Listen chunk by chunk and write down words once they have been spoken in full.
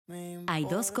Hay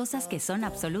dos cosas que son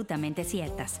absolutamente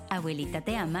ciertas. Abuelita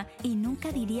te ama y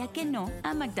nunca diría que no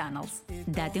a McDonald's.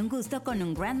 Date un gusto con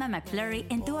un Grandma McFlurry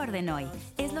en tu orden hoy.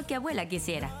 Es lo que abuela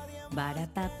quisiera.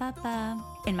 Barapapapa.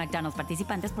 En McDonald's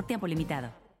participantes por tiempo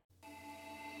limitado.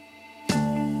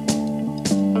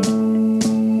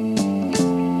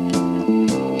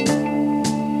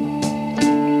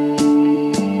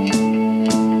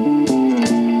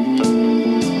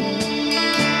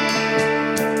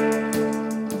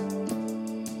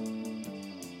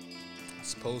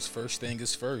 First thing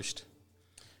is first.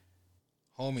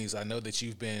 Homies, I know that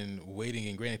you've been waiting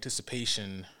in great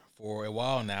anticipation for a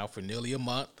while now, for nearly a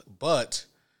month, but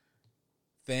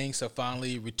things have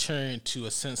finally returned to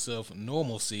a sense of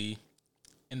normalcy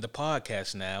in the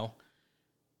podcast now.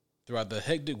 Throughout the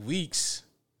hectic weeks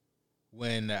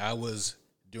when I was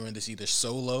doing this either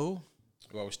solo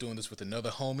or I was doing this with another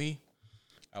homie,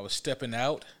 I was stepping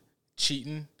out,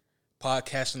 cheating,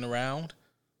 podcasting around.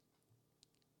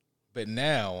 But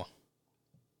now,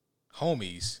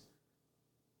 homies,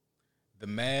 the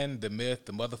man, the myth,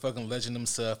 the motherfucking legend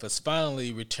himself has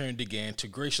finally returned again to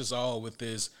grace us all with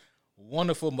his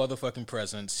wonderful motherfucking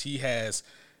presence. He has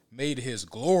made his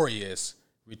glorious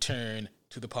return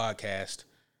to the podcast.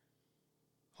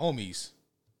 Homies,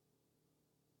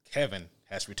 Kevin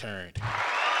has returned.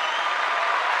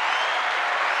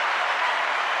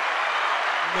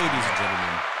 Ladies and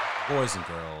gentlemen, boys and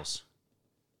girls,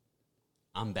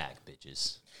 I'm back,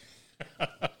 bitches.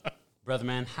 Brother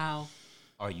man, how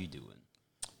are you doing?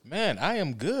 Man, I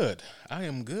am good.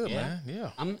 Man. Yeah.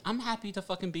 I'm happy to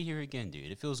fucking be here again,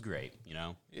 dude. It feels great, you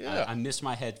know? Yeah. I missed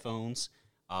my headphones.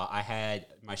 I had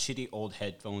my shitty old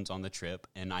headphones on the trip,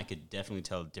 and I could definitely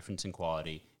tell the difference in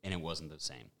quality, and it wasn't the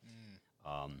same.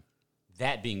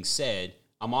 That being said,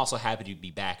 I'm also happy to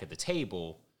be back at the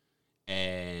table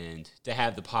and to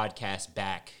have the podcast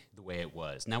back the way it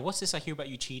was. Now, what's this I hear about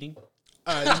you cheating?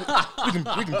 We can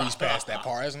breeze past that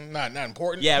part. It's not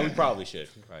important. Yeah, we probably should.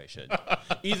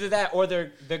 Either that, or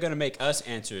they're gonna make us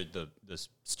answer the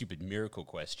stupid miracle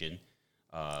question,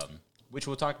 which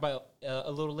we'll talk about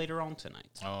a little later on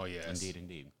tonight. Oh yes,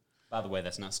 indeed. By the way,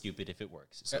 that's not stupid if it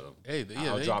works. So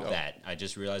I'll drop that. I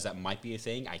just realized that might be a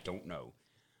thing. I don't know.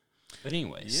 But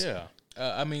anyways, yeah.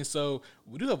 So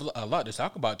we do have a lot to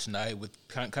talk about tonight with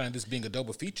kind of this being a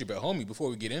double feature. But, homie, before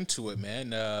we get into it,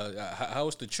 man, how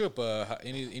was the trip?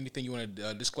 Anything you want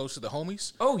to disclose to the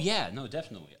homies? Oh, yeah. No,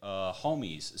 definitely.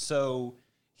 Homies. So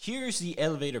here's the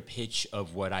elevator pitch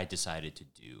of what I decided to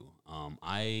do.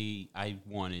 I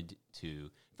wanted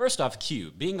to, first off,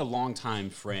 Q, being a longtime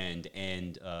friend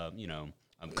and,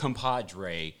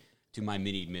 compadre to my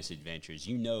many misadventures,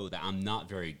 you know that I'm not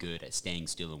very good at staying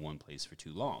still in one place for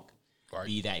too long. Right.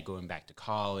 Be that going back to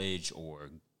college or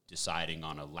deciding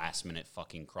on a last-minute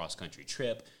fucking cross-country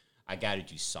trip, I got to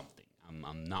do something.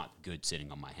 I'm not good sitting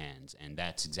on my hands, and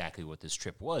that's exactly what this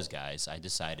trip was, guys. I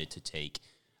decided to take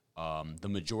the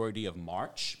majority of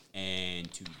March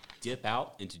and to dip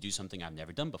out and to do something I've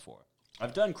never done before.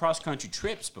 I've done cross-country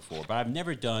trips before, but I've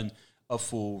never done a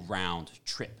full round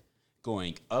trip,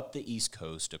 going up the East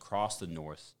Coast, across the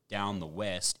North, down the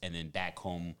West, and then back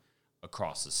home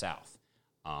across the South.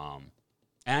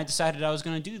 And I decided I was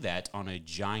going to do that on a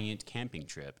giant camping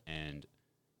trip. And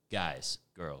guys,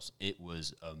 girls, it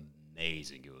was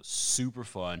amazing. It was super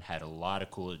fun, had a lot of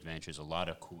cool adventures, a lot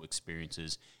of cool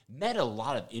experiences, met a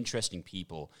lot of interesting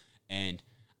people. And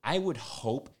I would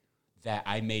hope that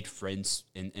I made friends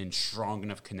and strong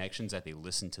enough connections that they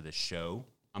listened to the show.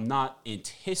 I'm not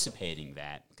anticipating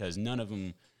that because none of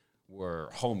them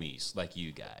were homies like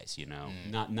you guys, you know.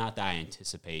 Not that I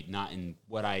anticipate, not in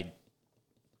what I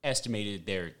estimated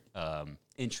their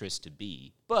interest to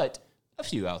be, but a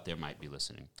few out there might be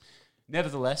listening.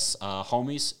 Nevertheless,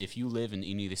 homies, if you live in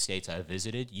any of the states I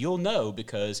visited, you'll know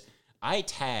because I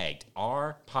tagged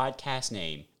our podcast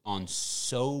name on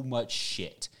so much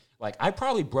shit. Like, I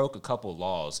probably broke a couple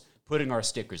laws putting our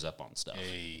stickers up on stuff.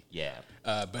 Hey. Yeah.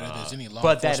 But if there's any law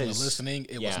enforcement listening,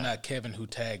 it was not Kevin who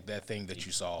tagged that thing that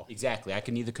you saw. Exactly. I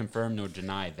can neither confirm nor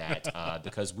deny that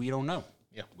because we don't know.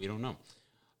 Yeah. We don't know.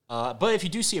 But if you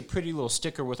do see a pretty little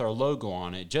sticker with our logo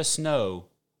on it, just know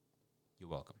you're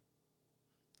welcome.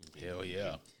 Hell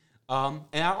yeah. And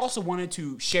I also wanted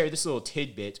to share this little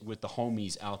tidbit with the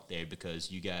homies out there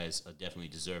because you guys definitely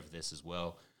deserve this as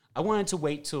well. I wanted to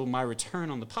wait till my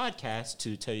return on the podcast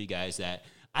to tell you guys that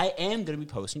I am going to be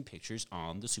posting pictures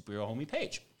on the Superhero Homie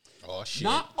page. Oh, shit.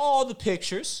 Not all the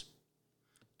pictures.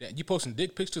 You posting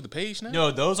dick pics to the page now?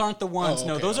 No, those aren't the ones.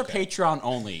 No, those are Patreon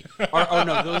only. or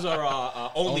no, those are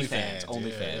OnlyFans.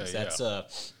 OnlyFans. Yeah.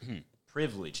 That's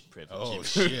Privileged Oh,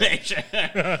 shit. information.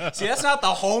 See, that's not the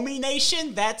homie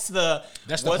nation. That's the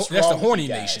horny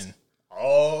nation.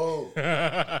 Oh,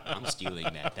 I'm stealing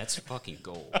that. That's fucking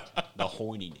gold. The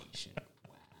horny nation.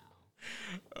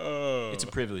 Wow. It's a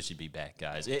privilege to be back,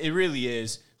 guys. It really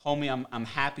is, homie. I'm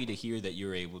happy to hear that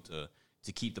you're able to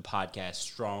keep the podcast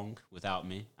strong without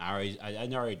me. I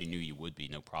already knew you would be.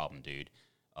 No problem, dude.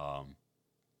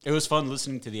 It was fun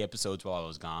listening to the episodes while I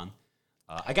was gone.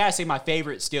 I gotta say, my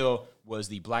favorite still was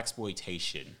the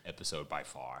Blaxploitation episode by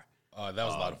far. That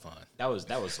was a lot of fun. That was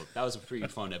a pretty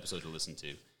fun episode to listen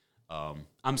to.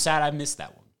 I'm sad I missed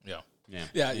that one. Yeah.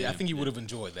 I think you would have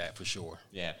enjoyed that for sure.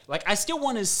 Yeah, like I still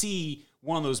want to see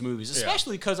one of those movies,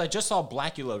 especially because I just saw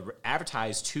Blackula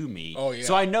advertised to me. Oh yeah.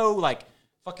 So I know like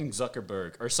fucking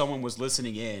Zuckerberg or someone was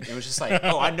listening in and was just like,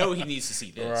 oh, I know he needs to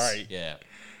see this. Right. Yeah.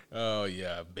 Oh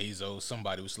yeah, Bezos.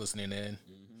 Somebody was listening in.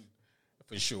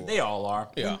 For sure. They all are.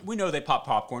 Yeah. We know they pop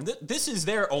popcorn. This is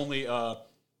their only,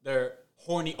 their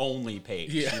horny only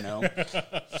page, you know?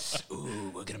 Ooh,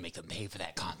 we're going to make them pay for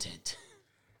that content.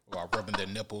 While rubbing their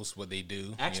nipples, what they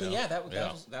do. Actually, that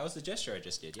was the gesture I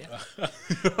just did, yeah.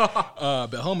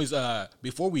 But homies,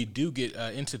 before we do get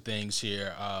into things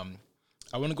here, I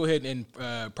want to go ahead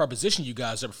and proposition you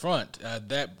guys up front.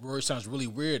 That word sounds really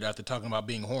weird after talking about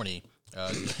being horny,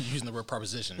 using the word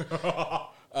proposition.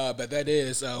 But that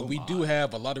is, we do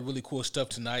have a lot of really cool stuff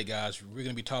tonight, guys. We're going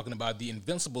to be talking about the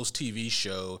Invincibles TV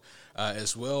show,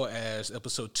 as well as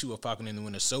episode 2 of Falcon and the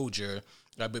Winter Soldier.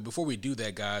 But before we do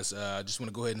that, guys, I just want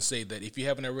to go ahead and say that if you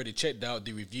haven't already checked out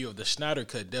the review of the Snyder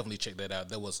Cut, definitely check that out.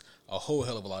 That was a whole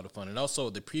hell of a lot of fun. And also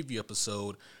the preview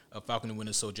episode of Falcon and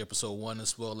Winter Soldier episode 1,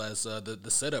 as well as the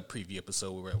setup preview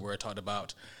episode where I talked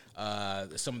about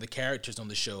some of the characters on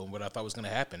the show and what I thought was going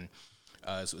to happen.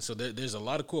 So there's a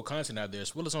lot of cool content out there,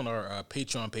 as well as on our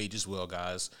Patreon page as well,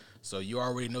 guys. So you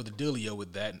already know the dealio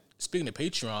with that. Speaking of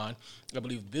Patreon, I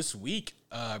believe this week,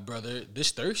 brother,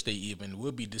 this Thursday even,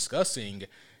 we'll be discussing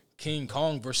King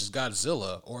Kong versus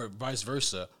Godzilla, or vice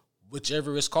versa,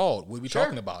 whichever it's called. We'll be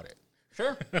talking about it.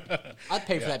 Sure. I'd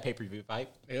pay for that pay-per-view fight.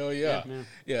 Hell yeah.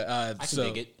 Yeah. I can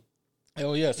dig it.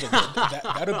 Oh yeah, so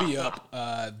that'll be up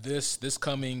this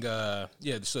coming so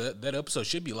that episode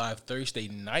should be live Thursday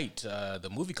night. The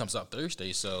movie comes out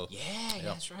Thursday, so yeah,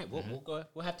 that's right.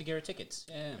 We'll have to get our tickets.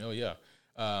 Yeah. Oh yeah.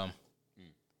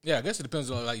 Yeah, I guess it depends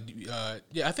on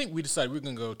I think we decided we're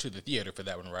gonna go to the theater for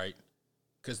that one, right?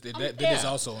 Because that is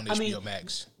also on HBO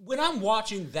Max. When I'm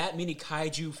watching that many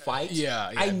kaiju fights,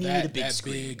 I need a big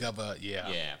screen. Big of a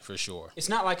for sure. It's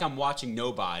not like I'm watching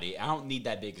Nobody. I don't need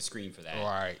that big a screen for that.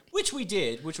 Right. Which we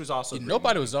did, which was also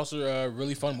Nobody was also a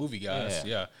really fun movie, guys.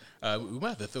 Yeah. We might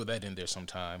have to throw that in there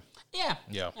sometime. Yeah.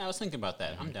 I was thinking about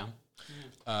that. I'm down.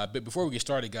 But before we get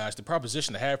started, guys, the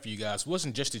proposition I have for you guys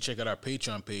wasn't just to check out our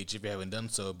Patreon page if you haven't done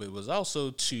so, but it was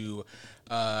also to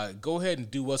go ahead and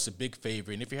do us a big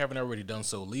favor. And if you haven't already done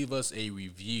so, leave us a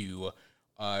review,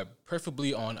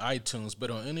 preferably on iTunes,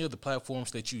 but on any of the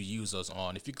platforms that you use us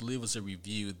on. If you could leave us a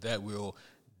review, that will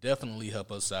definitely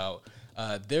help us out.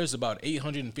 There's about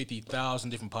 850,000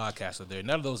 different podcasts out there.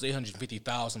 None of those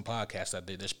 850,000 podcasts out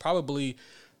there, there's probably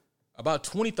about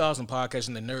 20,000 podcasts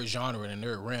in the nerd genre and the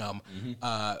nerd realm.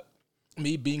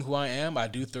 Me being who I am, I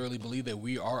do thoroughly believe that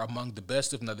we are among the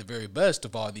best, if not the very best,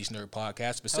 of all these nerd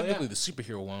podcasts, specifically the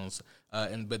superhero ones.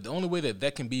 But the only way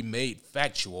that can be made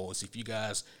factual is if you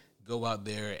guys go out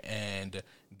there and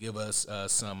give us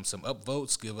some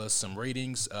upvotes, give us some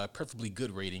ratings, preferably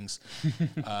good ratings.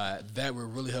 That will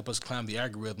really help us climb the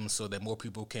algorithm so that more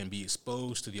people can be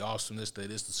exposed to the awesomeness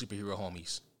that is the superhero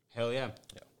homies. Hell yeah.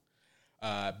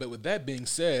 But with that being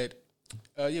said,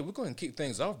 we're going to kick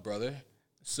things off, brother.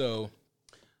 So,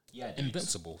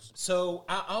 Invincibles. So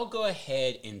I'll go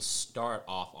ahead and start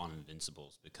off on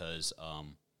Invincibles because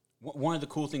one of the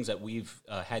cool things that we've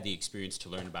had the experience to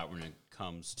learn about when it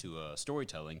comes to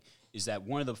storytelling is that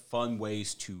one of the fun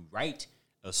ways to write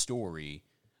a story,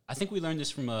 I think we learned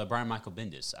this from Brian Michael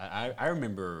Bendis. I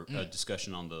remember a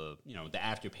discussion on the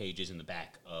after pages in the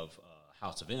back of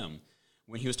House of M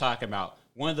when he was talking about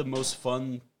one of the most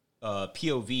fun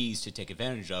POVs to take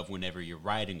advantage of whenever you're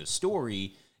writing a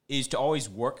story is to always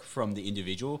work from the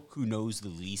individual who knows the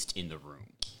least in the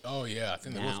room. Oh, yeah. I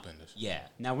think that was Bendis. Yeah.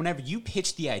 Now, whenever you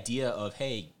pitch the idea of,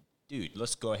 hey, dude,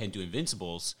 let's go ahead and do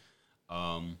Invincibles,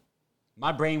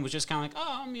 my brain was just kind of like,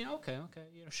 oh, I mean, okay,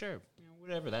 sure.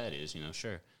 Whatever that is,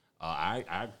 sure.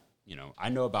 I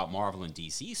know about Marvel and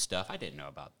DC stuff. I didn't know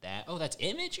about that. Oh, that's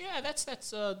Image? Yeah, that's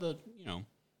the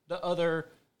other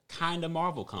kind of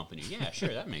Marvel company. Yeah,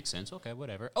 sure, that makes sense. Okay,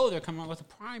 whatever. Oh, they're coming out with a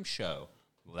Prime show.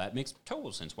 Well, that makes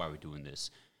total sense why we're doing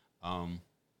this.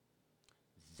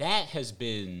 That has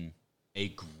been a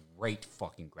great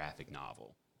fucking graphic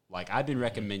novel. Like, I've been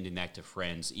recommending that to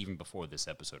friends even before this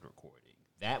episode recording.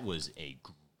 That was a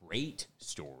great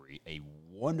story, a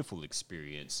wonderful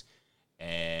experience,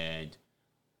 and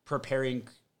preparing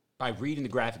by reading the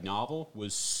graphic novel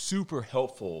was super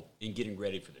helpful in getting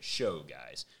ready for the show,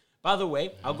 guys. By the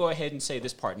way, I'll go ahead and say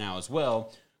this part now as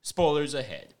well. Spoilers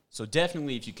ahead. So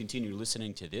definitely, if you continue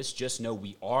listening to this, just know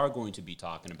we are going to be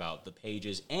talking about the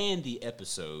pages and the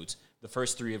episodes, the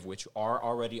first 3 of which are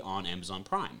already on Amazon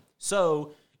Prime.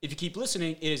 So if you keep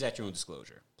listening, it is at your own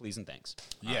disclosure. Please and thanks.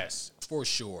 Yes, for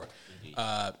sure.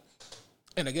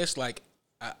 And I guess, like,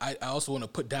 I also want to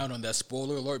put down on that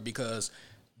spoiler alert because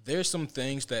there's some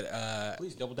things that...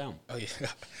 Please double down. Oh, yeah.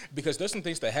 Because there's some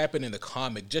things that happen in the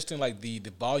comic, just in, like, the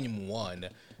volume 1,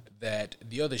 that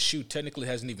the other shoe technically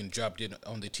hasn't even dropped in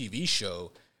on the TV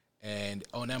show. And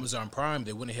on Amazon Prime,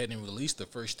 they went ahead and released the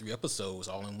first 3 episodes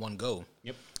all in one go.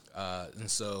 Yep. And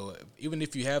so even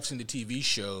if you have seen the TV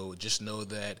show, just know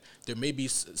that there may be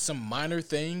some minor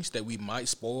things that we might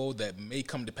spoil that may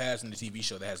come to pass in the TV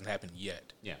show that hasn't happened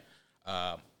yet. Yeah.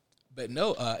 But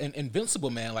no,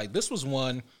 Invincible, man, like this was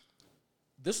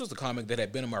the comic that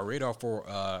had been on my radar for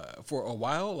a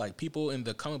while. Like people in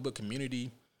the comic book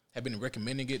community have been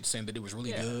recommending it, saying that it was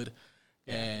really good.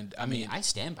 Yeah. And I mean, I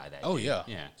stand by that. Oh, dude. yeah.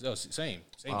 Yeah. So, same.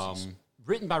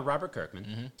 Written by Robert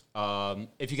Kirkman. Mm-hmm.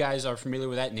 If you guys are familiar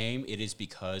with that name, it is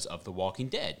because of The Walking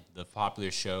Dead, the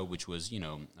popular show, which was,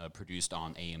 produced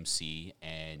on AMC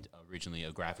and originally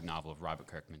a graphic novel of Robert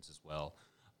Kirkman's as well.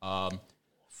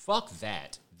 Fuck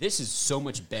that. This is so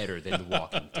much better than The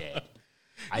Walking Dead.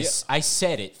 I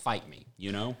said it, fight me,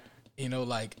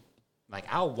 Like,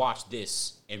 I'll watch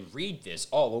this and read this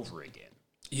all over again.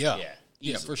 Yeah.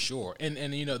 Yeah, for sure. And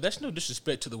that's no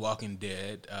disrespect to The Walking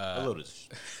Dead. A little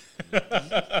disrespect.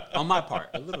 On my part,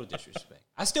 a little disrespect.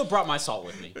 I still brought my salt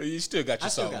with me. You still got your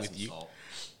salt with you. Salt.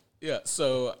 Yeah,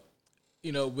 so,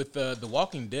 with The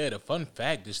Walking Dead, a fun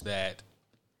fact is that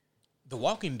The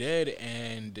Walking Dead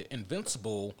and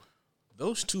Invincible,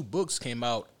 those 2 books came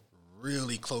out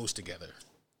really close together.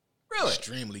 Really?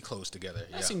 Extremely close together.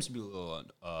 That seems to be a little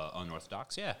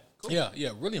unorthodox. Yeah, cool.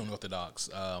 Yeah, really unorthodox.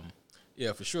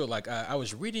 Yeah, for sure. Like, I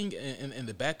was reading in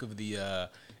the back of the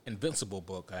Invincible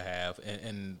book I have,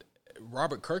 and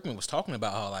Robert Kirkman was talking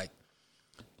about how, like,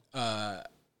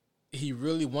 he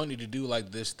really wanted to do,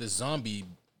 like, the zombie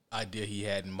idea he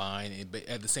had in mind, but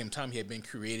at the same time, he had been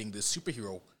creating this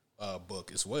superhero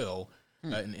book as well,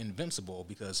 in Invincible,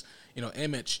 because,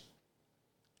 Image...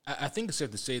 I think it's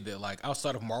safe to say that, like,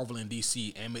 outside of Marvel and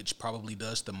DC, Image probably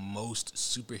does the most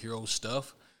superhero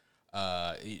stuff.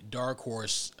 Dark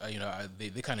Horse,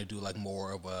 they kind of do like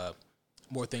more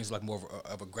things like more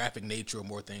of a graphic nature, or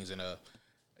more things in a,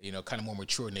 kind of more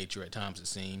mature nature at times, it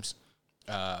seems.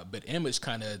 But Image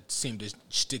kind of seemed to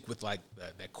stick with like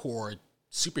that core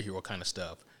superhero kind of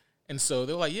stuff. And so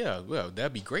they're like, yeah, well,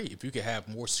 that'd be great if you could have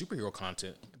more superhero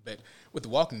content. But with The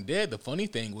Walking Dead, the funny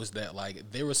thing was that,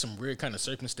 like, there were some weird kind of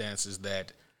circumstances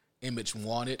that Image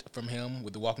wanted from him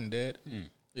with The Walking Dead.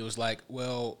 It was like,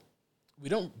 well, we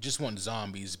don't just want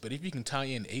zombies, but if you can tie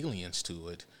in aliens to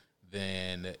it,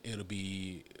 then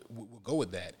we'll go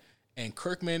with that. And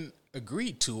Kirkman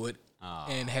agreed to it.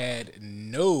 And had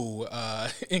no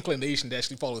inclination to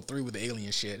actually follow through with the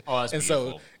alien shit. Oh, that's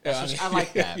beautiful. So, I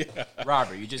like that. Yeah.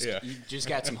 Robert, you just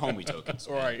got some homie tokens.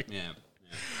 Man. Right.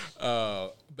 Yeah.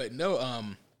 But no,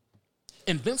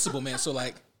 Invincible, man. So,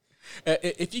 like,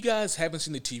 if you guys haven't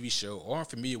seen the TV show or aren't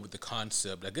familiar with the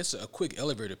concept, I guess a quick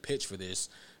elevator pitch for this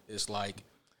is like,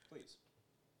 please.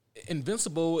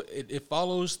 Invincible, it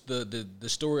follows the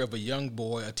story of a young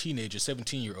boy, a teenager,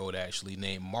 17-year-old actually,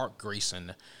 named Mark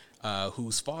Grayson,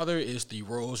 whose father is the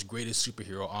world's greatest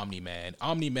superhero, Omni-Man.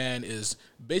 Omni-Man is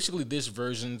basically this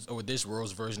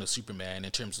world's version of Superman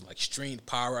in terms of like strength,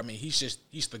 power. I mean,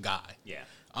 he's the guy. Yeah.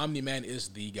 Omni-Man is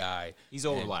the guy. He's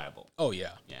reliable. Oh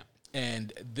yeah. Yeah.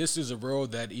 And this is a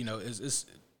world that is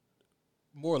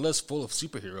more or less full of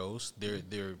superheroes.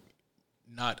 They're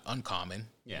not uncommon.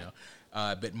 Yeah.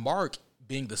 But Mark,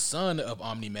 being the son of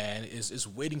Omni-Man, is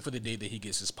waiting for the day that he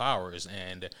gets his powers,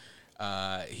 and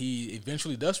he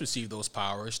eventually does receive those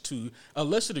powers to a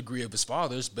lesser degree of his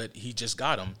father's, but he just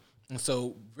got them. And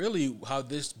so really how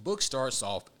this book starts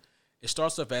off, it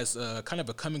starts off as kind of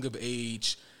a coming of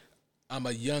age. I'm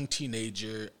a young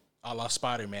teenager, a la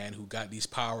Spider-Man, who got these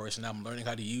powers, and I'm learning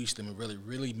how to use them, and really,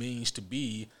 really means to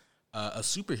be a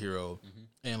superhero,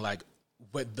 and like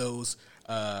what those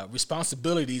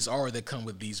responsibilities are that come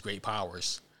with these great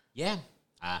powers. Yeah.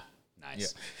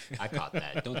 Nice. Yeah. I caught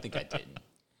that. Don't think I didn't.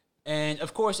 And,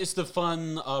 of course, it's the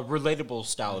fun, relatable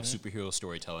style of superhero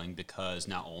storytelling, because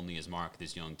not only is Mark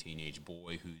this young teenage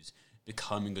boy who's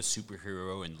becoming a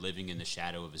superhero and living in the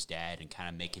shadow of his dad and kind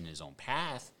of making his own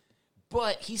path.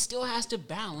 But he still has to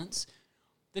balance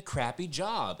the crappy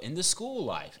job and the school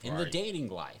life and the dating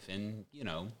life and, you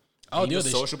know, all being the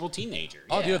a sociable teenager.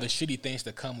 All the other shitty things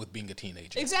that come with being a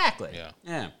teenager. Exactly. Yeah.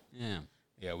 Yeah.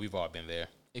 Yeah, we've all been there.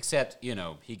 Except, you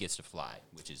know, he gets to fly,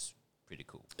 which is pretty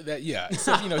cool.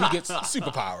 Except, you know, he gets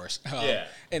superpowers.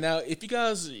 And now, if you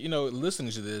guys, you know,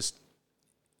 listening to this,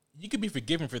 you could be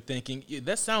forgiven for thinking, yeah,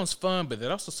 that sounds fun, but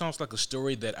that also sounds like a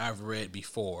story that I've read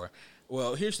before.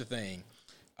 Well, here's the thing.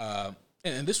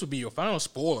 And this would be your final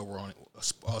spoiler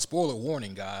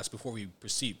warning, guys, before we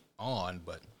proceed on.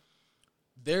 But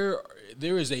there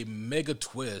is a mega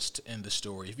twist in the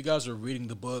story. If you guys are reading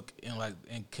the book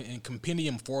in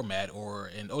compendium format or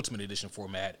in Ultimate Edition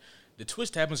format, the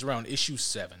twist happens around issue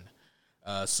 7.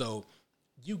 So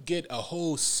you get a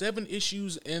whole 7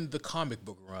 issues in the comic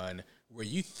book run where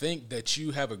you think that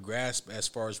you have a grasp as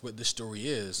far as what this story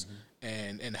is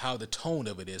and how the tone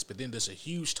of it is. But then there's a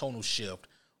huge tonal shift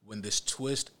when this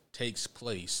twist takes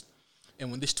place.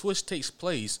 And when this twist takes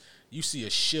place, you see a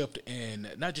shift in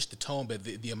not just the tone, but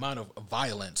the amount of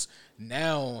violence.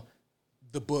 Now,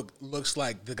 the book looks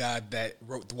like the guy that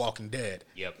wrote The Walking Dead.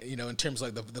 Yep. You know, in terms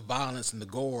of like the violence and the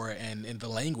gore and the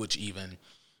language even.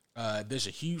 There's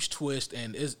a huge twist,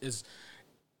 and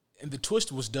the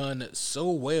twist was done so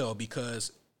well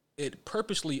because it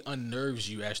purposely unnerves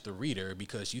you as the reader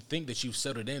because you think that you've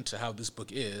settled into how this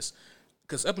book is.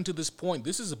 Because up until this point,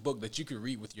 this is a book that you could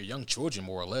read with your young children,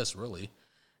 more or less, really.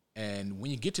 And when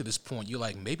you get to this point, you're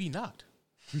like, maybe not.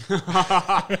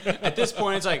 At this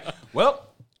point, it's like, well,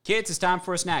 kids, it's time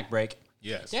for a snack break.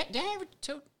 Yes. Did I ever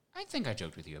I think I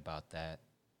joked with you about that.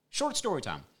 Short story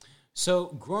time. So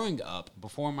growing up,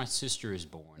 before my sister is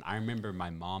born, I remember my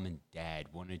mom and dad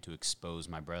wanted to expose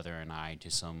my brother and I to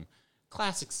some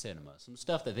classic cinema, some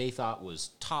stuff that they thought was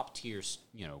top tier,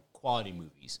 you know, quality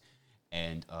movies.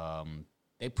 And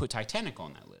they put Titanic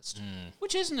on that list,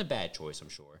 which isn't a bad choice, I'm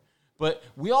sure. But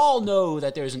we all know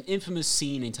that there's an infamous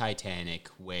scene in Titanic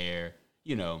where,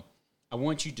 you know, I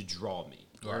want you to draw me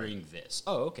wearing this.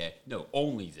 Oh, okay. No,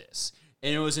 only this.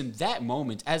 And it was in that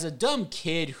moment, as a dumb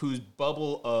kid whose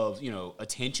bubble of, you know,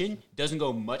 attention doesn't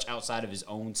go much outside of his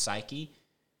own psyche,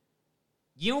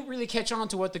 you don't really catch on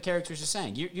to what the characters are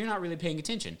saying. You're not really paying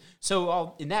attention.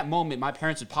 So in that moment, my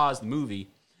parents would pause the movie.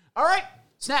 All right,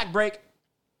 snack break.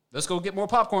 Let's go get more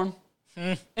popcorn.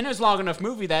 And it was a long enough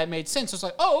movie that it made sense. It's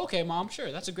like, oh, okay, Mom,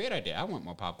 sure, that's a great idea. I want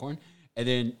more popcorn. And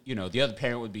then, you know, the other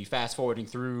parent would be fast-forwarding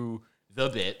through the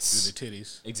bits. Through the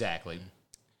titties. Exactly.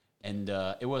 And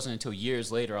it wasn't until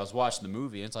years later I was watching the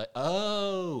movie, and it's like,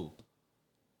 oh,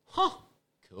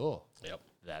 cool. Yep.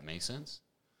 That makes sense.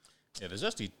 Yeah, there's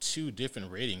actually 2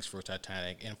 different ratings for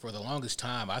Titanic, and for the longest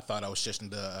time, I thought I was just in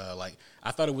the,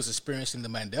 I thought it was experiencing the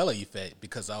Mandela effect,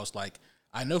 because I was like,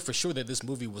 I know for sure that this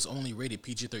movie was only rated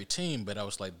PG-13, but I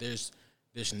was like, there's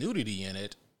nudity in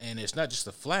it, and it's not just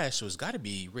a flash, so it's got to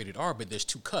be rated R, but there's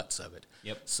 2 cuts of it.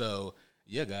 Yep. So,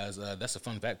 yeah, guys, that's a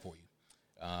fun fact for you.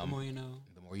 The more you know.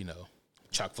 The more you know.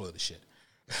 Chock full of the shit.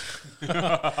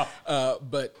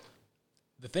 But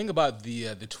the thing about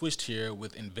the twist here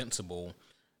with Invincible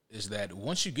is that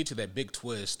once you get to that big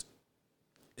twist,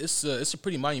 it's a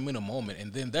pretty monumental moment,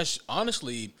 and then that's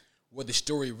honestly where the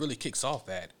story really kicks off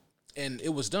at. And it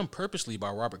was done purposely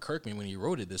by Robert Kirkman when he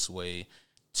wrote it this way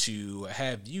to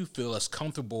have you feel as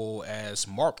comfortable as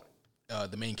Mark,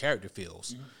 the main character,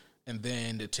 feels. Mm-hmm. And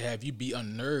then to have you be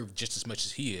unnerved just as much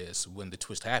as he is when the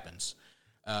twist happens.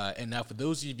 And now for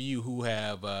those of you who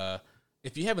have,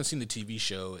 if you haven't seen the TV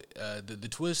show, the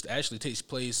twist actually takes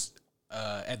place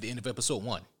at the end of episode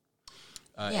 1.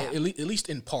 At least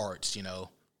in parts, you know.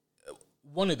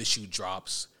 One of the shoe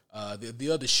drops. The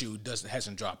other shoe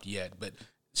hasn't dropped yet, but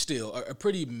still, a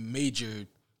pretty major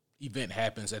event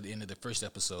happens at the end of the first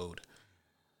episode.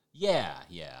 Yeah.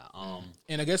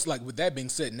 And I guess, like, with that being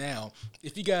said now,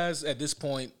 if you guys at this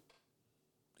point,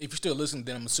 if you're still listening,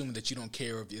 then I'm assuming that you don't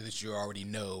care that you already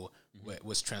know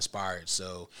what's transpired.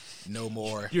 So no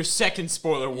more. Your second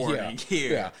spoiler warning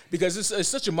here. Yeah, because it's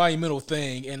such a monumental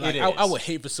thing, and like I would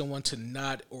hate for someone to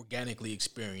not organically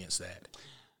experience that.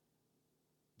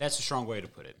 That's a strong way to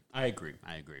put it. I agree.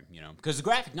 You know, because the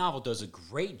graphic novel does a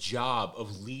great job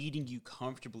of leading you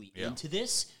comfortably into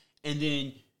this, and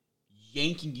then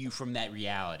yanking you from that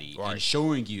reality and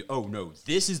showing you, oh no,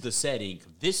 this is the setting,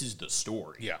 this is the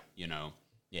story. Yeah. You know?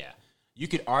 Yeah. You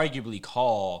could arguably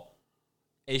call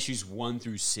issues 1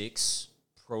 through 6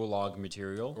 prologue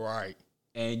material. Right.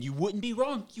 And you wouldn't be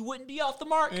wrong. You wouldn't be off the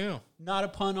mark. Yeah. Not a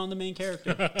pun on the main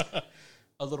character.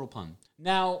 A little pun.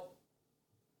 Now,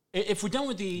 If we're done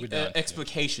with the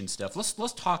explication stuff,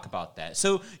 let's talk about that.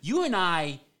 So you and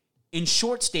I, in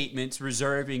short statements,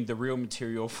 reserving the real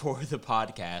material for the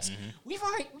podcast, we've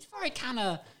already kind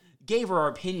of gave our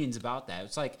opinions about that.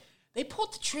 It's like they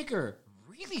pulled the trigger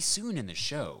really soon in the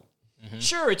show.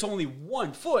 Sure, it's only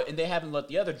 1 foot, and they haven't let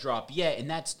the other drop yet, and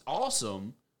that's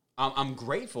awesome. I'm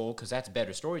grateful because that's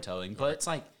better storytelling, but it's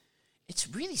like, it's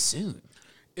really soon.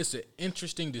 It's an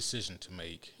interesting decision to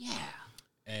make. Yeah.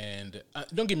 And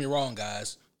don't get me wrong,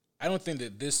 guys. I don't think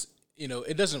that this,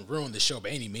 it doesn't ruin the show by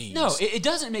any means. No, it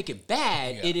doesn't make it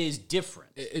bad. Yeah. It is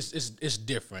different. It's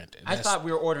different. I thought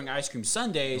we were ordering ice cream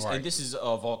sundaes, and this is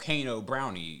a volcano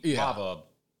brownie, lava.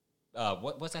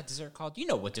 What's that dessert called? You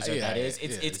know what dessert that is.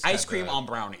 It's ice cream on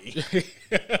brownie.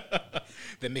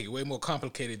 They make it way more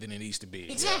complicated than it needs to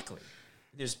be. Exactly.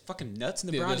 Yeah. There's fucking nuts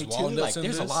in the brownie too. Like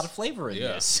there's a lot of flavor in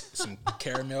this. Some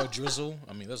caramel drizzle.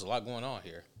 I mean, there's a lot going on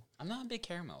here. I'm not a big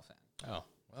caramel fan. Oh,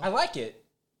 well. I like it,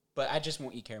 but I just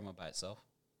won't eat caramel by itself.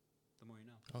 The more you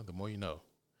know. Oh, the more you know.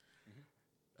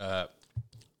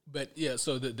 But yeah,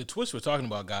 so the twist we're talking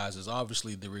about, guys, is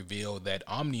obviously the reveal that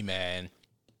Omni-Man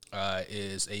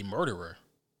is a murderer.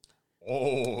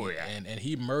 Oh, yeah. And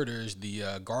he murders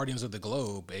the Guardians of the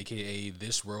Globe, a.k.a.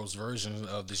 this world's version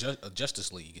of the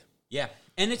Justice League. Yeah,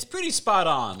 and it's pretty spot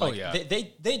on. Like, yeah.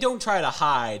 They don't try to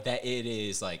hide that it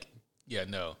is, like... Yeah,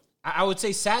 no. I would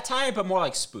say satire, but more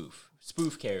like spoof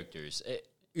characters.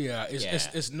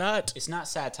 It's not... It's not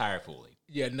satire fully.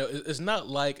 Yeah, no, it's not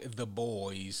like The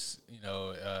Boys,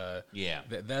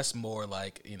 That's more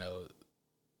like,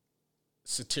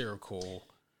 satirical.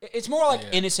 It's more like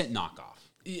innocent knockoff.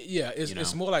 Yeah,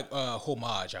 it's more like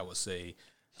homage, I would say.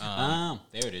 There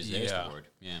it is. There's the word.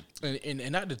 Yeah.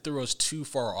 And not to throw us too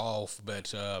far off,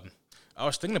 but I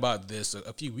was thinking about this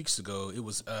a few weeks ago. It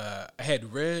was I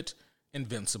had read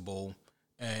Invincible,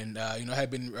 and I had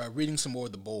been reading some more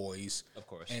of The Boys, of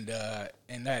course, and I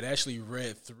had actually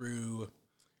read through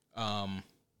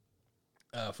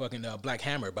Black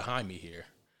Hammer behind me here,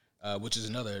 which is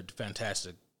another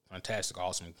fantastic,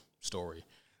 awesome story.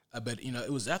 But it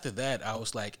was after that I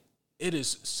was like, it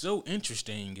is so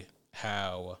interesting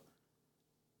how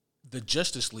the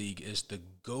Justice League is the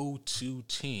go-to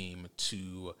team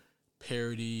to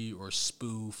parody or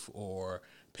spoof or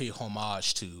pay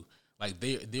homage to. Like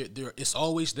they're it's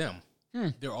always them.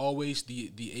 They're always the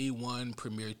A1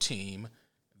 premier team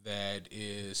that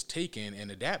is taken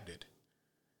and adapted.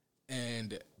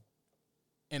 And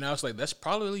I was like, that's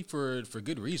probably for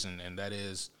good reason, and that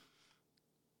is.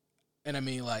 And I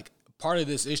mean, like, part of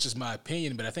this is just my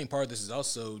opinion, but I think part of this is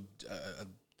also a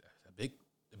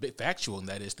bit factual, and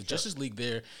that is the Justice League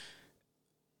there,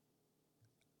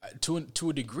 to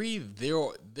a degree,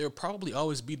 they'll probably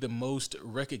always be the most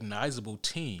recognizable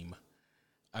team.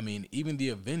 I mean, even the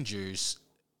Avengers,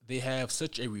 they have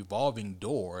such a revolving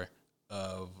door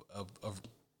of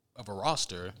a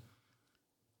roster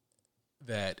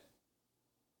that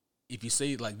if you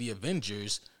say, like, the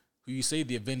Avengers... Who you say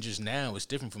the Avengers now is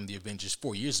different from the Avengers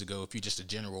 4 years ago if you're just a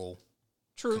general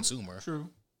consumer. True.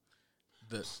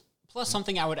 Plus,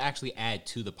 something I would actually add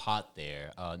to the pot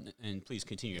there, and please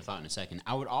continue your thought in a second.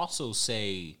 I would also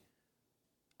say,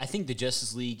 I think the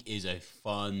Justice League is a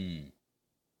fun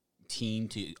team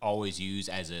to always use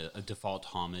as a default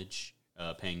homage,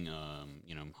 paying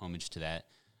homage to that,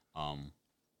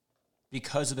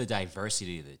 because of the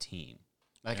diversity of the team.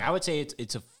 Like, I would say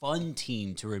it's a fun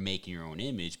team to remake in your own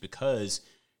image because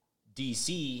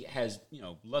DC has,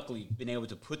 luckily been able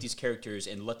to put these characters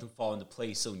and let them fall into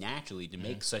place so naturally to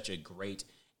make such a great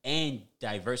and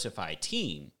diversified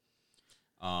team.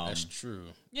 That's true.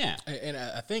 Yeah. And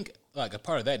I think, like, a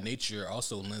part of that nature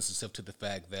also lends itself to the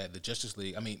fact that the Justice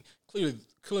League, I mean,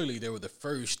 clearly they were the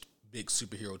first big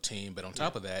superhero team, but on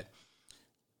top of that,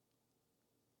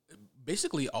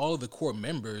 basically all of the core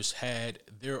members had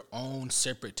their own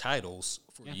separate titles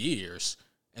for years,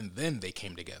 and then they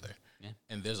came together. Yeah.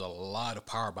 And there's a lot of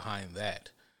power behind that.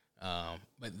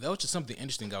 But that was just something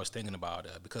interesting I was thinking about,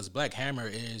 because Black Hammer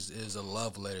is a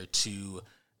love letter to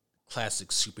classic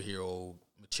superhero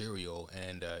material,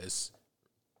 and it's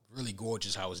really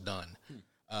gorgeous how it's done.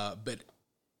 But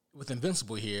with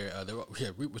Invincible here,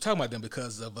 we're talking about them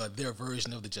because of their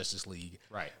version of the Justice League,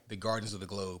 right? The Guardians of the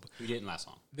Globe. Who didn't last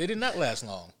long. They did not last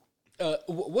long.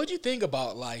 What do you think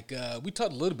about, like, we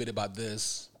talked a little bit about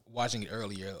this watching it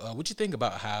earlier. What do you think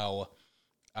about how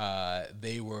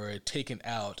they were taken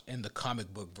out in the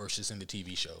comic book versus in the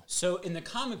TV show? So in the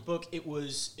comic book, it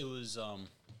was.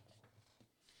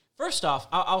 First off,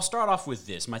 I'll start off with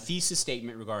this. My thesis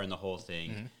statement regarding the whole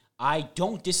thing. Mm-hmm. I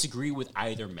don't disagree with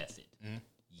either method. Mm-hmm.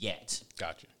 Yet.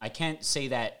 Gotcha. I can't say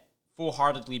that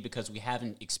full-heartedly because we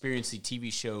haven't experienced the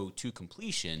TV show to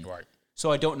completion. Right.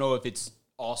 So I don't know if it's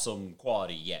awesome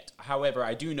quality yet. However,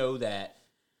 I do know that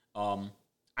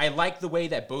I like the way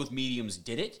that both mediums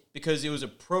did it because it was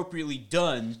appropriately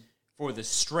done for the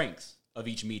strength of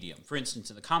each medium. For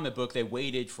instance, in the comic book, they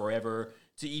waited forever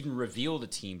to even reveal the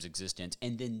team's existence.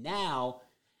 And then now,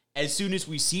 as soon as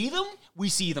we see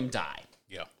them die.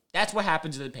 Yeah. That's what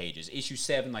happens in the pages. Issue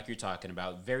 7, like you're talking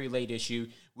about, very late issue.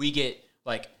 We get,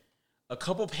 like, a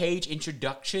couple-page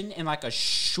introduction and, like, a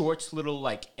short little,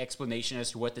 like, explanation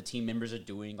as to what the team members are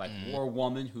doing. Like, War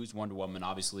Woman, who's Wonder Woman,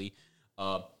 obviously.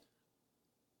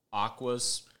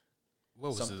 Aqua's...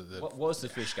 What was the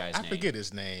fish guy's name? I forget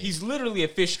his name. He's literally a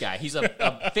fish guy. He's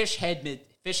a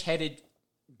fish-headed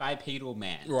bipedal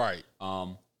man. Right.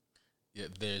 Yeah,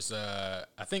 there's I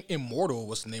think Immortal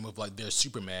was the name of like their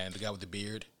Superman, the guy with the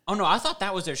beard. Oh no, I thought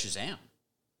that was their Shazam.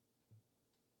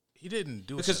 He didn't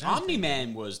do because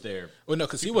Omni-Man was their. Well, no,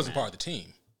 because he wasn't part of the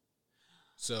team.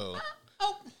 So.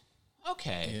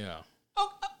 Okay. Yeah.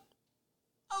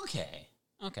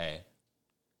 Okay.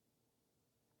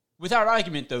 Without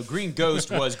argument, though, Green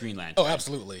Ghost was Green Lantern. Oh,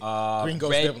 absolutely. Green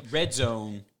Ghost. Red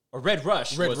Zone. Or Red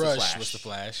Rush was the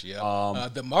Flash, yeah.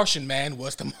 The Martian Man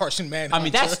was the Martian Man. I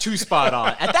mean, that's too spot on.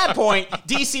 At that point,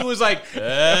 DC was like,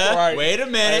 right. wait a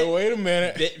minute. Hey, wait a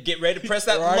minute. Get ready to press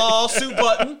that lawsuit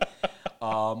button.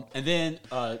 And then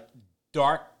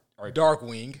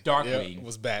Darkwing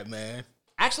was Batman.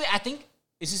 Actually, I think,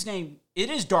 is his name, it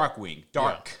is Darkwing.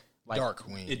 Dark. Yeah. Like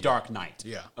Darkwing. Dark Knight.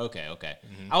 Yeah. Okay.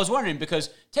 Mm-hmm. I was wondering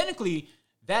because technically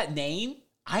that name,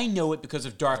 I know it because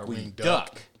of Darkwing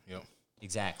Duck. Yep.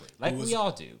 Exactly. Like we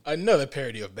all do. Another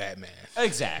parody of Batman.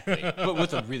 Exactly. But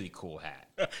with a really cool hat.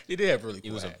 He did have really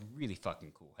cool hat. It was a really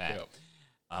fucking cool hat.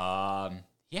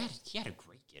 Yep. He had a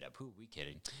great get-up. Who are we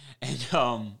kidding? And,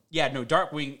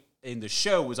 Darkwing in the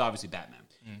show was obviously Batman.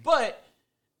 Mm. But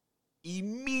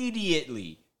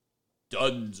immediately,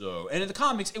 Dunzo. And in the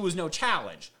comics, it was no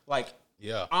challenge. Like,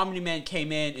 Omni-Man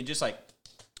came in and just like...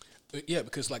 Yeah,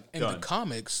 because like in the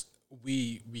comics...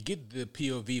 We get the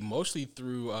POV mostly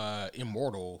through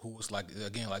Immortal, who was like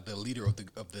the leader of the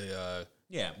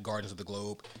Guardians of the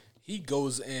Globe. He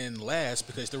goes in last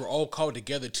because they were all called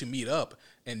together to meet up,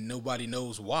 and nobody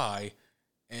knows why.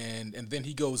 And then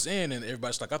he goes in, and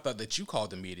everybody's like, "I thought that you called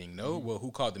the meeting." No, well, who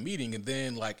called the meeting? And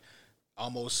then like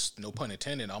almost no pun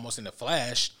intended, almost in a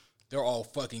flash, they're all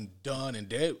fucking done and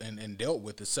dead and dealt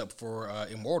with, except for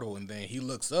Immortal. And then he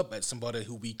looks up at somebody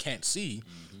who we can't see,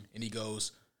 and he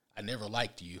goes, I never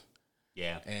liked you.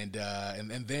 Yeah. And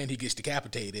then he gets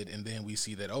decapitated, and then we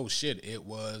see that, oh, shit, it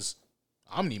was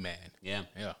Omni-Man. Yeah.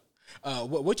 Yeah.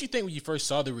 What'd you think when you first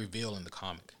saw the reveal in the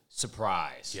comic?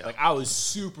 Surprise. Yeah. Like, I was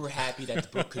super happy that the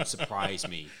book could surprise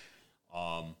me.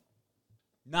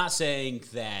 Not saying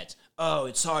that,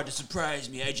 it's hard to surprise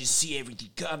me, I just see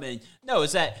everything coming. No,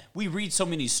 it's that we read so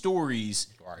many stories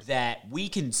that we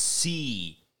can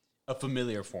see a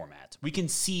familiar format. We can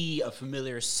see a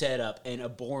familiar setup and a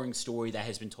boring story that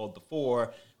has been told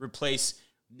before replace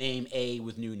name A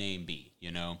with new name B,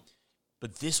 you know?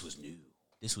 But this was new.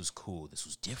 This was cool. This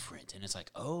was different. And it's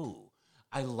like, oh,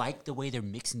 I like the way they're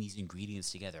mixing these ingredients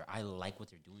together. I like what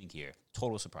they're doing here.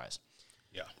 Total surprise.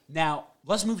 Yeah. Now,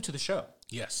 let's move to the show.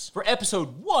 Yes. For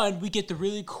episode 1, we get the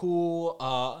really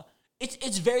cool,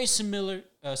 it's very similar.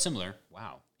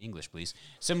 Wow. English, please.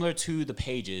 Similar to the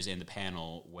pages and the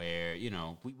panel where,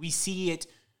 we see it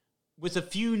with a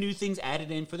few new things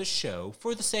added in for the show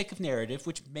for the sake of narrative,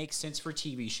 which makes sense for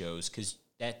TV shows because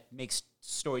that makes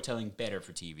storytelling better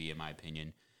for TV, in my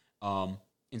opinion,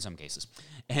 in some cases.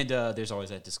 And there's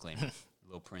always that disclaimer,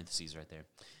 little parentheses right there.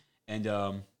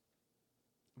 And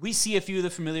we see a few of the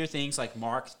familiar things like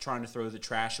Mark trying to throw the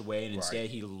trash away, and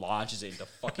instead he launches it into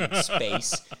fucking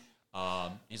space.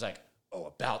 He's like, oh,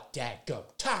 about dadgum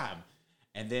time.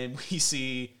 And then we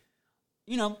see,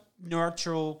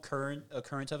 natural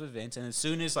occurrence of events. And as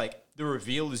soon as, the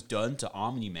reveal is done to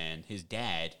Omni-Man, his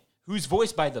dad, who's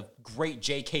voiced by the great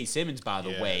J.K. Simmons, by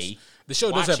the way. The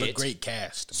show does have a great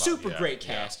cast. Super great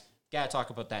cast. Gotta talk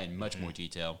about that in much more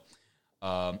detail.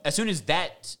 As soon as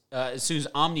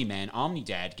Omni-Man,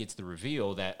 Omni-Dad gets the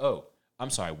reveal that, oh, I'm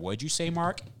sorry, what'd you say,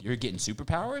 Mark? You're getting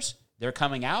superpowers? They're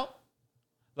coming out?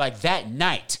 Like, that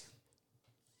night...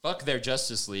 Fuck their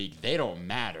Justice League. They don't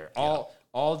matter. Yeah.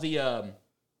 All the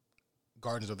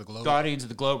Guardians of the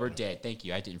Globe are dead. Thank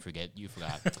you. I didn't forget. You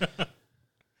forgot.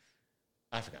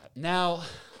 I forgot. Now,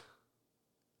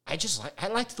 I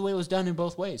liked the way it was done in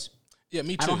both ways. Yeah,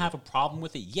 me too. I don't have a problem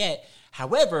with it yet.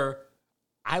 However,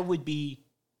 I would be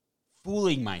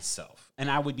fooling myself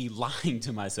and I would be lying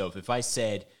to myself if I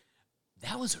said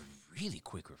that was a really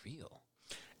quick reveal.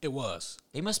 It was.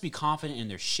 They must be confident in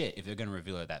their shit if they're going to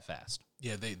reveal it that fast.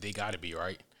 Yeah, they got to be,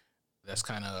 right? That's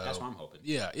kind of... That's what I'm hoping.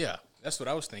 Yeah. That's what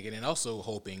I was thinking. And also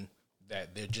hoping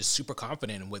that they're just super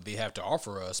confident in what they have to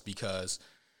offer us because...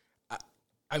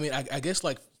 I mean, I guess,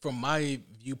 like, from my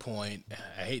viewpoint,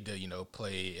 I hate to,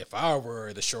 play if I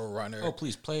were the showrunner. Oh,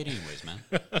 please, play it anyways, man.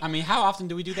 I mean, how often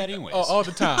do we do that anyways? All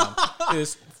the time.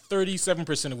 It's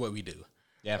 37% of what we do.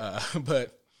 Yeah.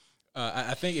 But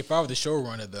I think if I were the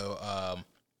showrunner, though,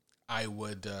 I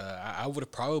would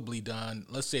have probably done,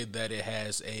 let's say that it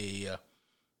has a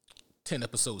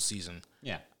 10-episode season.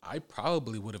 Yeah. I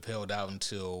probably would have held out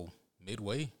until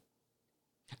midway.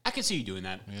 I can see you doing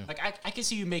that. Yeah. Like, I can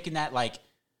see you making that, like,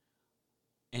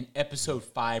 an episode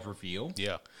 5 reveal.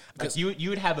 Yeah. Like you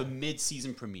would have a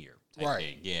mid-season premiere type right.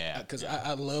 thing. Yeah. Because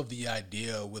I love the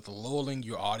idea with lulling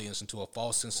your audience into a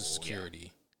false sense of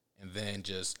security and then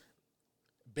just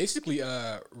basically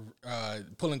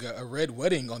pulling a red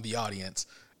wedding on the audience.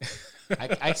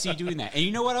 I see you doing that. And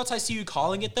you know what else I see you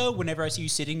calling it, though? Whenever I see you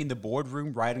sitting in the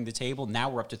boardroom writing the table, now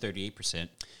we're up to 38%.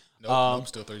 Nope,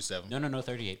 still 37. No,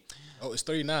 38. Oh, it's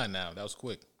 39 now. That was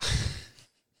quick.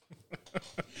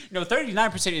 No,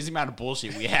 39% is the amount of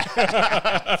bullshit we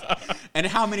have. And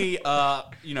how many,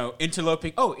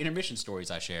 intermission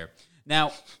stories I share.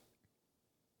 Now,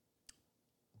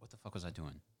 what the fuck was I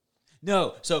doing?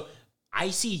 No, so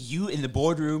I see you in the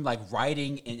boardroom, like,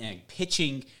 writing and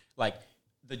pitching, like,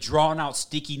 the drawn-out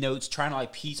sticky notes, trying to,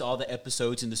 like, piece all the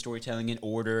episodes and the storytelling in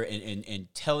order and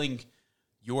telling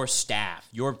your staff,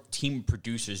 your team of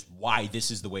producers, why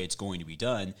this is the way it's going to be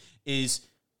done is...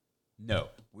 No,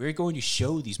 we're going to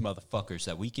show these motherfuckers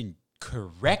that we can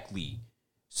correctly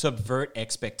subvert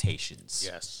expectations.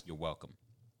 Yes. You're welcome.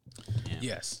 Yeah.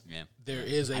 Yes. Yeah. There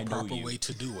is a proper way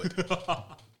to do it.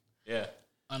 Yeah.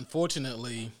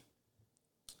 Unfortunately,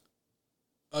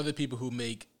 other people who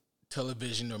make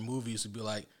television or movies would be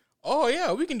like, oh,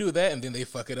 yeah, we can do that, and then they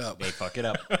fuck it up. They fuck it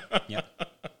up. Yep.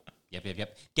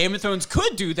 Game of Thrones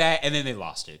could do that, and then they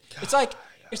lost it. God.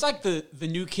 It's like the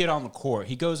new kid on the court.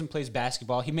 He goes and plays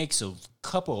basketball. He makes a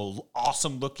couple of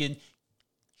awesome-looking,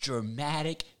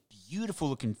 dramatic,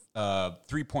 beautiful-looking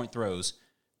three-point throws.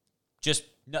 Just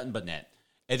nothing but net.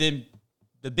 And then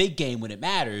the big game when it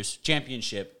matters,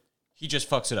 championship, he just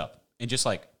fucks it up and just,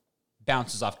 like,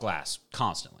 bounces off glass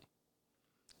constantly.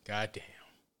 Goddamn.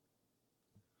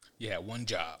 You had one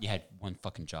job. You had one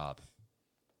fucking job.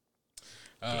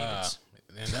 And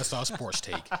that's our sports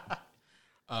take.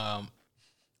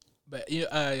 But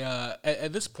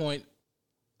at this point,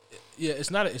 it's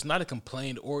not a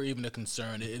complaint or even a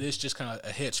concern. It is just kind of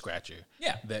a head scratcher.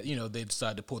 Yeah, that they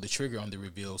decided to pull the trigger on the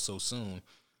reveal so soon.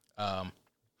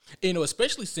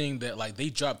 Especially seeing that like they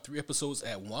dropped 3 episodes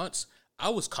at once. I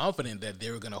was confident that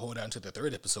they were going to hold out until the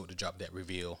 3rd episode to drop that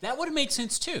reveal. That would have made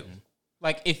sense too. Mm-hmm.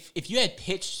 Like if you had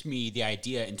pitched me the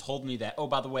idea and told me that, oh,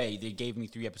 by the way, they gave me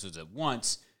 3 episodes at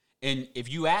once, and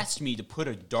if you asked me to put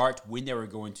a dart when they were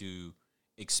going to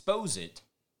expose it,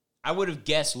 I would have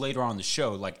guessed later on the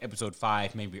show, like episode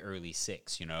 5, maybe early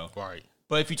 6, Right.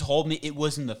 But if you told me it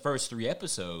was in the first 3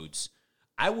 episodes,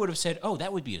 I would have said, oh,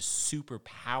 that would be a super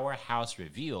powerhouse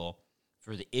reveal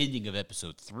for the ending of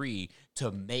episode 3 to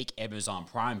make Amazon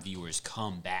Prime viewers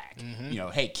come back.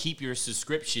 Mm-hmm. Hey, keep your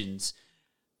subscriptions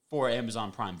for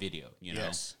Amazon Prime Video,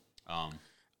 Yes.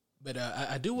 But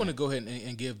I do want to go ahead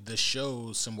and give the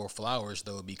show some more flowers,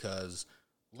 though, because...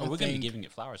 we're going to be giving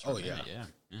it flowers for a minute, yeah.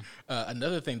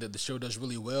 Another thing that the show does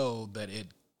really well that it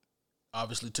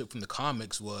obviously took from the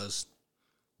comics was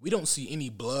we don't see any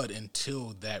blood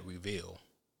until that reveal.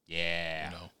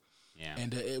 Yeah. Yeah.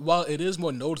 And while it is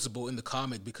more noticeable in the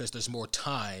comic because there's more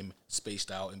time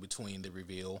spaced out in between the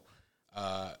reveal,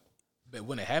 but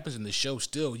when it happens in the show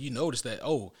still, you notice that,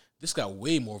 oh, this got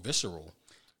way more visceral.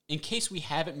 In case we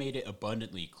haven't made it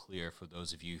abundantly clear for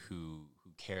those of you who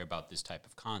care about this type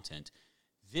of content,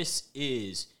 this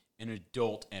is an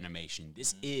adult animation.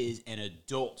 This is an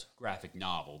adult graphic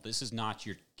novel. This is not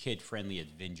your kid-friendly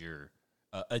adventure.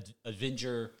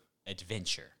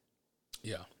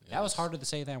 Yeah. That was harder to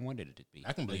say than I wanted it to be.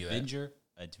 I can believe adventure.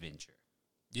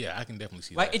 Yeah, I can definitely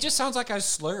see that. Like, it just sounds like I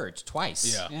slurred twice.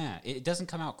 Yeah. It doesn't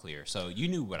come out clear. So you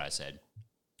knew what I said.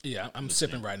 Yeah, I'm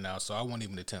sipping right now, so I won't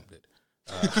even attempt it.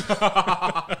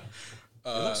 It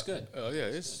looks good. Oh yeah,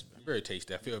 it's very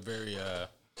tasty. I feel very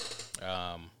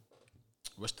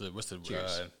what's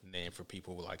the name for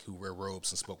people like who wear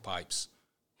robes and smoke pipes?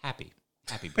 Happy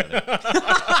brother.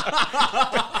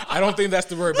 I don't think that's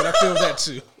the word, but I feel that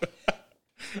too.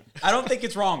 I don't think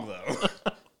it's wrong though.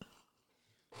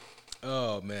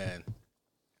 Oh man,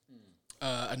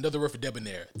 another word for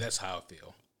debonair. That's how I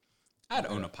feel. I'd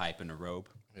own a pipe and a robe.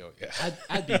 Hell yeah.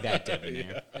 I'd be that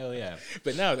debonair. Hell yeah.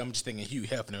 But now I'm just thinking Hugh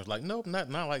Hefner. Like, nope, not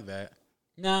like that.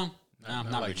 No,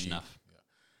 not like rich you. enough.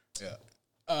 Yeah.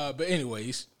 But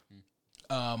anyways,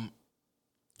 I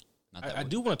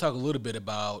do want to talk a little bit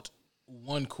about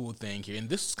one cool thing here, and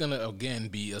this is gonna again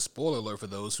be a spoiler alert for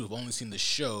those who have only seen the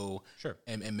show, Sure,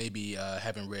 and maybe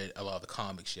haven't read a lot of the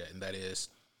comics yet, and that is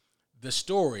the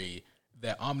story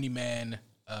that Omni-Man,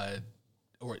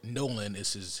 or Nolan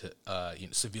is his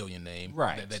civilian name,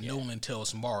 right? That Nolan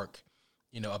tells Mark,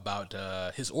 about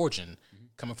his origin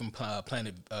coming from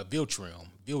planet Viltrium.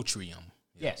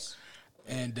 Yes,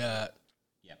 and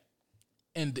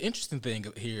and the interesting thing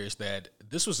here is that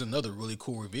this was another really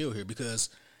cool reveal here, because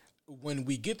when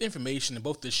we get the information in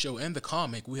both the show and the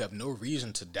comic, we have no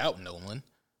reason to doubt Nolan.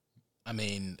 I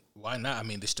mean, why not? I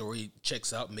mean, the story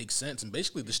checks out, makes sense. And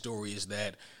basically the story is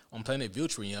that on planet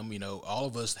Viltrium, all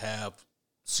of us have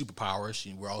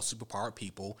superpowers. We're all superpowered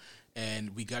people.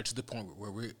 And we got to the point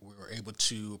where we were able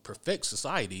to perfect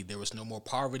society. There was no more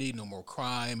poverty, no more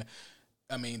crime.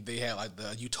 I mean, they had like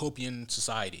the utopian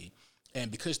society.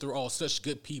 And because they're all such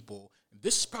good people,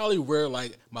 this is probably where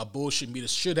like my bullshit meter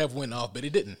should have went off, but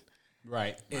it didn't.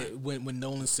 Right. When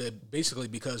Nolan said, basically,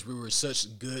 because we were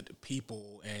such good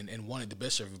people and wanted the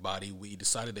best for everybody, we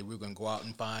decided that we were going to go out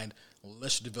and find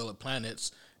less developed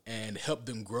planets and help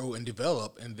them grow and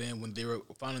develop. And then when they were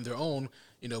finding their own,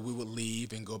 we would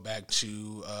leave and go back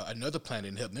to another planet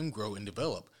and help them grow and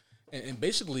develop. And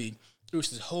basically, there was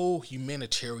this whole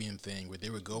humanitarian thing where they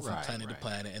would go from planet to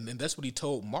planet. And then that's what he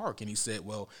told Mark. And he said,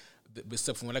 well,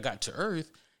 except for when I got to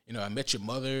Earth, I met your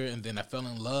mother, and then I fell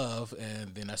in love,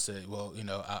 and then I said, well,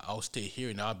 I'll stay here,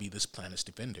 and I'll be this planet's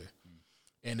defender.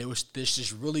 And there was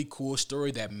this really cool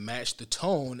story that matched the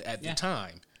tone at the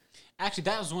time. Actually,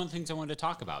 that was one of the things I wanted to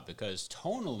talk about, because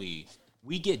tonally,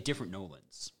 we get different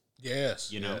Nolans.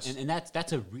 Yes. Yes. And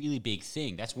that's a really big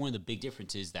thing. That's one of the big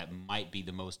differences that might be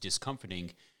the most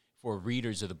discomforting for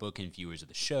readers of the book and viewers of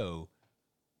the show,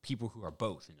 people who are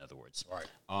both, in other words. Right.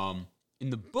 In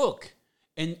the book...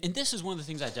 And this is one of the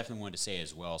things I definitely wanted to say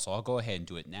as well, so I'll go ahead and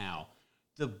do it now.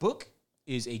 The book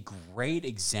is a great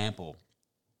example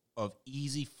of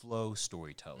easy flow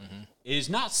storytelling. Mm-hmm. It is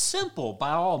not simple by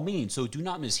all means, so do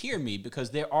not mishear me, because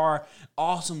there are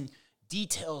awesome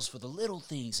details for the little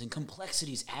things and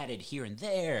complexities added here and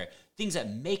there, things that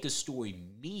make a story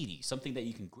meaty, something that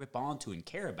you can grip onto and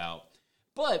care about.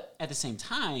 But at the same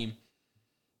time,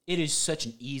 it is such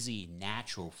an easy,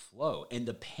 natural flow. And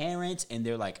the parents and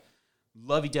their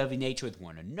lovey-dovey nature with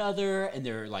one another, and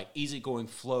their easygoing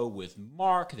flow with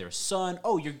Mark, their son.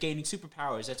 Oh, you're gaining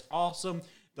superpowers. That's awesome.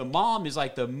 The mom is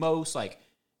the most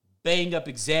bang up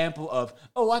example of,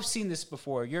 oh, I've seen this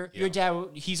before. Your dad,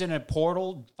 he's in a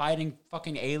portal fighting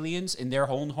fucking aliens in their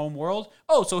home world.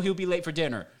 Oh, so he'll be late for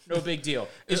dinner. No big deal.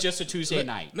 It's just a Tuesday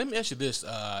night. Let me ask you this,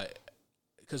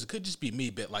 because it could just be me,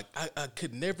 but I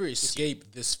could never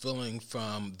escape this feeling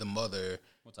from the mother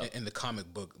in the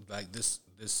comic book,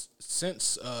 this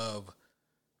sense of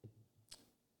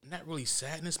not really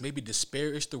sadness, maybe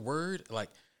despair is the word.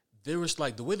 There was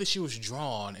the way that she was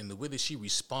drawn and the way that she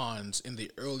responds in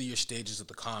the earlier stages of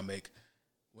the comic,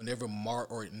 whenever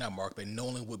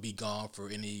Nolan would be gone for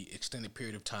any extended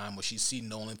period of time, or she'd see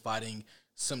Nolan fighting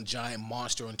some giant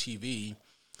monster on TV.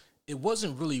 It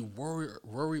wasn't really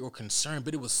worry or concern,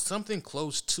 but it was something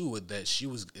close to it that she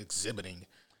was exhibiting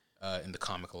in the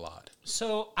comic a lot.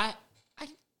 So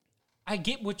I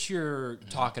get what you're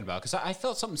talking about, because I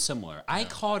felt something similar. Yeah. I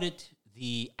called it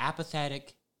the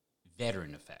apathetic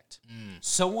veteran effect.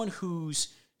 Someone who's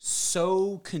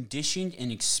so conditioned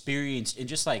and experienced and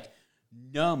just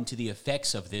numb to the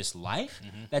effects of this life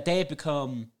that they have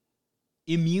become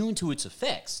immune to its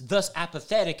effects, thus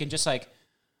apathetic and just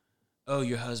oh,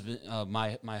 your husband,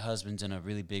 my husband's in a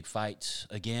really big fight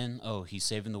again. Oh, he's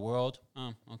saving the world.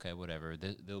 Oh, okay, whatever.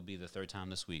 There'll be the third time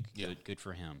this week. Yeah. Good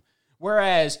for him.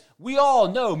 Whereas we all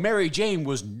know Mary Jane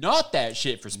was not that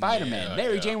shit for Spider-Man. Yeah,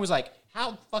 Mary Jane was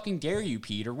how fucking dare you,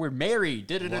 Peter? We're married.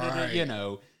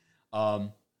 Right.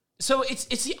 So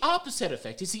it's the opposite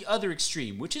effect. It's the other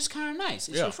extreme, which is kind of nice.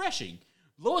 It's refreshing.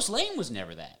 Lois Lane was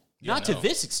never that. Not to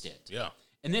this extent. Yeah.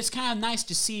 And it's kind of nice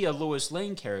to see a Lois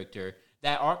Lane character,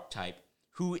 that archetype,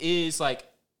 who is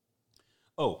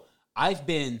oh, I've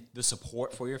been the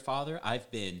support for your father.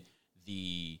 I've been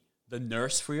the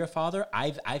nurse for your father.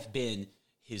 I've been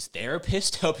his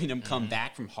therapist, helping him come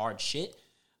back from hard shit.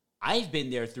 I've been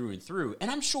there through and through. And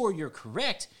I'm sure you're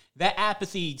correct. That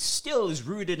apathy still is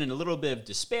rooted in a little bit of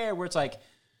despair, where it's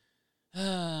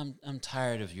I'm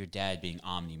tired of your dad being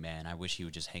Omni-Man. I wish he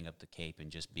would just hang up the cape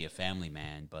and just be a family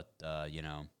man. But,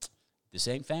 this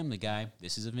ain't Family Guy.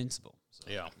 This is Invincible. So,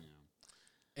 yeah.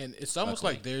 And it's almost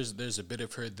like there's a bit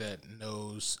of her that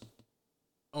knows,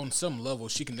 on some level,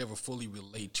 she can never fully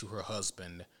relate to her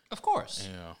husband. Of course.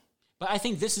 Yeah. But I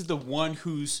think this is the one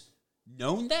who's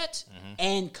known that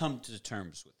and come to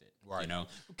terms with it. Right. You know?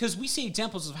 Because we see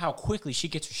examples of how quickly she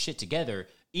gets her shit together,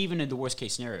 even in the worst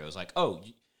case scenarios. Like, oh,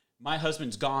 my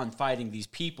husband's gone fighting these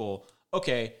people.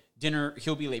 Okay, dinner,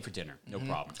 he'll be late for dinner. No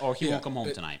problem. Or he won't come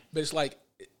home tonight. But it's like,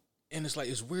 and it's like,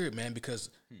 it's weird, man, because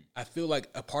I feel like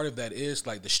a part of that is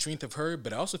like the strength of her,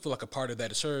 but I also feel like a part of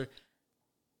that is her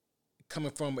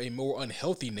coming from a more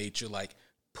unhealthy nature, like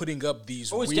putting up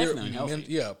these weird,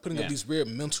 putting up these weird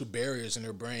mental barriers in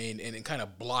her brain and kind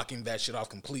of blocking that shit off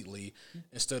completely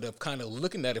instead of kind of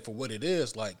looking at it for what it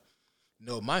is. Like,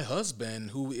 no, my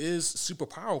husband, who is super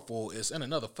powerful, is in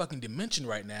another fucking dimension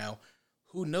right now.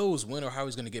 Who knows when or how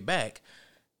he's going to get back?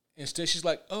 Instead, she's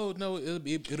like, "Oh no, it'll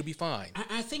be fine."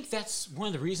 I think that's one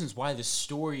of the reasons why this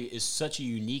story is such a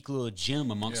unique little gem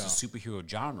amongst the superhero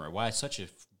genre. Why it's such a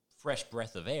fresh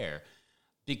breath of air,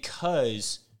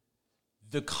 because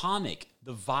the comic,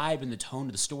 the vibe, and the tone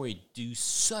of the story do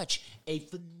such a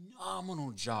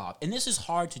phenomenal job. And this is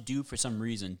hard to do for some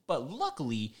reason, but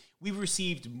luckily we've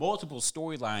received multiple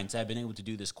storylines that have been able to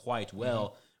do this quite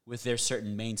well with their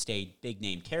certain mainstay big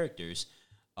name characters.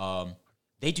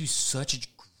 They do such a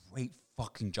great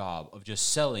fucking job of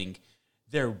just selling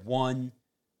their one,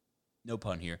 no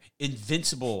pun here,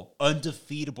 invincible,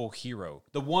 undefeatable hero.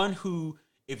 The one who,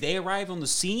 if they arrive on the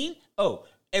scene, oh,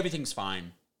 everything's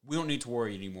fine. We don't need to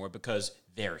worry anymore because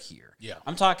they're here. Yeah.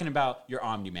 I'm talking about your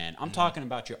Omni-Man. I'm talking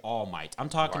about your All Might. I'm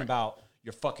talking about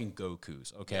your fucking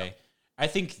Gokus, okay? Yeah. I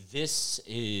think this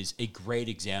is a great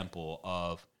example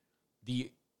of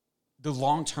the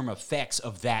long-term effects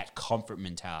of that comfort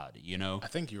mentality, you know? I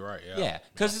think you're right, yeah. Yeah,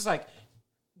 because it's like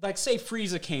say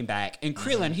Frieza came back, and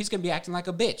Krillin, he's going to be acting like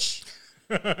a bitch.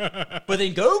 But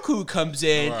then Goku comes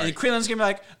in, and Krillin's going to be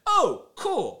like, oh,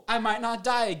 cool, I might not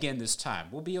die again this time.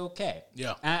 We'll be okay.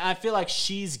 Yeah. And I feel like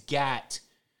she's got,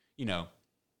 you know,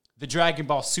 the Dragon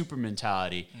Ball Super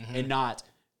mentality and not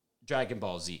Dragon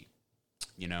Ball Z,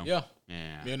 you know? Yeah.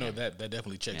 Yeah. That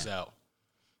definitely checks out.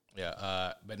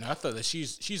 Yeah, but no, I thought that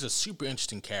she's a super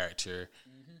interesting character.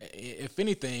 If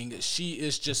anything, she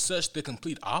is just such the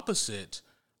complete opposite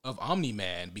of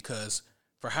Omni-Man, because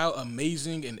for how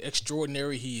amazing and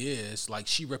extraordinary he is, like,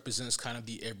 she represents kind of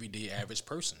the everyday average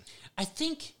person. I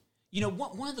think, you know,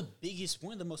 one of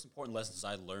the most important lessons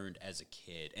I learned as a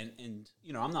kid, and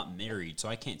you know, I'm not married, so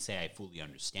I can't say I fully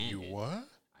understand it. What?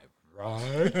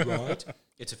 Right.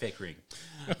 It's a fake ring.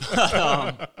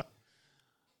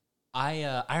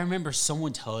 I remember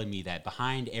someone telling me that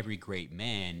behind every great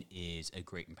man is a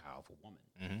great and powerful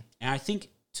woman. And I think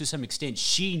to some extent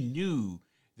she knew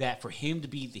that for him to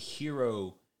be the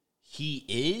hero he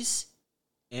is,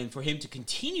 and for him to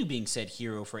continue being said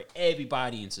hero for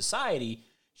everybody in society,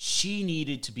 she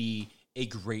needed to be a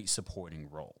great supporting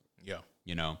role. Yeah.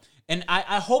 You know? And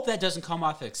I hope that doesn't come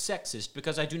off as sexist,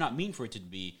 because I do not mean for it to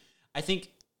be. I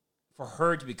think for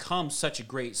her to become such a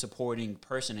great supporting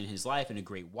person in his life and a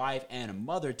great wife and a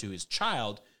mother to his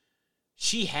child,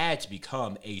 she had to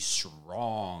become a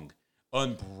strong,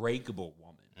 unbreakable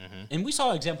woman. And we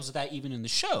saw examples of that even in the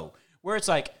show, where it's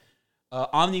like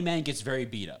Omni-Man gets very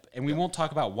beat up. And we won't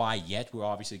talk about why yet. We'll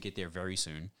obviously get there very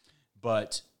soon.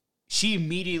 But she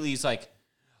immediately is like,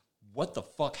 what the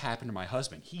fuck happened to my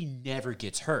husband? He never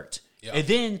gets hurt. Yeah. And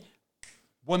then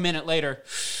 1 minute later,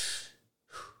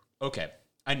 okay,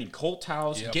 I need cold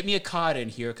towels. Yep. Get me a cot in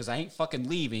here because I ain't fucking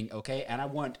leaving, okay? And I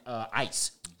want ice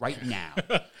right now.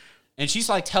 And she's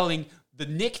like telling the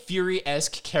Nick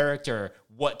Fury-esque character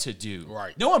what to do.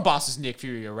 Right. No one bosses Nick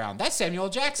Fury around. That's Samuel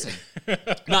Jackson.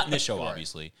 Not in this show,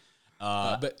 obviously.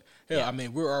 But hell, I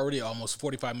mean, we're already almost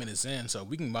 45 minutes in, so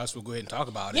we might as well go ahead and talk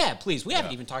about it. Yeah, please. We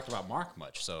haven't even talked about Mark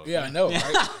much, so. Yeah, I know,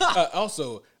 right?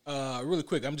 Also, really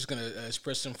quick, I'm just going to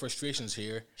express some frustrations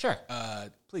here. Sure.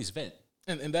 Please, vent.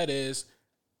 And that is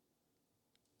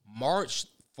March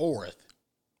 4th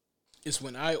is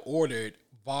when I ordered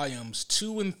volumes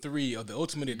 2 and 3 of the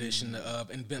Ultimate Edition of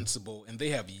Invincible, and they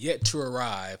have yet to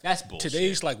arrive. That's bullshit.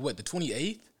 Today's like what, the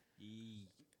 28th?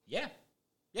 Yeah,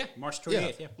 March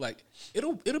 28th. Yeah, like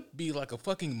it'll be like a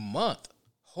fucking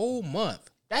whole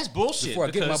month. That's bullshit. Before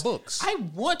I get my books, I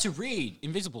want to read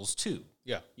Invincibles too.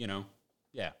 Yeah, you know,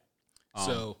 yeah.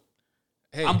 So,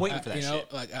 hey, I'm waiting for that.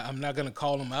 Shit. Like I'm not gonna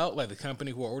call them out, like the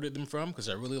company who I ordered them from, because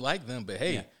I really like them. But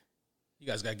hey, you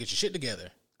guys gotta get your shit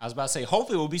together. I was about to say,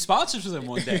 hopefully we'll be sponsors for them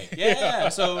one day. Yeah.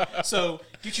 So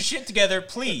get your shit together,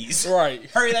 please. Right.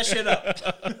 Hurry that shit up.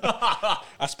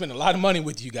 I spent a lot of money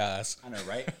with you guys. I know,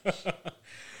 right?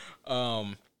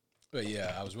 But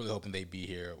yeah, I was really hoping they'd be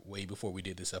here way before we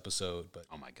did this episode. But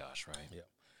oh my gosh, right?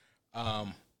 Yeah.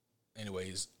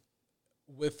 Anyways,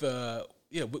 with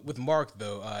Mark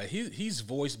though, he's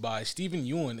voiced by Stephen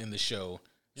Ewan in the show.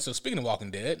 Yep. So speaking of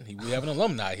Walking Dead, we have an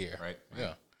alumni here. Right.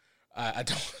 Yeah. I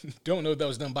don't know if that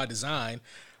was done by design.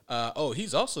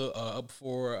 He's also up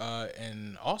for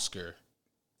an Oscar.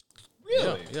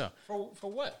 Really? Yeah.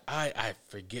 For what? I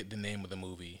forget the name of the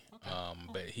movie. Okay.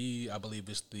 But I believe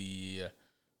it's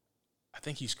I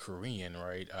think he's Korean,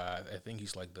 right? I think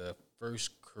he's like the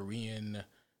first Korean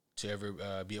to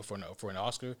ever be up for an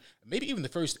Oscar. Maybe even the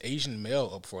first Asian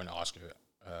male up for an Oscar.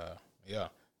 Yeah.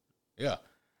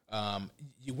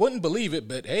 You wouldn't believe it,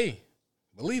 but hey,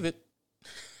 believe it.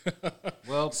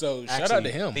 Well, so shout out to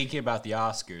him. Thinking about the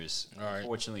Oscars,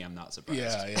 unfortunately, I'm not surprised.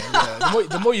 Yeah.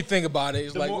 The more you think about it,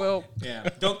 it's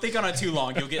don't think on it too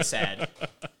long. You'll get sad.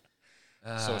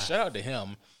 So shout out to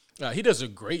him. He does a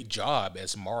great job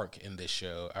as Mark in this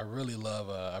show. I really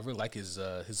like his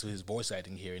voice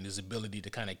acting here and his ability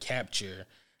to kind of capture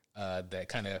that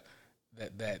kind of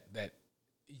that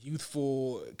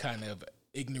youthful kind of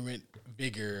ignorant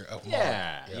vigor of Mark.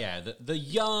 Yeah. The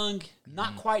young,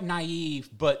 not quite naive,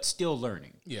 but still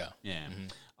learning. Yeah.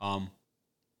 Mm-hmm.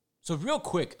 So real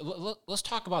quick, let's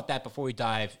talk about that before we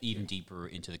dive even deeper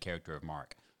into the character of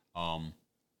Mark.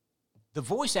 The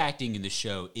voice acting in the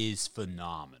show is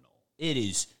phenomenal. It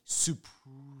is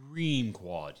supreme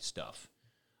quality stuff.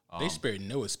 They spared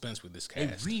no expense with this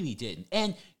cast. They really didn't.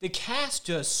 And the cast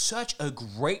does such a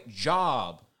great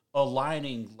job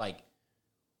aligning, like,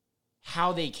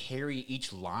 how they carry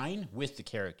each line with the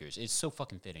characters. It's so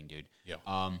fucking fitting, dude. Yeah.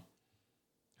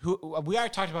 We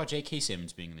already talked about J.K.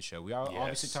 Simmons being in the show. We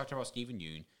obviously talked about Stephen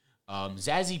Yeun.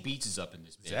 Zazie Beetz is up in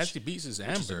this bitch. Zazie Beetz is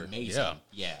Amber. Which is amazing.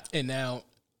 Yeah. And now,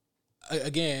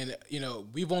 again,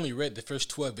 we've only read the first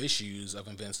 12 issues of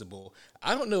Invincible.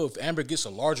 I don't know if Amber gets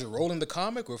a larger role in the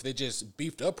comic or if they just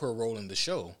beefed up her role in the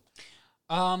show.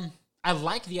 I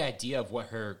like the idea of what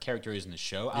her character is in the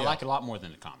show. I like it a lot more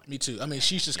than the comic. Me too. I mean,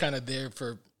 she's just kind of there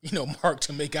for, Mark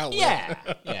to make out with.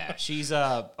 Yeah. She's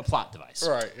a plot device.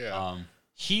 Right, yeah.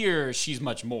 Here, she's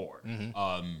much more.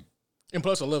 Mm-hmm. And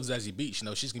plus, I love Zazie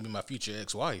Beetz. She's going to be my future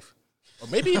ex-wife. Or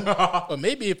maybe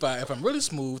if I'm really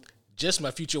smooth, just my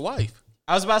future wife.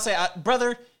 I was about to say,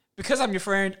 brother, because I'm your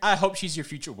friend, I hope she's your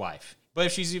future wife. But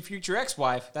if she's your future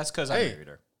ex-wife, that's because I married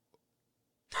her.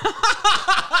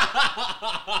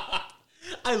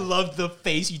 I loved the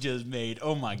face you just made.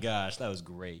 Oh my gosh, that was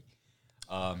great.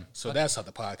 So that's how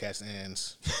the podcast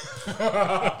ends.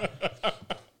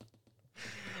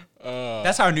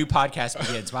 That's how our new podcast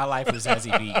begins. My life with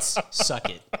Zazie Beetz. Suck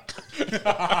it.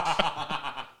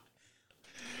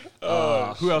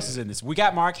 Who else is in this? We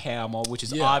got Mark Hamill, which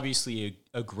is obviously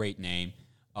a great name.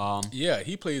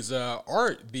 He plays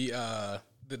Art, the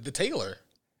tailor.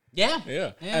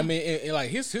 Yeah. I mean,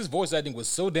 his voice acting was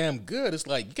so damn good. It's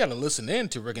like you got to listen in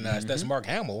to recognize that's Mark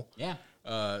Hamill. Yeah.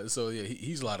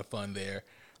 He's a lot of fun there.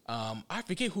 I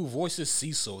forget who voices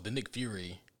Cecil, the Nick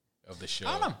Fury of the show.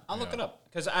 I don't know. I'll look it up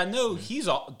because I know he's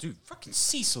all dude. Fucking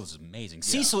Cecil is amazing. Yeah.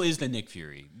 Cecil is the Nick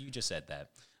Fury. You just said that.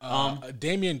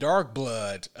 Damien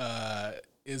Darkblood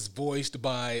is voiced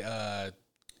by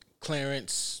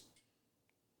Clarence.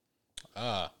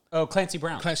 Clancy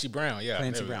Brown. Clancy Brown, yeah.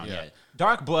 Clancy Brown, yeah.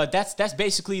 Dark Blood, that's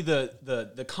basically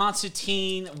the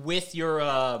Constantine with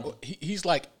your... he's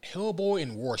like Hellboy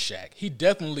and Rorschach. He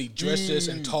definitely dresses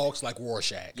and talks like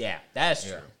Rorschach. Yeah, that's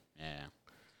true. Yeah.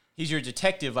 He's your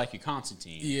detective like your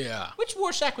Constantine. Yeah. Which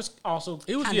Rorschach was also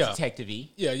kind of detective-y.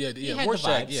 Yeah.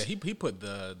 Rorschach, he put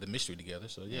the mystery together,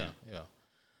 so yeah.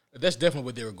 That's definitely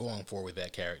what they were going for with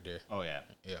that character. Oh, yeah.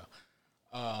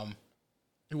 Yeah.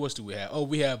 Who else do we have? Oh,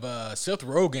 we have Seth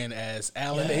Rogen as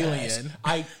Alan Alien.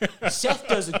 Seth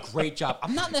does a great job.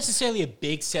 I'm not necessarily a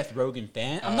big Seth Rogen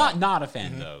fan. I'm not a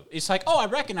fan, though. It's like, I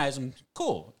recognize him.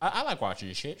 Cool. I like watching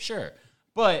this shit. Sure.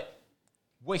 But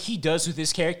what he does with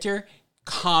this character,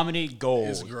 comedy gold.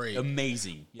 It's great.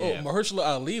 Amazing. Yeah. Oh, Mahershala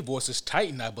Ali voices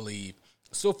Titan, I believe.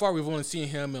 So far, we've only seen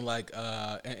him in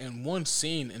in one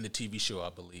scene in the TV show, I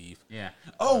believe. Yeah.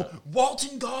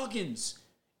 Walton Goggins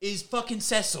is fucking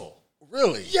Cecil.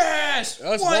 Really? Yes.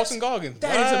 That's Walton Goggins.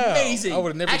 That is amazing. I would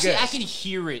have never guessed. I can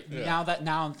hear it now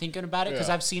I'm thinking about it because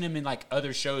I've seen him in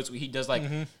other shows where he does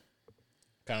kind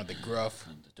of the gruff.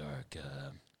 I'm the dark,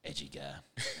 edgy guy.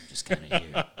 I'm just kind of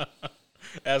here.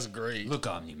 That's great. Look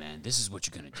on me, man. This is what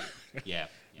you're gonna do. Yeah.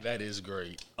 That is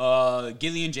great.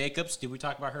 Gillian Jacobs. Did we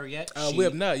talk about her yet? We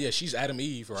have not. Yeah, she's Adam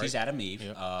Eve, right? She's Adam Eve.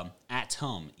 Yep.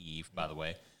 Atom Eve, by the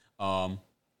way.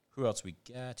 Who else we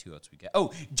got?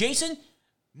 Oh, Jason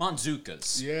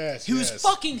Monzukas. Yes, he was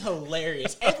fucking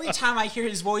hilarious. Every time I hear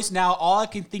his voice now, all I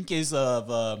can think is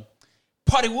of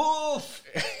Party Wolf.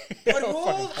 Party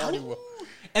Wolf. Party Wolf.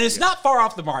 And it's not far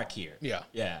off the mark here. Yeah.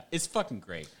 Yeah, it's fucking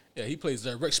great. Yeah, he plays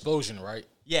Rexplosion, right?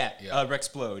 Yeah,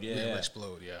 Rexplode. Yeah.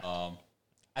 Rexplode, yeah.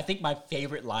 I think my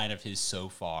favorite line of his so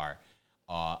far,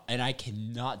 and I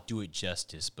cannot do it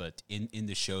justice, but in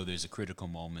the show, there's a critical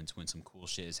moment when some cool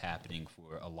shit is happening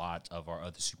for a lot of our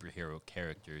other superhero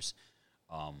characters.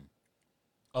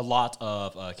 A lot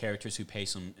of characters who pay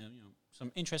some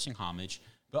interesting homage,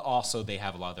 but also they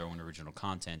have a lot of their own original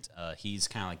content. He's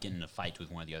kind of like getting in a fight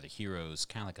with one of the other heroes,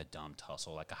 kind of like a dumb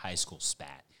tussle, like a high school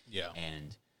spat. Yeah.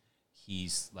 And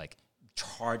he's like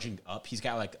charging up. He's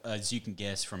got like, as you can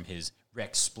guess from his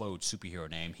Rexplode superhero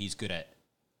name, he's good at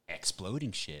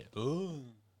exploding shit. Oh.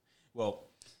 Well,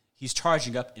 he's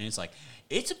charging up and it's like,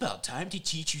 it's about time to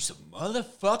teach you some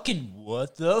motherfucking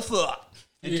what the fuck.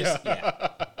 And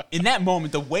in that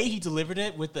moment, the way he delivered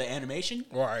it with the animation,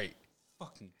 right.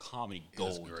 Fucking comedy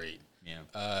gold. That's great.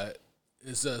 Yeah.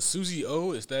 Is Susie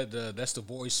O, is that's the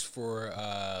voice for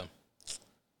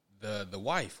the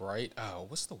wife, right? Oh,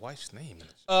 what's the wife's name?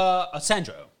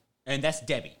 Sandro. And that's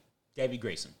Debbie. Debbie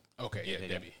Grayson. Okay, yeah,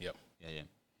 Debbie. Yep. Yeah.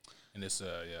 And it's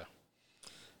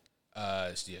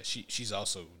she's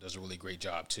also does a really great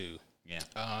job too. Yeah.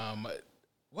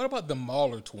 What about the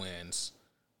Mauler twins?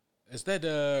 Is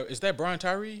that Brian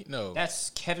Tyree? No.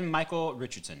 That's Kevin Michael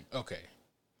Richardson. Okay.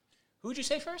 Who'd you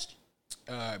say first?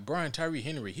 Brian Tyree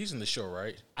Henry. He's in the show,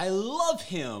 right? I love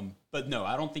him, but no,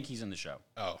 I don't think he's in the show.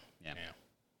 Oh, yeah.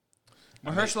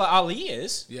 Mahershala Ali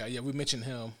is. Yeah, we mentioned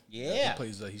him. Yeah. He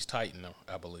plays, he's Titan,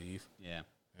 I believe. Yeah.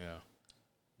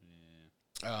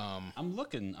 I'm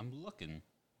looking.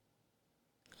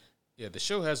 Yeah, the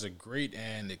show has a great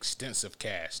and extensive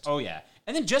cast. Oh, yeah.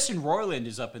 And then Justin Roiland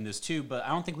is up in this, too, but I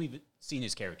don't think we've seen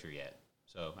his character yet.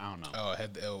 So, I don't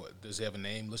know. Does he have a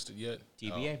name listed yet?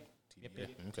 TBA. TBA. Yep.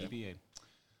 Okay. TBA.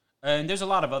 And there's a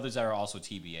lot of others that are also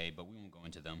TBA, but we won't go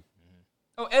into them. Mm-hmm.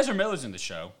 Oh, Ezra Miller's in the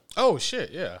show. Oh,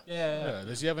 shit, yeah. Yeah.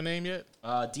 Does he have a name yet?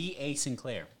 D.A.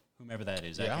 Sinclair, whomever that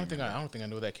is. Yeah, I don't think I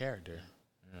know that character.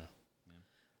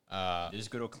 There's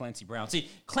good old Clancy Brown. See,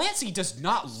 Clancy does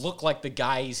not look like the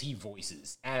guys he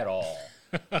voices at all.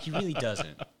 He really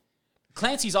doesn't.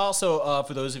 Clancy's also,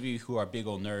 for those of you who are big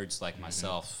old nerds like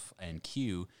myself and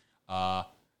Q,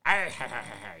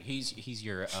 he's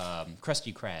your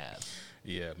Krusty Krab.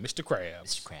 Yeah, Mr. Krabs.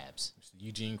 Mr. Krabs. Mr.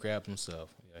 Eugene Krabs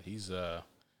himself. Yeah, he's a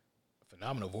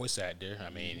phenomenal voice actor. I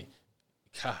mean,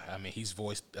 he's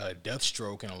voiced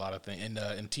Deathstroke in a lot of things.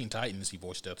 In Teen Titans, he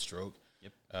voiced Deathstroke.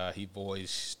 Yep. He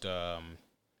voiced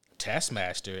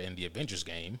Taskmaster in the Avengers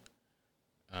game.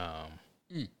 Yeah.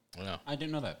 I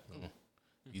didn't know that.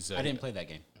 I didn't play that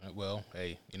game. Well,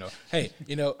 hey,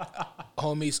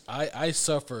 homies, I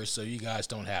suffer so you guys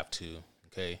don't have to,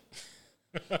 okay?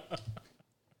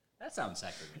 That sounds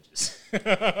sacrilegious.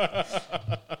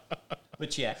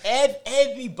 But yeah,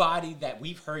 everybody that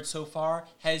we've heard so far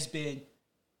has been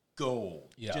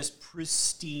gold. Yeah. Just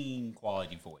pristine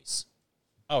quality voice.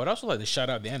 Oh, I'd also like to shout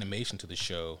out the animation to the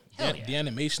show. Hell yeah. The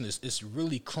animation is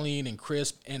really clean and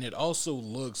crisp, and it also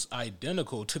looks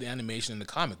identical to the animation in the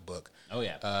comic book. Oh,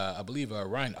 yeah. I believe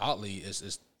Ryan Otley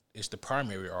is the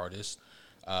primary artist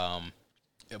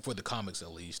for the comics,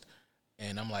 at least.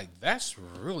 And I'm like, that's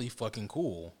really fucking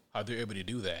cool how they're able to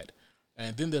do that.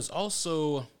 And then there's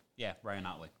also... Yeah, Ryan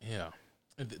Otley. Yeah.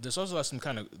 And there's also like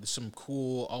some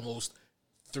cool, almost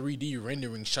 3D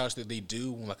rendering shots that they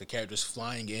do when like a character's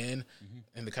flying in,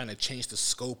 and they kind of change the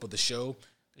scope of the show.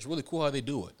 It's really cool how they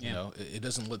do it. Yeah. You know, it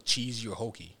doesn't look cheesy or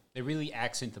hokey. They really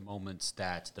accent the moments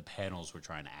that the panels were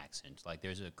trying to accent. Like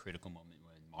there's a critical moment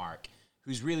when Mark,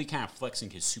 who's really kind of flexing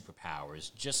his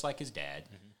superpowers, just like his dad,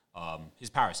 his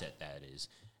power set that is,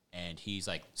 and he's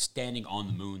like standing on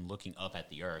the moon looking up at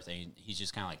the earth, and he's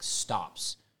just kind of like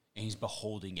stops, and he's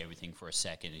beholding everything for a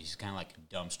second, and he's kind of like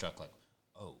dumbstruck, like,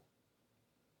 oh.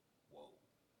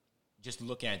 Just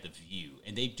looking at the view,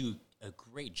 and they do a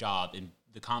great job in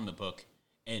the comic book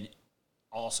and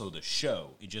also the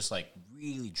show. It just like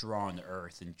really drawing the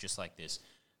earth and just like this.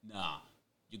 Nah,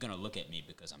 you're gonna look at me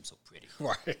because I'm so pretty.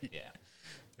 Right.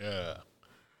 Yeah.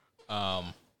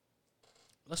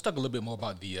 Let's talk a little bit more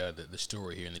about the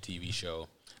story here in the TV show,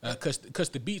 because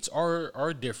the beats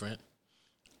are different.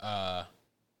 I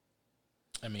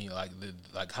mean,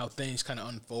 like how things kind of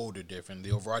unfold are different.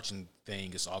 The overarching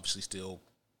thing is obviously still.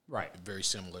 Right. Very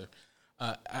similar.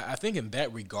 I think in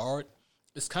that regard,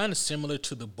 it's kind of similar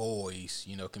to The Boys,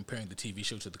 comparing the TV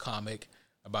show to the comic,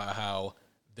 about how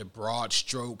the broad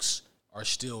strokes are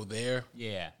still there.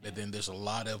 Yeah. But then there's a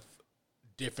lot of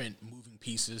different moving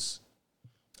pieces.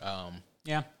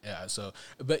 Yeah. Yeah. So,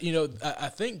 but you know, I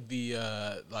think the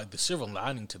like the silver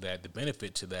lining to that, the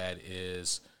benefit to that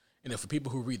is, you know, for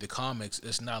people who read the comics,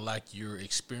 it's not like you're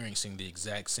experiencing the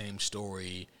exact same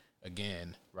story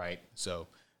again. Right. So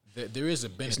there is a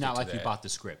benefit. It's not to like that. you bought the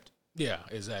script. Yeah,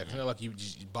 exactly. Not like you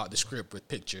bought the script with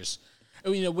pictures. I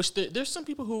mean, you know, which there's some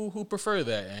people who prefer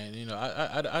that, and you know,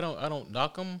 I don't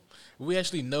knock them. We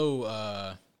actually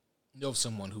know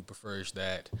someone who prefers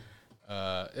that.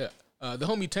 Yeah. The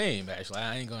homie Tame, actually.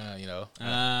 I ain't gonna, you know.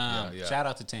 Shout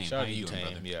out to Tame. Shout out How to you you, doing,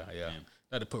 Tame. brother? Yeah.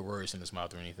 Not to put words in his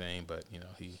mouth or anything, but, you know,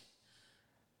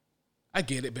 I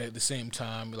get it, but at the same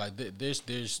time, like,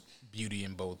 there's beauty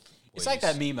in both ways. It's like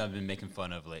that meme I've been making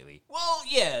fun of lately. Well,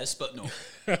 yes, but no.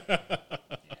 Yeah.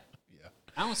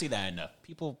 I don't see that enough.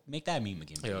 People make that meme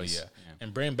again, please. Hell yeah.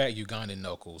 And bring back Ugandan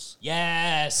Knuckles.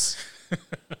 Yes.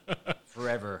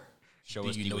 Forever. Show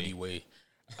us you know D-Way.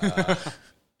 D-Way.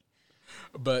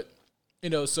 But, you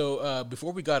know, so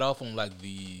before we got off on, like,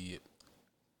 the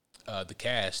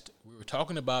cast, we were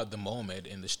talking about the moment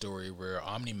in the story where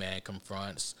Omni-Man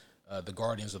confronts the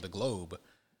Guardians of the Globe.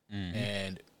 Mm-hmm.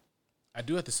 And I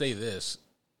do have to say this.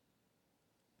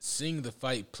 Seeing the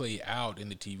fight play out in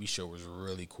the TV show was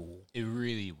really cool. It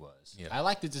really was. Yeah. I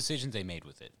like the decisions they made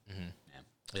with it.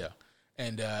 Mm-hmm. Yeah.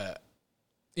 And,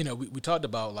 you know, we talked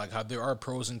about, like, how there are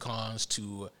pros and cons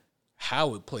to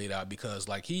how it played out, because,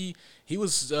 like, he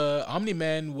was,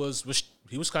 Omni-Man was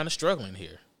kind of struggling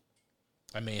here.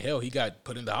 I mean, hell, he got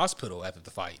put in the hospital after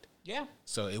the fight. Yeah.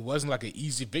 So it wasn't like an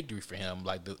easy victory for him.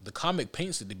 Like, the comic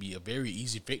paints it to be a very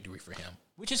easy victory for him.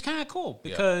 Which is kind of cool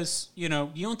because, you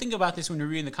know, you don't think about this when you're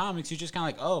reading the comics. You're just kind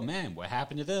of like, oh, man, what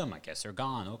happened to them? I guess they're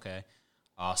gone. Okay.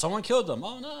 Someone killed them.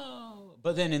 Oh, no.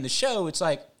 But then in the show, it's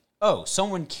like, oh,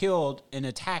 someone killed and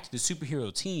attacked the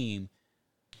superhero team.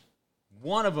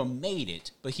 One of them made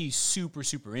it, but he's super,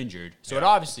 super injured. So it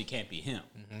obviously can't be him,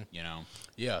 you know?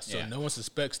 Yeah, so no one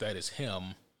suspects that it's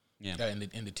him in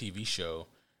the TV show.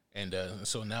 And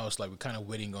so now it's like we're kind of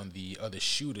waiting on the other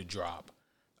shoe to drop.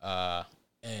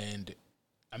 And,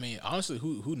 I mean, honestly,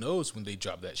 who knows when they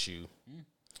drop that shoe?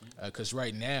 Because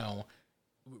right now,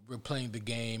 we're playing the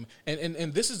game.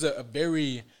 And this is a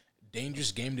very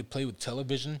dangerous game to play with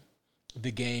television.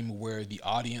 The game where the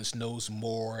audience knows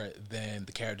more than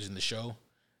the characters in the show.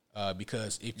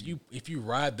 Because if you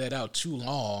ride that out too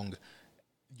long,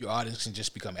 your audience can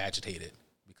just become agitated.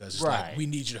 Because it's like, we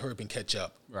need you to hurry up and catch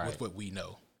up with what we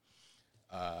know.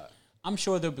 I'm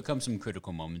sure there'll become some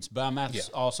critical moments, but I'm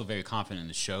also very confident in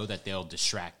the show that they'll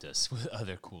distract us with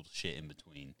other cool shit in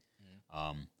between.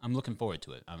 I'm looking forward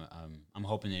to it. I'm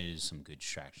hoping there is some good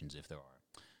distractions if there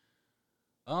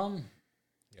are.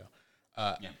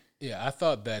 Yeah, I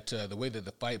thought that the way that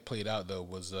the fight played out though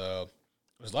was a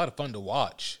lot of fun to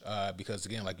watch because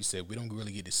again, like you said, we don't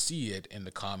really get to see it in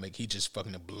the comic. He just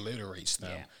fucking obliterates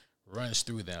them, runs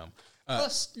through them.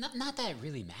 Plus, not that it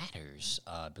really matters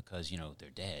because, you know, they're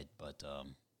dead, but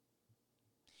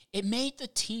it made the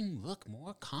team look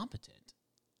more competent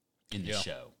in the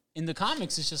show. In the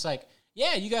comics, it's just like,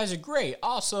 yeah, you guys are great,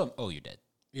 awesome. Oh, you're dead.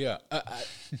 Yeah,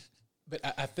 but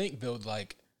I think, though,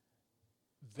 like,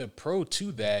 the pro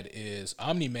to that is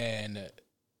Omni-Man,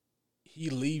 he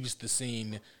leaves the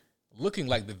scene looking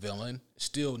like the villain.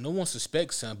 Still, no one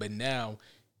suspects him, but now,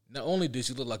 not only does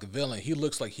he look like a villain, he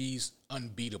looks like he's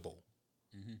unbeatable.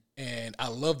 And I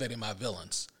love that in my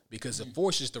villains because it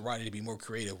forces the writer to be more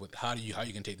creative with how you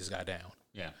can take this guy down.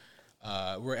 Yeah.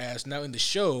 Whereas now in the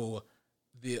show,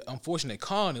 the unfortunate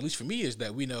con, at least for me, is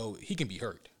that we know he can be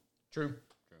hurt. True.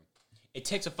 It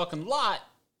takes a fucking lot,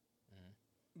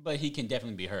 but he can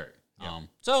definitely be hurt. Yeah.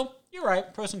 So you're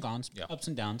right. Pros and cons, ups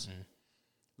and downs.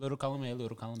 Little column A,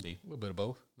 little column B. A little bit of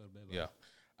both. Yeah.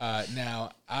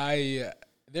 Now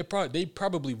they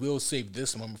probably will save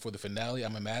this moment for the finale.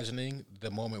 I'm imagining the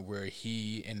moment where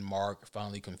he and Mark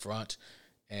finally confront,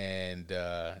 and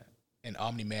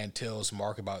Omni-Man tells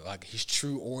Mark about like his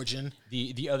true origin.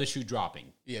 The other shoe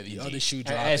dropping. Yeah, the other shoe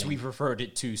dropping. As we've referred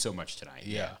it to so much tonight.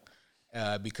 Yeah.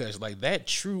 Because like that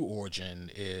true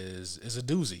origin is a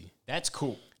doozy. That's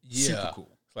cool. Yeah. Super cool.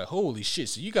 It's like, holy shit.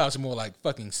 So you guys are more like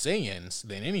fucking Saiyans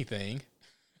than anything.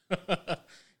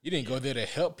 You didn't go there to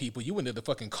help people. You went there to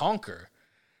fucking conquer.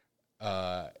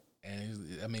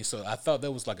 And I mean, so I thought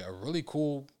that was like a really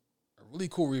cool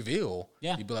reveal.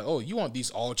 Yeah. You'd be like, oh, you want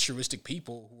these altruistic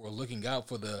people who are looking out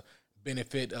for the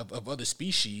benefit of other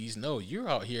species. No, you're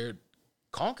out here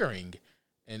conquering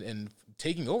and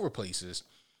taking over places.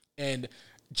 And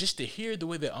just to hear the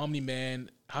way that Omni-Man,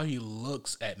 how he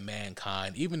looks at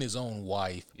mankind, even his own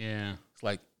wife. Yeah. It's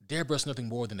like, Deborah's nothing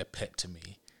more than a pet to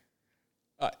me.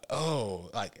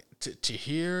 To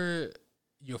hear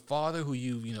your father, who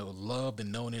you loved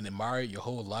and known and admired your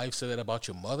whole life, said that about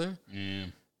your mother.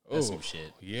 That's some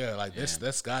shit. Yeah, like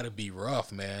that's got to be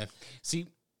rough, man. See,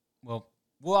 well,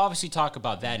 we'll obviously talk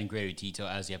about that in greater detail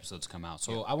as the episodes come out.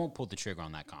 So I won't pull the trigger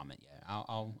on that comment yet.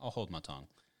 I'll hold my tongue.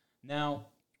 Now,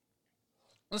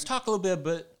 let's talk a little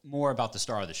bit more about the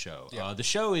star of the show. Yeah. The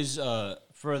show is,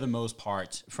 for the most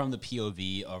part, from the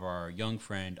POV of our young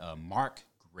friend Mark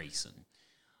Grayson,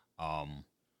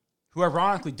 who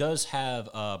ironically does have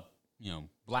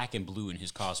black and blue in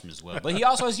his costume as well, but he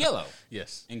also has yellow.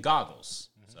 Yes, and goggles.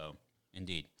 So,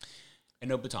 indeed, and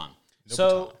no baton.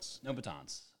 No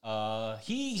batons.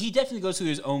 He definitely goes through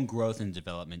his own growth and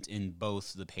development in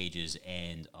both the pages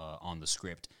and on the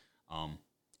script. And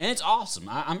it's awesome.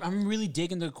 I'm really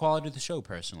digging the quality of the show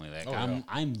personally. Like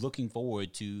I'm looking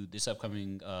forward to this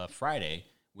upcoming Friday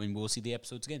when we'll see the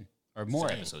episodes again, or more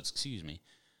episodes. Excuse me.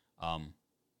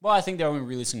 Well, I think they're only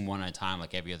releasing one at a time,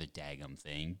 like every other daggum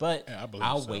thing. But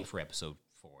I'll wait for episode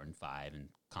 4 and 5, and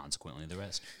consequently the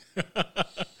rest.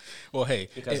 Well, hey,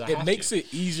 it makes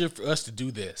it easier for us to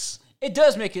do this. It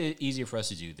does make it easier for us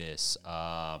to do this.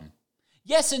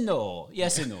 Yes and no.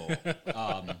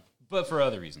 But for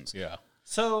other reasons. Yeah.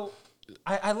 So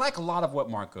I like a lot of what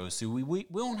Mark goes through. We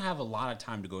don't have a lot of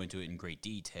time to go into it in great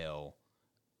detail.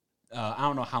 I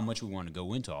don't know how much we want to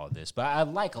go into all of this, but I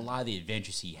like a lot of the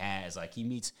adventures he has. Like, he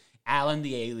meets Alan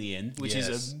the alien, which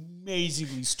is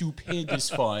amazingly stupendous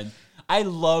fun. I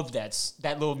love that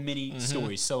little mini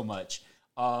story so much.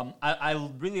 I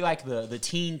really like the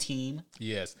teen team.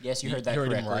 Yes. Yes, you heard that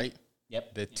correctly. Him right.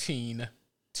 Yep. The teen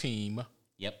team.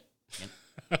 Yep.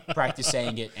 Practice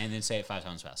saying it and then say it 5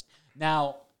 times fast.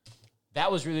 Now,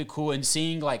 that was really cool. And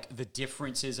seeing, like, the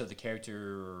differences of the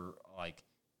character, like,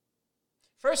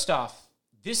 first off,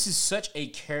 this is such a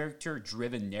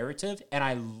character-driven narrative, and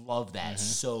I love that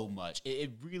so much.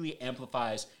 It really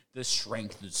amplifies the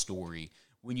strength of the story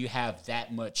when you have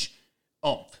that much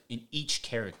oomph in each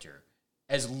character,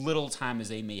 as little time as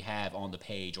they may have on the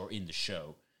page or in the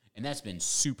show. And that's been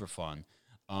super fun.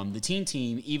 The teen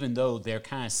team, even though they're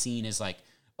kind of seen as like,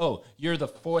 oh, you're the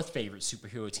 4th favorite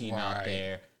superhero team out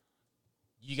there,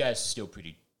 you guys are still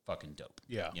pretty fucking dope.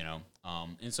 Yeah. You know?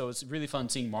 And so it's really fun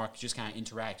seeing Mark just kind of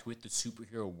interact with the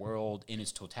superhero world in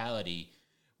its totality,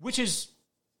 which is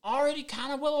already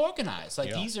kind of well organized.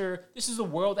 Like, this is a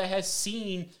world that has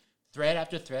seen threat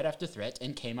after threat after threat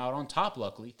and came out on top,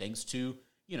 luckily, thanks to,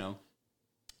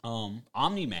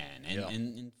 Omni-Man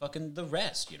and fucking the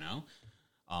rest,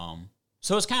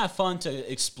 So it's kind of fun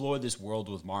to explore this world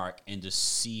with Mark and to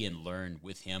see and learn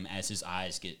with him as his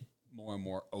eyes get more and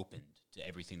more opened to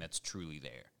everything that's truly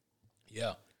there.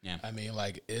 Yeah. I mean,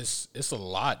 like, it's a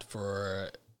lot for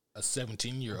a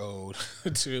 17-year-old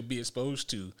to be exposed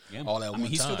to all that one time.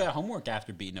 He still got homework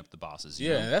after beating up the bosses.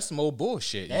 Yeah, that's some old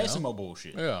bullshit. That's some old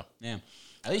bullshit. Yeah.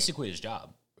 At least he quit his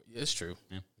job. It's true.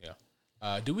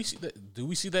 Yeah. Do we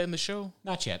see that in the show?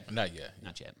 Not yet. Not yet.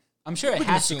 I'm sure it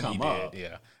has to come up.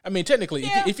 Yeah. I mean, technically,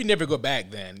 if you never go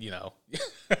back, then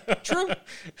True.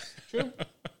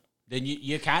 Then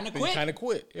you kind of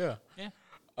quit. Yeah.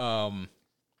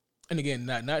 And again,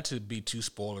 not to be too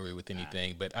spoilery with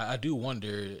anything, but I do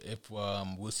wonder if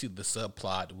we'll see the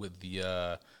subplot with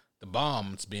the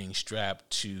bombs being strapped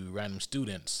to random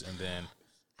students, and then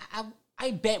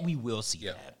I bet we will see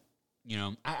that.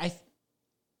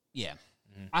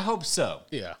 I hope so.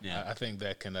 Yeah. I think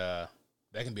that can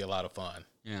be a lot of fun.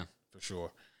 Yeah, for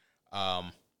sure.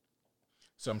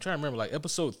 So I'm trying to remember, like,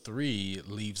 episode 3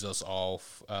 leaves us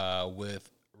off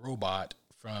with Robot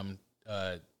from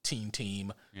Teen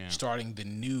Team starting the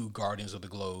new Guardians of the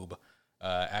Globe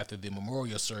after the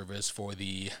memorial service for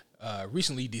the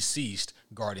recently deceased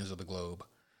Guardians of the Globe.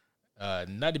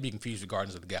 Not to be confused with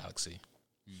Guardians of the Galaxy.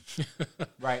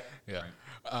 Right. Yeah.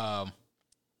 Right.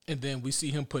 And then we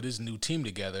see him put his new team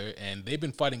together, and they've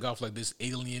been fighting off like this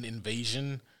alien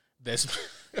invasion that's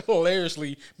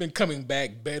hilariously been coming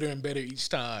back better and better each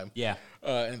time. Yeah.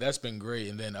 And that's been great.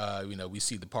 And then, we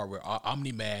see the part where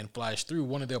Omni-Man flies through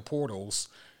one of their portals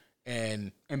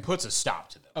and puts a stop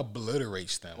to them.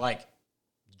 Obliterates them. Like,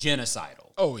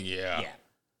 genocidal. Oh, yeah.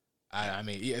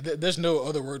 Yeah. There's no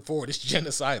other word for it. It's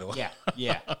genocidal.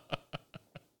 Yeah.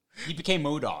 He became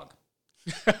MODOK.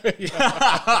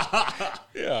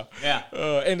 Yeah.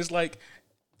 And it's like,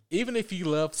 even if you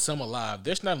left some alive,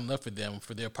 there's not enough for them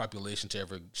for their population to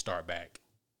ever start back.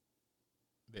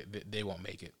 They won't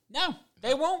make it. No,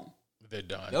 they won't. They're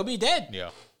done. They'll be dead. Yeah.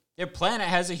 Their planet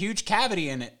has a huge cavity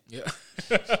in it. Yeah.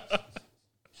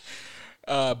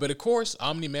 But of course,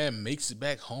 Omni-Man makes it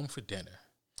back home for dinner.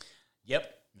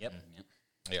 Yep.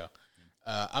 Yeah.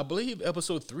 I believe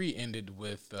episode 3 ended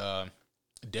with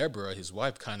Deborah, his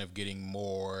wife, kind of getting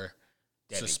more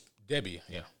Debbie,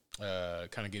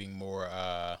 kind of getting more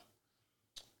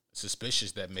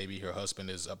suspicious that maybe her husband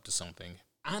is up to something.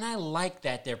 And I like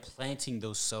that they're planting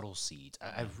those subtle seeds.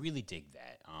 I really dig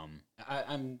that.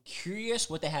 I'm curious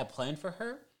what they have planned for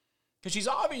her, because she's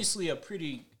obviously a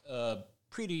pretty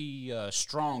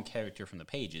strong character from the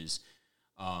pages.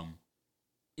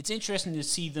 It's interesting to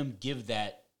see them give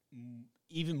that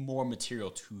even more material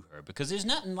to her, because there's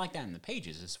nothing like that in the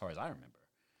pages as far as I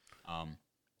remember.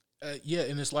 Yeah,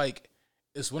 and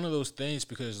it's one of those things,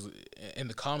 because in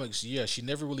the comics, she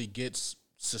never really gets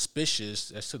suspicious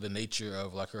as to the nature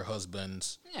of like her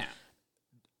husband's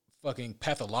fucking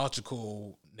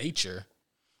pathological nature.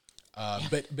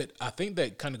 But I think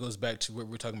that kind of goes back to what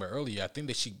we were talking about earlier. I think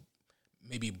that she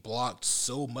maybe blocked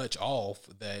so much off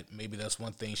that maybe that's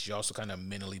one thing she also kind of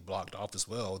mentally blocked off as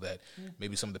well, that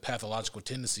maybe some of the pathological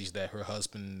tendencies that her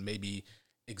husband maybe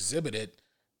exhibited,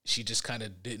 she just kind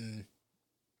of didn't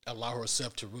allow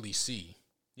herself to really see.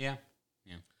 Yeah.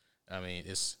 I mean,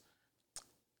 it's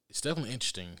definitely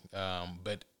interesting.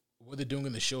 But what they're doing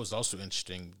in the show is also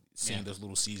interesting, seeing those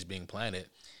little seeds being planted.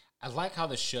 I like how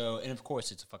the show, and of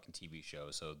course it's a fucking TV show,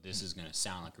 so this is going to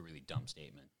sound like a really dumb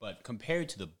statement, but compared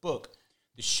to the book,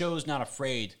 the show's not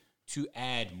afraid to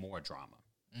add more drama.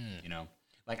 You know?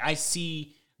 Like, I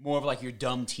see more of like your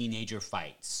dumb teenager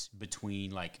fights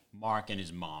between like Mark and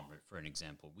his mom, for an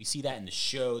example. We see that in the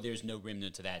show. There's no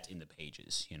remnant to that in the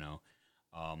pages, you know?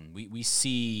 We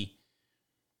see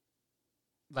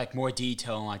like more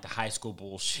detail on like the high school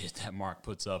bullshit that Mark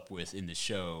puts up with in the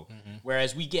show.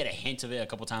 Whereas we get a hint of it a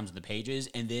couple times in the pages,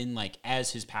 and then like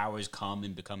as his powers come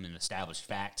and become an established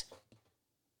fact,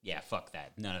 fuck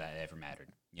that. None of that ever mattered.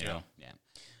 You know? Yeah.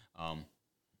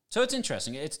 So it's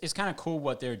interesting. It's kind of cool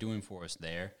what they're doing for us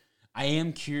there. I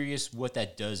am curious what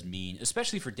that does mean,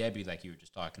 especially for Debbie, like you were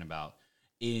just talking about,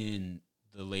 in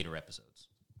the later episodes.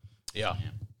 Yeah.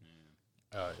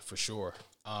 For sure.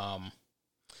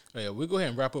 We'll go ahead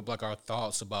and wrap up like our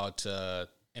thoughts about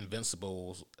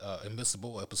Invincible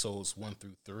episodes 1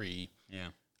 through 3. Yeah.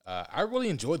 I really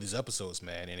enjoyed these episodes,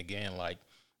 man. And again, like,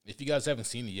 if you guys haven't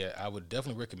seen it yet, I would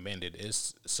definitely recommend it.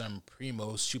 It's some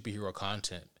primo superhero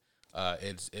content.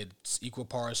 It's equal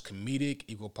parts comedic,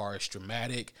 equal parts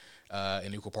dramatic,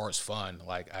 and equal parts fun.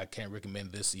 Like, I can't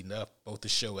recommend this enough, both the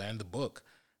show and the book.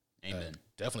 Amen.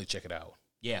 Definitely check it out.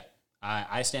 Yeah,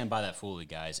 I stand by that fully,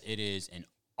 guys. It is an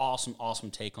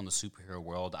awesome take on the superhero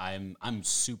world. I'm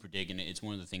super digging it. It's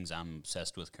one of the things I'm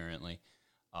obsessed with currently.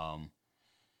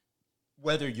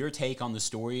 Whether your take on the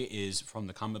story is from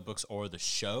the comic books or the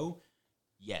show,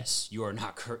 yes, you are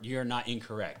not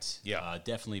incorrect. Yeah,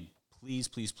 definitely.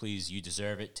 Please, you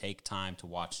deserve it. Take time to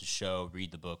watch the show,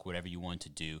 read the book, whatever you want to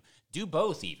do. Do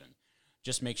both, even.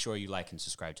 Just make sure you like and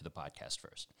subscribe to the podcast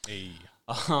first. Hey.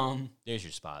 There's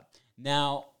your spot.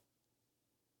 Now,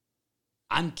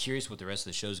 I'm curious what the rest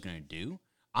of the show is going to do.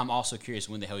 I'm also curious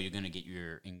when the hell you're going to get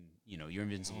your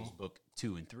Invincibles book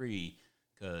 2 and 3,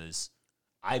 because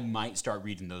I might start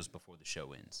reading those before the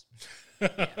show ends.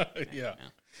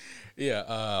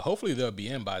 Yeah. Hopefully they'll be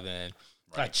in by then.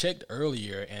 Right. I checked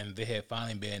earlier, and they had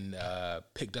finally been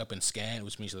picked up and scanned,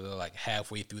 which means that they're like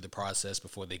halfway through the process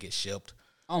before they get shipped.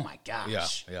 Oh my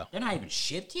gosh! Yeah. They're not even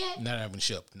shipped yet. Not even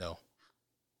shipped. No.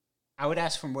 I would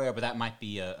ask from where, but that might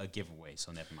be a giveaway,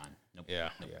 so never mind. Nope.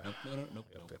 Nope.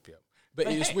 But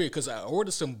it's weird because I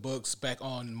ordered some books back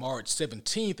on March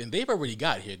 17th, and they've already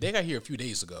got here. They got here a few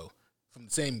days ago from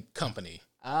the same company.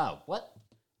 What?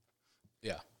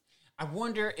 Yeah. I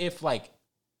wonder if, like,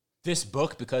 this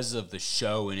book, because of the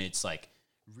show and its, like,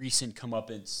 recent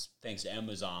comeuppance thanks to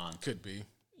Amazon. Could be.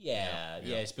 Yeah,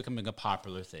 it's becoming a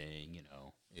popular thing, you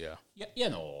know. Yeah. You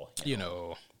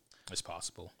know. It's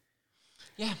possible.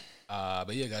 Yeah.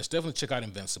 But yeah, guys, definitely check out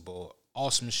Invincible.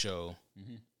 Awesome show.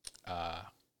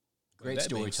 Great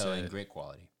storytelling, great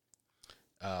quality.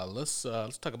 Let's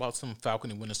talk about some Falcon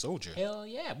and Winter Soldier. Hell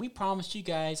yeah. We promised you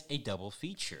guys a double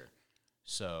feature.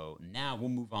 So now we'll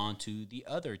move on to the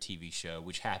other TV show,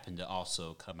 which happened to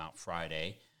also come out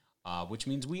Friday, which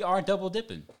means we are double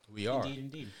dipping. We are.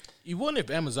 Indeed. You wonder if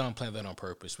Amazon planned that on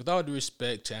purpose. With all due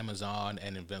respect to Amazon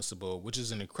and Invincible, which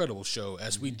is an incredible show,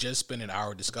 as we just spent an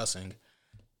hour discussing,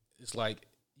 it's like,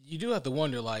 you do have to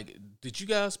wonder, like, did you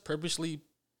guys purposely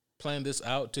plan this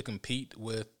out to compete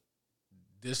with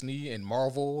Disney and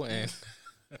Marvel? And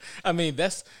I mean,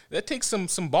 that takes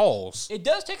some balls. It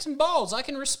does take some balls. I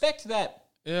can respect that.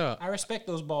 Yeah. I respect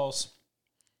those balls.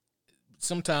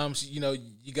 Sometimes, you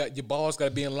got your balls got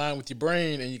to be in line with your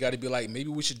brain, and you got to be like, maybe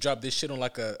we should drop this shit on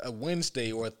like a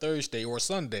Wednesday or a Thursday or a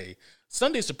Sunday.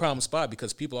 Sunday's the problem spot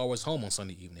because people are always home on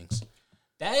Sunday evenings.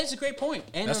 That is a great point.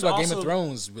 And that's why Game of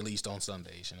Thrones released on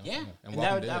Sundays. You know? Yeah. And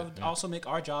that would also make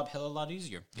our job hell a lot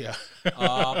easier. Yeah.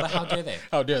 But how dare they?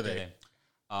 How dare they?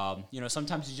 You know,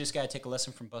 sometimes you just got to take a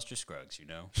lesson from Buster Scruggs, you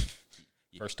know?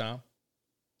 First time?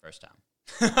 First time.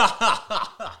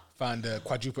 Find a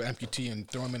quadruple amputee and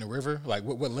throw him in a river? Like,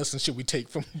 what lesson should we take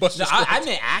from Buster Scruggs? I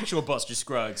meant actual Buster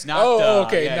Scruggs, not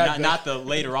okay. Not the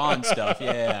later on stuff.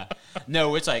 Yeah.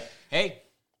 No, it's like, hey,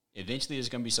 eventually there's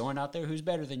going to be someone out there who's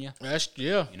better than you.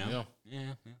 Yeah. You know?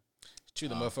 Yeah. It's true,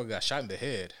 the motherfucker got shot in the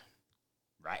head.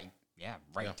 Right. Yeah,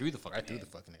 right through the fucking head. Through the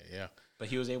fucking head, yeah. But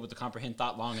he was able to comprehend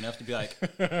thought long enough to be like,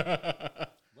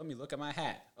 let me look at my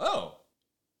hat. Oh,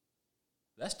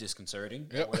 that's disconcerting.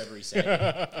 Yep. Or whatever he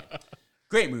said.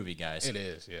 Great movie, guys. It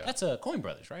is, yeah. That's Coen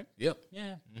Brothers, right? Yep.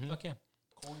 Yeah. Fuck yeah.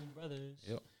 Coen Brothers.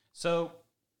 Yep. So,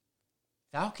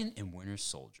 Falcon and Winter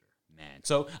Soldier. Man.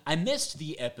 So, I missed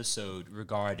the episode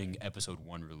regarding episode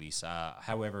 1 release.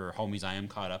 However, homies, I am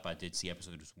caught up. I did see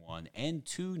episodes 1 and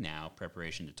 2 now.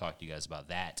 Preparation to talk to you guys about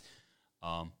that.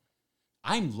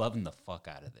 I'm loving the fuck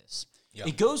out of this. Yep.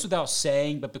 It goes without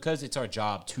saying, but because it's our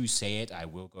job to say it, I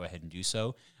will go ahead and do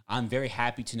so. I'm very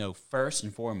happy to know, first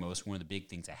and foremost, one of the big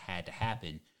things that had to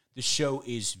happen, the show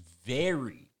is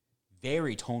very,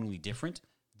 very tonally different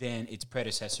than its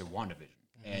predecessor, WandaVision.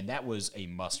 And that was a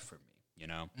must for me, you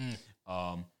know?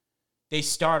 They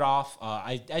start off,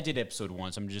 I did episode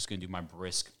 1, so I'm just going to do my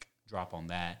brisk drop on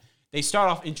that. They start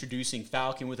off introducing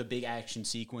Falcon with a big action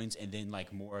sequence, and then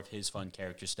like more of his fun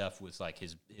character stuff with like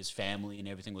his family and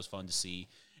everything was fun to see.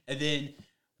 And then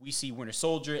we see Winter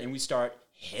Soldier, and we start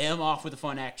him off with a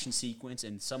fun action sequence,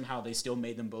 and somehow they still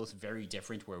made them both very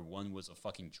different, where one was a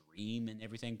fucking dream and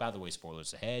everything. By the way,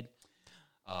 spoilers ahead.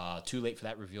 Too late for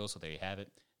that reveal, so there you have it.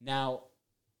 Now,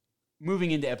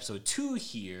 moving into episode 2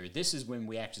 here, this is when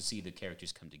we actually see the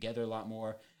characters come together a lot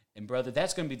more. And brother,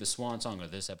 that's going to be the swan song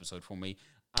of this episode for me.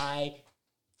 I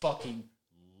fucking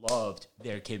loved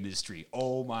their chemistry.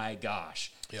 Oh my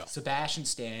gosh. Yeah. Sebastian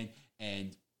Stan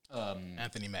and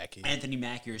Anthony Mackie. Anthony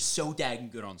Mackie are so dagging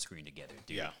good on screen together,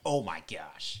 dude. Yeah. Oh my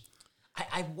gosh.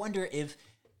 I wonder if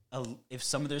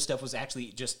some of their stuff was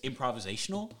actually just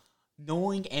improvisational.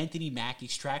 Knowing Anthony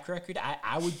Mackie's track record,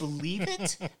 I would believe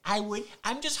it.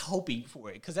 I'm just hoping for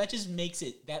it, because that just makes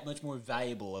it that much more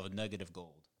valuable of a nugget of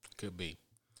gold. Could be.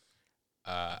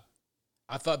 I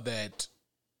thought that,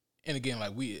 and again,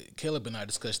 like Caleb and I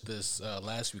discussed this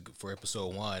last week for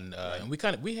episode 1, and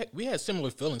we had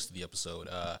similar feelings to the episode.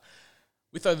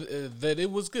 We thought that it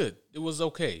was good. It was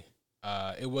okay.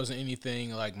 It wasn't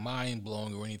anything like mind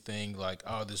blowing or anything like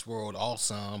this world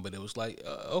awesome, but it was like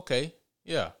okay,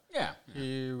 yeah,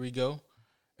 here we go.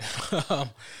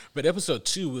 But episode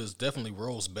 2 was definitely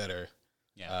rolls better.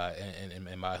 Yeah,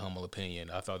 in my humble opinion,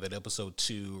 I thought that episode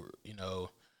 2, you know,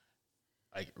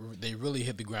 like they really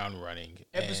hit the ground running.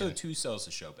 Episode 2 sells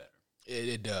the show better.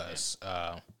 It does.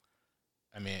 Yeah.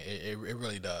 I mean, it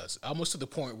really does. Almost to the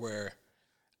point where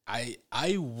I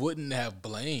wouldn't have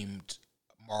blamed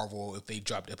Marvel if they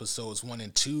dropped episodes 1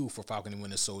 and 2 for Falcon and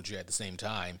Winter Soldier at the same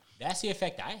time. That's the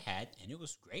effect I had, and it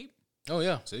was great. Oh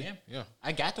yeah, see, yeah.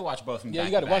 I got to watch both of them. Yeah,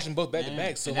 you got to watch them both back to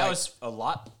back. So and that was a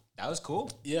lot. That was cool.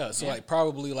 Yeah, so like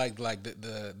probably like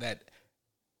the that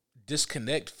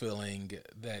disconnect feeling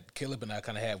that Caleb and I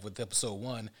kind of have with episode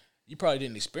 1, you probably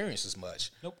didn't experience as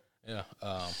much. Nope. Yeah.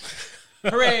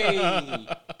 Hooray!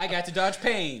 I got to dodge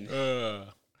pain.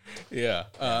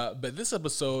 But this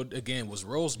episode again was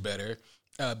rolls better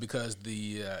because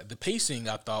the pacing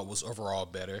I thought was overall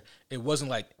better. It wasn't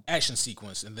like action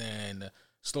sequence and then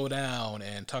slow down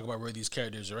and talk about where these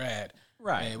characters are at.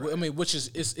 Right. I mean, which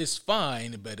is it's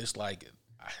fine, but it's like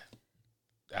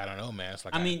I don't know, man. It's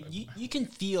like you can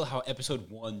feel how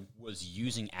episode 1 was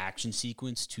using action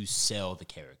sequence to sell the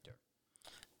character.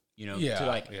 You know,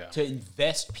 to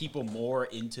invest people more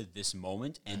into this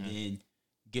moment and then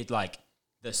get like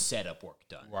the setup work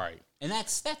done. Right. And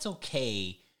that's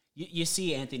okay. You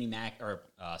see Anthony Mack or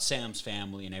Sam's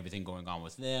family and everything going on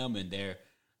with them and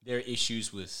their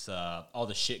issues with all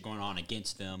the shit going on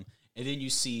against them. And then you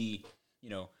see, you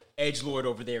know, Edgelord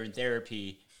over there in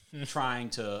therapy trying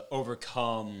to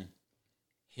overcome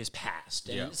his past.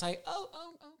 And it's like,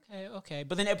 okay.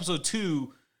 But then episode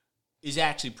 2 is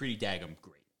actually pretty daggum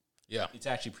great. Yeah. It's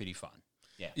actually pretty fun.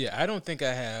 Yeah. Yeah, I don't think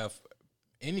I have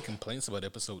any complaints about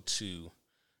episode 2.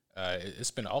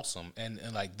 It's been awesome. And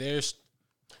like there's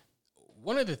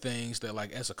one of the things that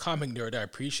like as a comic nerd I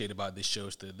appreciate about this show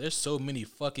is that there's so many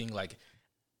fucking like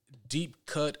deep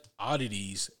cut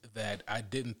oddities that I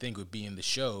didn't think would be in the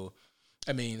show.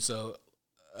 I mean, so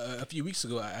a few weeks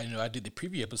ago, I did the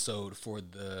preview episode for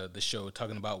the show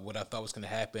talking about what I thought was going to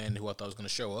happen, who I thought was going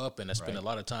to show up, and I spent a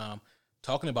lot of time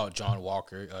talking about John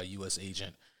Walker, U.S.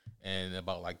 agent, and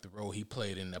about like the role he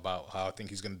played and about how I think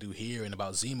he's going to do here and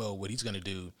about Zemo, what he's going to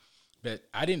do. But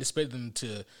I didn't expect them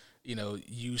to,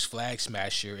 use Flag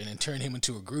Smasher and then turn him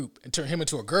into a group and turn him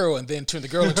into a girl and then turn the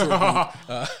girl into a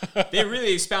group. They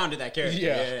really expounded that character.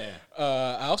 Yeah.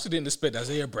 I also didn't expect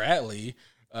Isaiah Bradley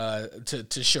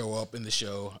to show up in the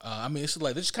show. I mean, it's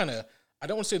like they're just kind of, I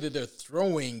don't want to say that they're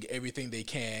throwing everything they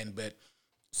can, but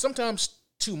sometimes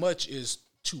too much is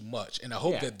too much. And I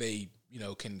hope that they,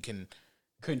 can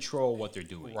control what they're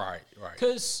doing. Right.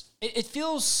 Because it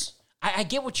feels, I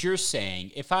get what you're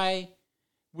saying. If I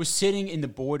was sitting in the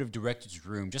board of directors'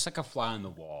 room, just like a fly on the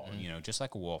wall, just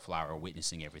like a wallflower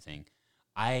witnessing everything,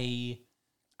 I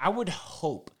would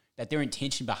hope that their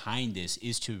intention behind this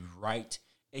is to write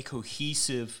a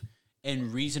cohesive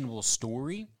and reasonable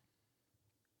story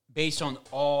based on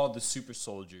all the super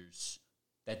soldiers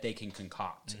that they can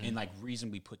concoct and like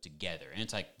reasonably put together. And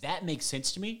it's like, that makes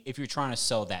sense to me if you're trying to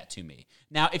sell that to me.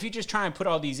 Now, if you're just trying to put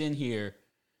all these in here,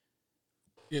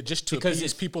 just to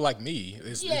appease people like me.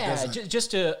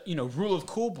 Just to, rule of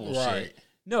cool bullshit. Right.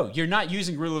 No, you're not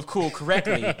using rule of cool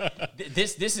correctly.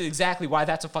 This is exactly why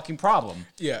that's a fucking problem.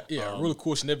 Yeah. Rule of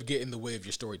cool should never get in the way of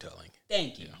your storytelling.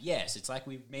 Thank you. Yes, it's like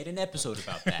we've made an episode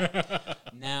about that.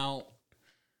 Now,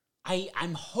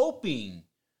 I'm hoping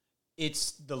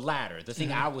it's the latter, the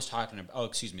thing I was talking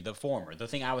about. The former, the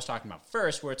thing I was talking about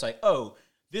first, where it's like, oh,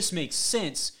 this makes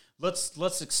sense.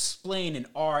 Let's explain in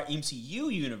our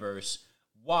MCU universe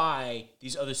why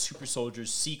these other super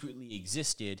soldiers secretly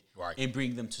existed and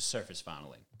bring them to surface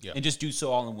finally. Yeah. And just do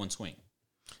so all in one swing.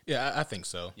 Yeah, I think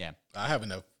so. Yeah. I have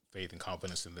enough faith and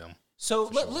confidence in them. So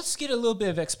let's get a little bit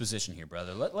of exposition here,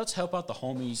 brother. Let's help out the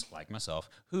homies like myself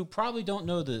who probably don't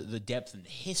know the depth and the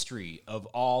history of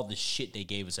all the shit they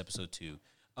gave us episode 2.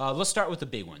 Let's start with the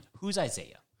big one. Who's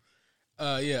Isaiah?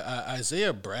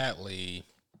 Isaiah Bradley,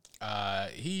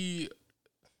 he,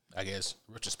 I guess,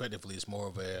 retrospectively is more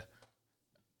of a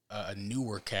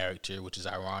newer character, which is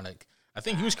ironic. I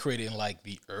think he was created in like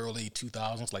the early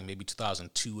 2000s, like maybe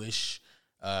 2002-ish.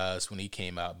 That's when he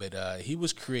came out. But he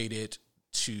was created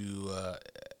to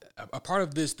a part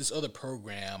of this other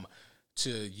program to,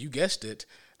 you guessed it,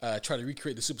 try to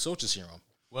recreate the super soldier serum.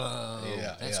 Whoa,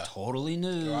 that's totally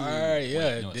new. All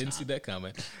right, didn't see that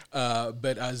coming.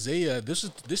 But Isaiah,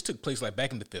 this took place like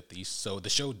back in the 50s, so the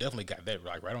show definitely got that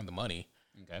like right on the money.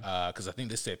 Okay, because I think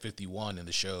they said 51 in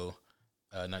the show.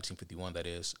 1951, that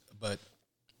is. But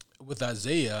with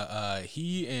Isaiah,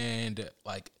 he and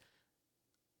like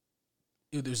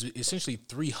there's essentially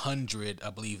 300, I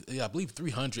believe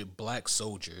 300 black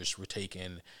soldiers were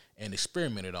taken and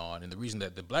experimented on. And the reason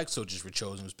that the black soldiers were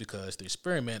chosen was because the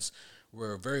experiments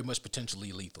were very much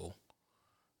potentially lethal.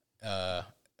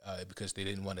 Because they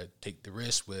didn't want to take the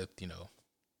risk with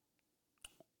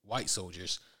white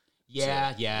soldiers.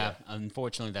 Yeah.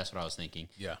 Unfortunately, that's what I was thinking.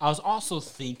 Yeah, I was also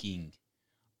thinking.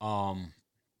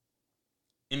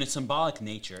 In a symbolic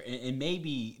nature, and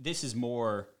maybe this is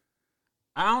more.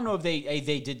 I don't know if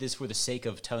they did this for the sake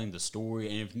of telling the story,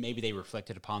 and if maybe they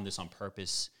reflected upon this on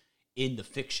purpose in the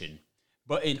fiction.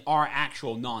 But in our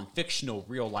actual non-fictional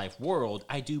real-life world,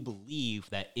 I do believe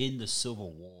that in the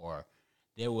Civil War,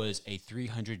 there was a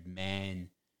 300-man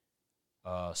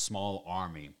small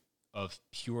army of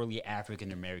purely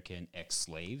African-American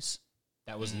ex-slaves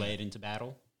that was led into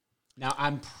battle. Now,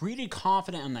 I'm pretty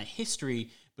confident on the history,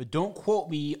 but don't quote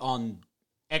me on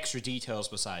extra details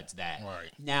besides that.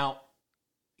 Right. Now,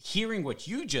 hearing what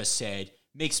you just said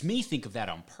makes me think of that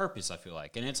on purpose, I feel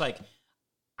like. And it's like,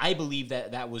 I believe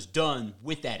that was done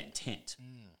with that intent.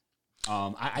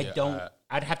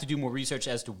 I'd have to do more research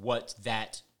as to what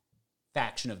that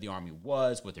faction of the army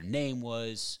was, what their name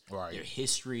was, their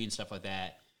history and stuff like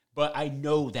that. But I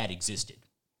know that existed.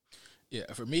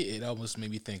 Yeah, for me, it almost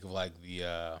made me think of like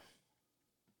the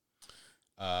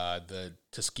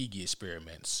Tuskegee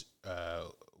experiments,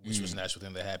 which was an actual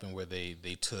thing that happened where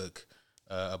they took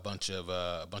a bunch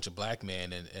of black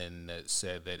men and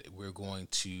said that we're going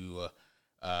to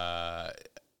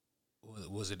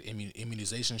was it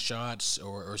immunization shots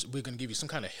or we're going to give you some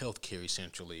kind of health care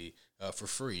essentially for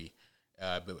free.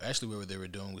 But actually what they were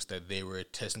doing was that they were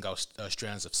testing out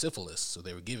strands of syphilis. So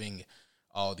they were giving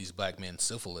all these black men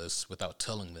syphilis without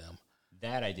telling them.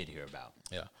 That I did hear about.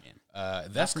 Yeah.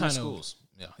 That's kind of schools.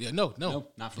 Yeah. No.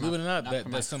 Not Believe it or not,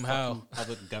 that somehow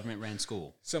public government ran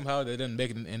school. Somehow they didn't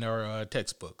make it in our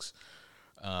textbooks.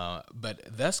 But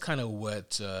that's kind of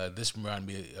what this reminded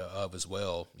me of as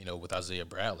well. With Isaiah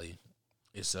Bradley,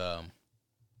 is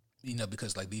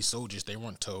because like these soldiers, they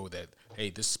weren't told that, hey,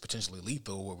 this is potentially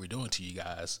lethal what we're doing to you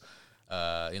guys.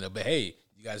 But hey,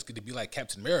 you guys get to be like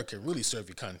Captain America and really serve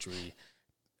your country.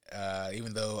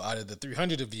 Even though out of the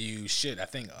 300 of you, I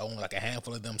think only like a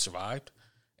handful of them survived.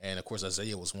 And, of course,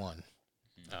 Isaiah was one.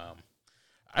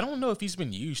 I don't know if he's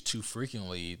been used too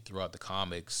frequently throughout the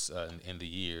comics in the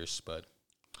years, but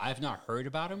I've not heard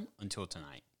about him until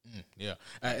tonight. Yeah,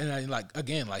 and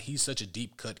he's such a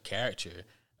deep cut character,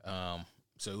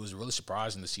 so it was really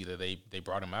surprising to see that they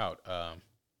brought him out.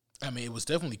 I mean, it was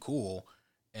definitely cool,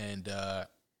 and and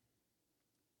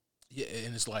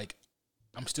it's like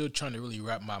I'm still trying to really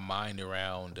wrap my mind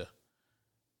around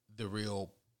the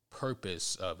real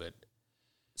purpose of it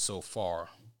so far.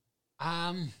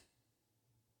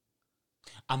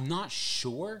 I'm not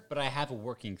sure, but I have a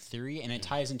working theory, and it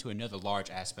ties into another large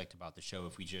aspect about the show.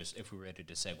 If we're ready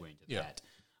to segue into that,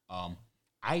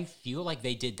 I feel like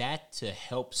they did that to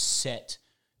help set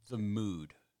the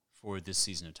mood for this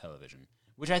season of television,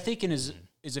 which I think is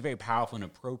a very powerful and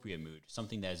appropriate mood.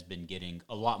 Something that has been getting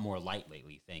a lot more light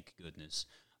lately, thank goodness.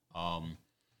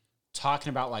 Talking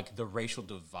about like the racial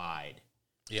divide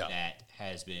that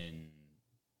has been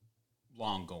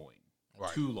long going,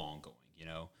 too long going, you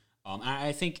know.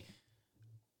 I think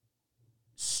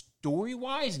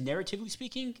story-wise, narratively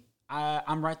speaking,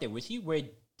 I'm right there with you, where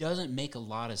it doesn't make a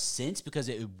lot of sense because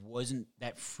it wasn't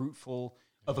that fruitful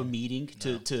of a meeting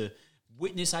to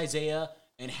witness Isaiah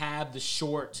and have the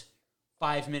short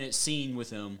 5-minute scene with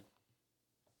him,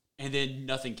 and then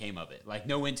nothing came of it. Like,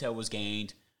 no intel was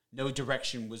gained, no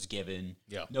direction was given,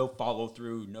 no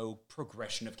follow-through, no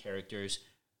progression of characters.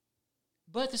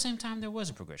 But at the same time, there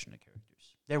was a progression of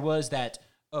characters. There was that...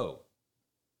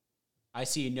 I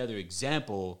see another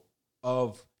example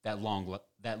of that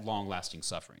long-lasting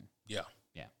suffering. Yeah.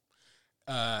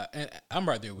 And I'm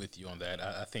right there with you on that.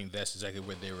 I think that's exactly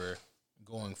what they were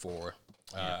going for.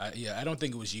 I don't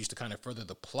think it was used to kind of further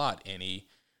the plot any,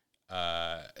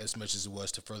 as much as it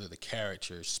was to further the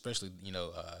characters, especially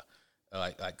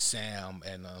like Sam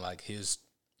and like his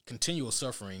continual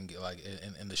suffering, like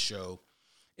in the show.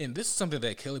 And this is something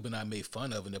that Caleb and I made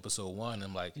fun of in episode 1.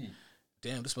 I'm like,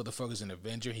 damn, this motherfucker's an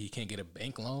Avenger. He can't get a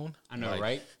bank loan. I know,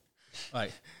 right?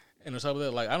 Like, and on top of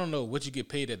that, like, I don't know what you get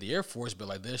paid at the Air Force, but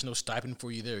like, there's no stipend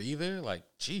for you there either. Like,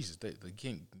 Jesus, they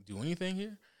can't do anything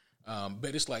here.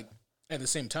 But it's like, at the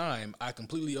same time, I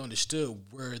completely understood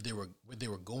where they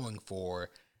were going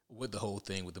for with the whole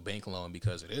thing with the bank loan,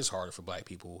 because it is harder for Black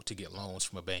people to get loans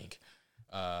from a bank.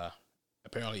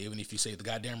 Apparently, even if you save the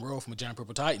goddamn world from a giant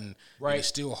purple titan, it's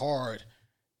still hard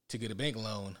to get a bank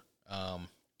loan.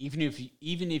 Even if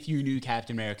you knew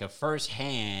Captain America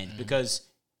firsthand, because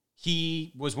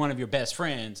he was one of your best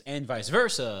friends, and vice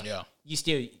versa, you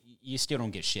still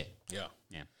don't get shit. Yeah.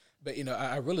 But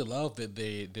I really love that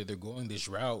they're going this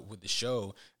route with the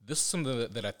show. This is something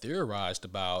that I theorized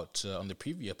about on the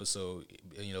preview episode.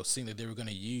 Seeing that they were going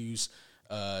to use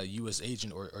U.S.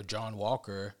 Agent or John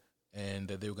Walker, and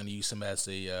that they were going to use him as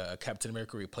a Captain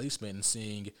America replacement, and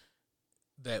seeing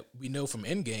that we know from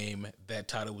Endgame that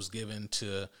title was given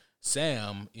to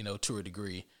Sam, to a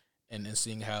degree, and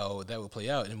seeing how that would play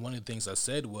out. And one of the things I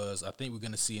said was, I think we're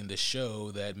going to see in this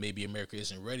show that maybe America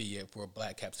isn't ready yet for a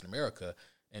Black Captain America,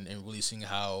 and really seeing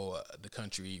how the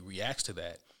country reacts to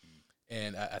that.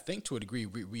 And I think to a degree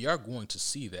we are going to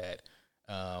see that.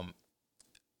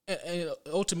 And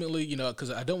ultimately, because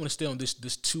I don't want to stay on this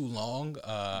too long.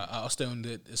 I'll stay on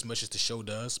it as much as the show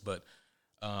does, but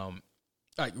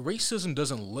like, racism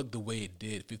doesn't look the way it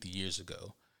did 50 years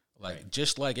ago. Like,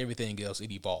 just like everything else,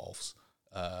 it evolves.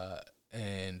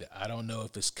 And I don't know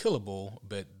if it's killable,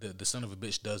 but the son of a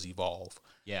bitch does evolve.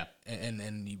 Yeah.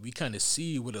 And we kind of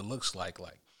see what it looks like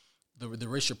the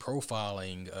racial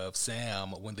profiling of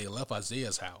Sam when they left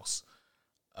Isaiah's house.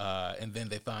 And then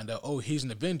they find out, oh, he's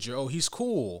an Avenger. Oh, he's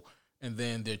cool. And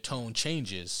then their tone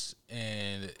changes.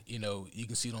 And, you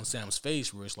can see it on Sam's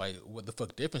face where it's like, what the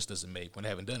fuck difference does it make when they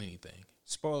haven't done anything?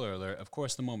 Spoiler alert, of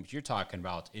course, the moment you're talking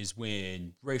about is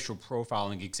when racial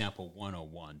profiling example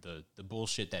 101, the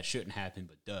bullshit that shouldn't happen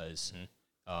but does.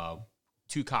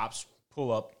 Two cops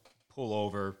pull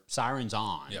over, sirens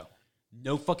on. Yeah.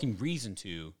 No fucking reason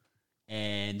to.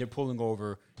 And they're pulling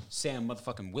over Sam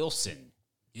motherfucking Wilson.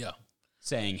 Yeah.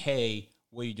 Saying, hey,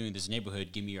 what are you doing in this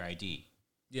neighborhood? Give me your ID.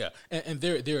 Yeah, and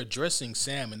they're addressing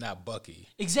Sam and not Bucky.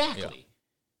 Exactly.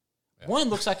 Yeah. One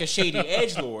looks like a shady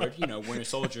edgelord, Winter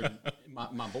Soldier,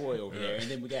 my boy over there.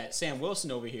 And then we got Sam Wilson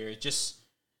over here just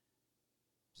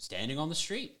standing on the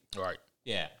street. Right.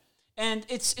 Yeah. And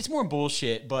it's more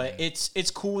bullshit, but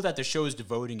it's cool that the show is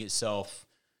devoting itself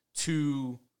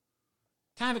to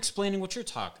kind of explaining what you're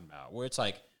talking about, where it's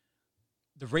like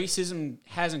the racism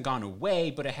hasn't gone away,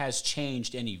 but it has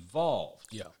changed and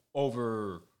evolved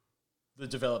over the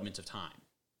development of time,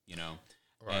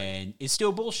 Right. And it's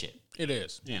still bullshit. It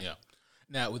is. Yeah.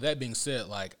 Now, with that being said,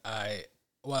 like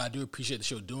while I do appreciate the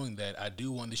show doing that, I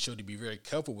do want the show to be very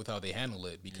careful with how they handle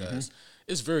it because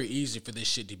it's very easy for this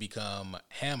shit to become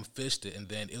ham-fisted and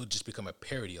then it'll just become a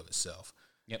parody of itself.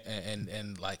 Yep.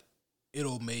 And like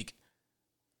it'll make,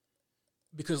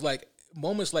 because like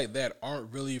moments like that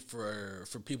aren't really for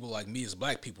people like me as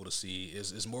black people to see.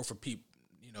 Is more for people,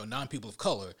 non-people of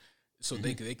color, so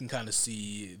they can kind of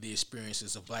see the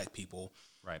experiences of black people.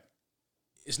 Right.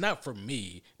 It's not for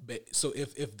me, but so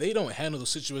if they don't handle those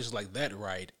situations like that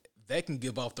right, that can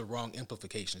give off the wrong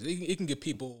implications. It can give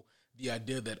people the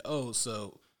idea that, oh,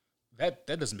 so that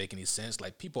doesn't make any sense.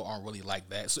 Like, people aren't really like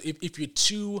that. So if you're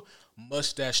too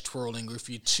mustache twirling, or if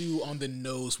you're too on the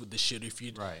nose with the shit, if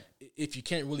you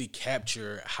can't really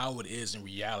capture how it is in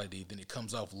reality, then it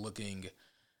comes off looking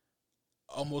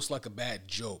almost like a bad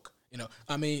joke.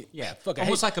 I mean, yeah,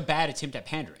 almost like a bad attempt at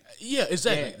pandering. Yeah,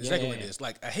 exactly what it is.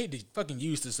 Like, I hate to fucking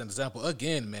use this as an example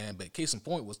again, man, but case in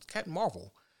point was Captain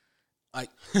Marvel. Like,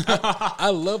 I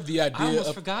love the idea. I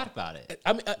almost forgot about it.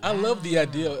 I mean, I love the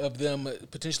idea of them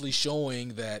potentially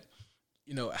showing that,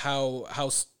 how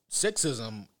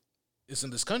sexism is in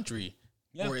this country,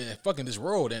 or in fucking this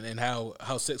world, and how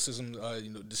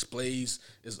sexism displays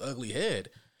its ugly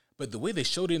head. But the way they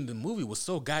showed it in the movie was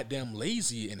so goddamn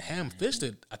lazy and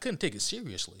ham-fisted, I couldn't take it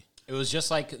seriously. It was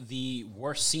just like the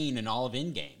worst scene in all of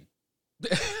Endgame.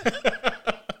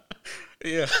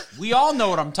 Yeah. We all know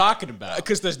what I'm talking about.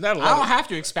 Because there's not a lot I don't have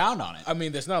to expound on it. I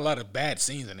mean, there's not a lot of bad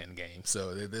scenes in Endgame,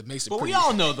 so that makes it But we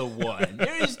all know the one.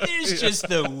 There's just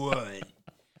the one.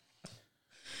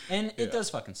 And it does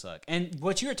fucking suck. And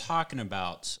what you're talking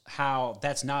about, how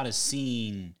that's not a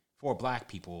scene for black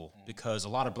people, because a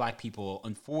lot of black people,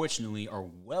 unfortunately, are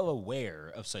well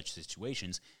aware of such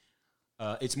situations.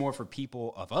 It's more for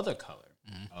people of other color,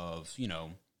 of,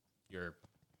 your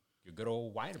good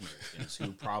old white Americans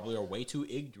who probably are way too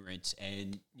ignorant,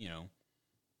 and,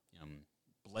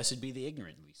 blessed be the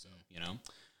ignorantly so,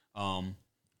 And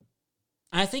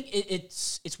I think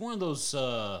it's one of those,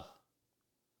 I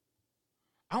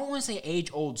don't want to say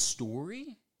age-old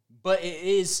story, but it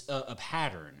is a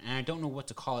pattern, and I don't know what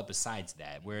to call it besides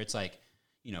that, where it's like,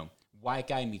 white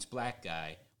guy meets black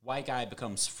guy, white guy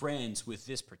becomes friends with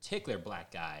this particular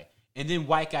black guy, and then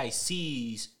white guy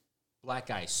sees black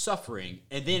guy suffering,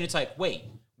 and then it's like, wait,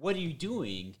 what are you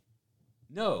doing?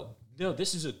 No,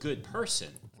 this is a good person.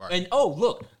 Right. And, oh,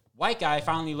 look, white guy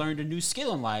finally learned a new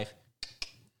skill in life.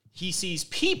 He sees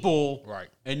people, right,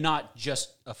 and not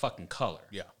just a fucking color.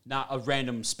 Yeah. Not a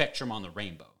random spectrum on the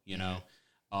rainbow,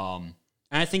 And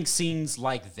I think scenes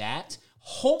like that,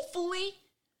 hopefully,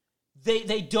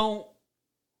 they don't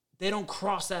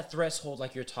cross that threshold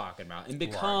like you're talking about and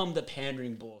become the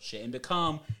pandering bullshit and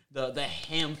become the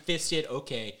ham-fisted,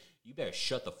 okay, you better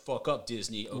shut the fuck up,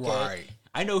 Disney, okay? Right.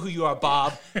 I know who you are,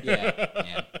 Bob.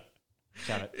 Yeah.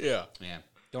 Shout out. Yeah.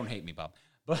 Don't hate me, Bob.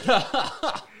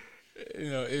 But,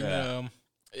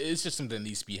 it's just something that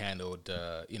needs to be handled,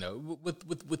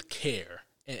 with care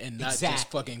and not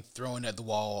just fucking throwing at the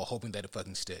wall, hoping that it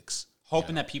fucking sticks.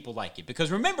 Hoping that people like it.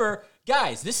 Because remember,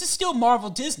 guys, this is still Marvel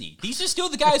Disney. These are still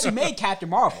the guys who made Captain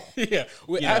Marvel. Yeah.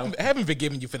 I haven't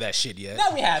forgiven you for that shit yet.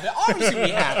 No, we haven't. Obviously, we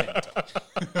haven't.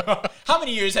 How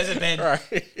many years has it been?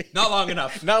 Right. Not long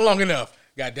enough. Not long enough.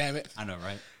 God damn it. I know,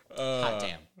 right? Hot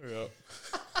damn. Yeah.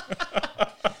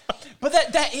 But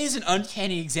that is an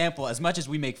uncanny example, as much as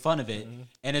we make fun of it,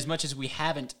 and as much as we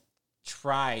haven't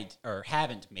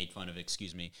made fun of it,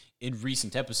 in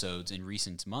recent episodes, in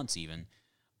recent months even.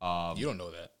 You don't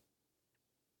know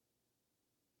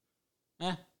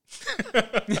that.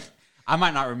 I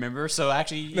might not remember, so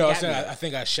actually... No, I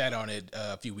think I shat on it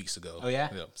a few weeks ago. Oh, yeah?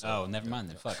 Never mind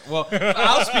then. Fuck. Well,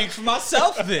 I'll speak for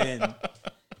myself then.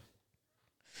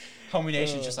 Homie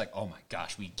Nation's just like, oh my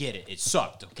gosh, we get it. It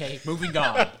sucked, okay? Moving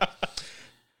on.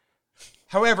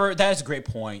 However, that is a great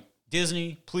point.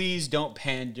 Disney, please don't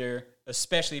pander,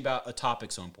 especially about a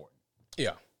topic so important.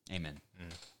 Yeah. Amen.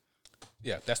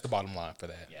 Yeah, that's the bottom line for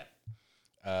that. Yeah.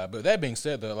 But that being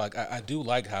said, though, like I do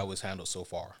like how it's handled so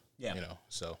far. Yeah.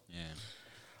 So.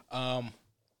 Yeah.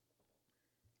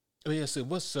 So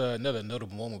what's another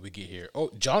notable moment we get here? Oh,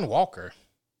 John Walker.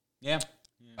 Yeah.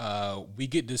 We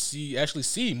get to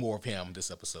see more of him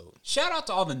this episode. Shout out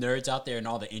to all the nerds out there and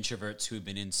all the introverts who've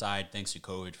been inside thanks to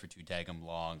COVID for too daggum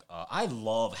long. I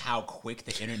love how quick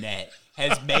the internet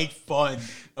has made fun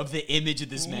of the image of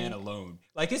this man alone.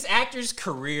 Like, this actor's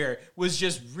career was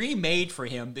just remade for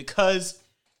him because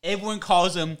everyone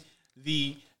calls him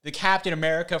the Captain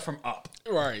America from Up.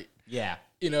 Right. Yeah.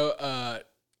 The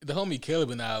homie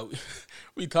Caleb and I,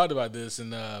 we talked about this,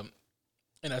 and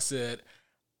I said,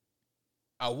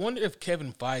 I wonder if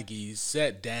Kevin Feige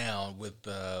sat down with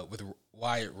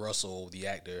Wyatt Russell, the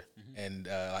actor, and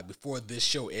like before this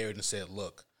show aired, and said,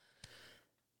 "Look,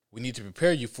 we need to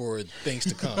prepare you for things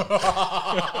to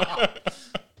come.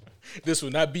 This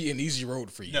will not be an easy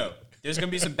road for you. No, there's going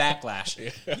to be some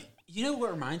backlash." You know what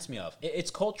it reminds me of? It's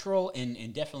cultural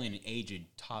and definitely an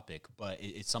aged topic, but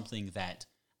it's something that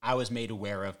I was made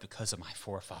aware of because of my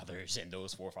forefathers and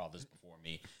those forefathers before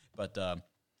me. But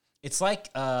it's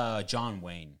like John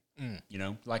Wayne, you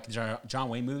know, like John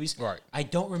Wayne movies. Right. I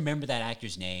don't remember that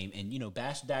actor's name, and, you know,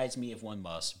 bastardize me if one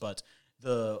must, but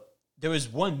there was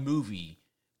one movie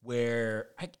where,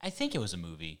 I think it was a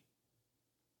movie.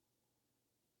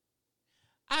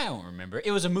 I don't remember.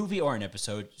 It was a movie or an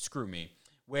episode, screw me,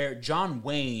 where John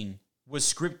Wayne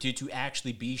was scripted to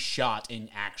actually be shot and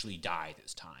actually die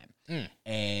this time.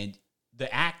 And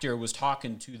the actor was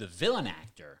talking to the villain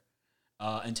actor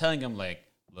and telling him, like,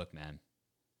 look, man,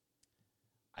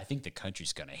 I think the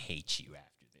country's going to hate you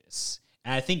after this.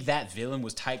 And I think that villain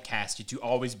was typecasted to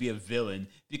always be a villain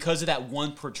because of that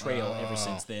one portrayal ever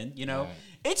since then. You know,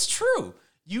 it's true.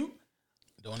 You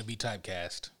don't want to be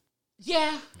typecast.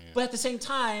 Yeah, but at the same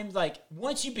time, like,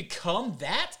 once you become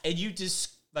that and you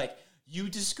just, like, you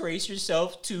disgrace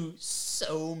yourself to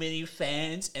so many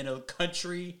fans and a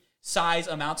country-size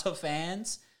amount of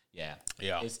fans. Yeah.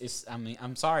 It's. I mean,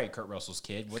 I'm sorry, Kurt Russell's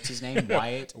kid. What's his name?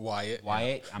 Wyatt. Wyatt.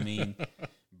 Yeah. I mean,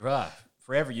 bruh,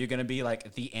 forever you're gonna be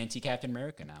like the anti-Captain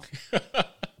America now,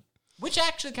 which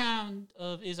actually kind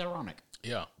of is ironic.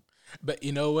 Yeah, but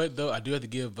you know what though? I do have to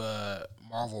give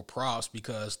Marvel props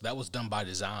because that was done by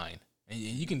design, and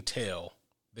you can tell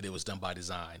that it was done by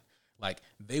design. Like,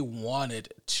 they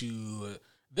wanted to.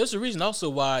 There's a reason also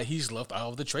why he's left out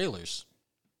of the trailers.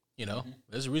 You know,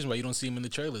 there's a reason why you don't see him in the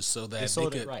trailers, so that they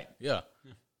could, right. Yeah,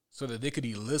 so that they could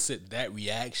elicit that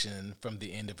reaction from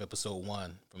the end of episode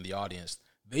 1 from the audience.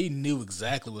 They knew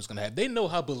exactly what was going to happen. They know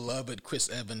how beloved Chris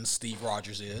Evans, Steve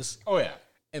Rogers is. Oh yeah,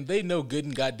 and they know good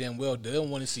and goddamn well they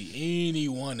don't want to see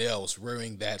anyone else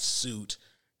wearing that suit,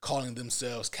 calling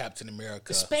themselves Captain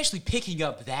America. Especially picking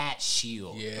up that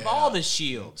shield. Yeah. Of all the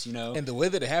shields, you know. And the way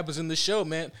that it happens in the show,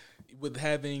 man, with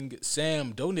having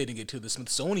Sam donating it to the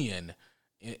Smithsonian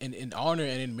in honor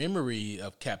and in memory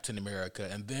of Captain America.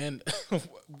 And then,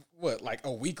 like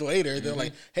a week later, they're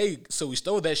like, hey, so we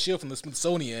stole that shield from the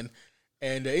Smithsonian.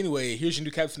 And anyway, here's your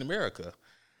new Captain America.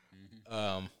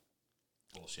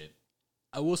 Bullshit.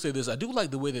 I will say this. I do like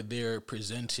the way that they're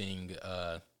presenting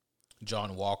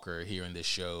John Walker here in this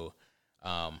show.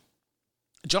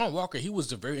 John Walker, he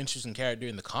was a very interesting character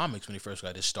in the comics when he first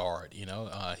got his start. You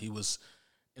know, he was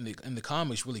in the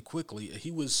comics really quickly. He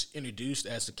was introduced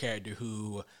as a character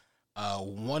who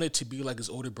wanted to be like his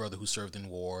older brother who served in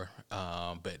war,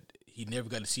 but he never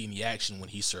got to see any action when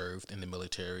he served in the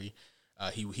military.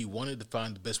 He wanted to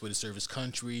find the best way to serve his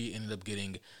country. Ended up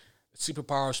getting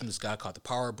superpowers from this guy called the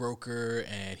Power Broker,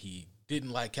 and he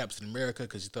didn't like Captain America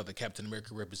because he thought that Captain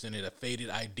America represented a faded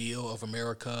ideal of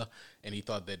America, and he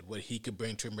thought that what he could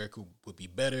bring to America would be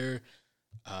better.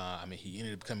 I mean, he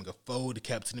ended up becoming a foe to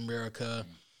Captain America,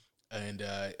 and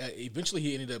eventually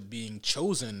he ended up being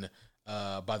chosen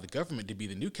by the government to be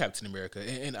the new Captain America.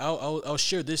 And I'll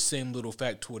share this same little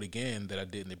factoid again that I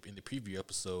did in the preview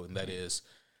episode, and that is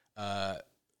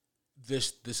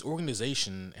this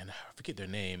organization, and I forget their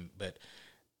name, but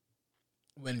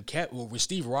when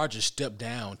Steve Rogers stepped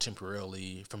down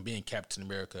temporarily from being Captain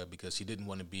America because he didn't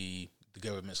want to be the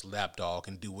government's lapdog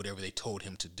and do whatever they told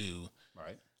him to do.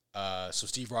 Right. So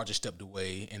Steve Rogers stepped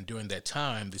away, and during that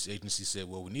time, this agency said,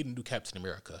 well, we need a new Captain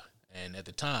America. And at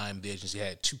the time, the agency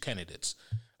had two candidates,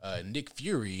 Nick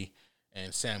Fury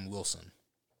and Sam Wilson.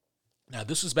 Now,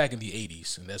 this was back in the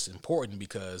 80s, and that's important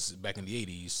because back in the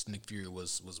 80s, Nick Fury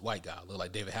was white guy, looked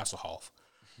like David Hasselhoff.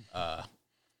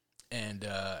 And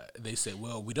they said,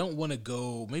 well, we don't want to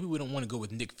go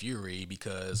with Nick Fury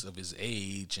because of his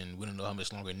age, and we don't know how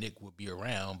much longer Nick will be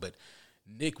around, but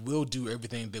Nick will do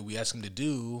everything that we ask him to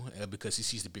do because he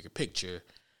sees the bigger picture.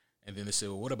 And then they said,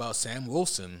 well, what about Sam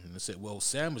Wilson? And they said, well,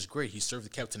 Sam was great. He served the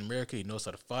Captain America. He knows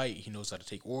how to fight. He knows how to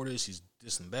take orders. He's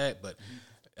this and that. But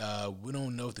we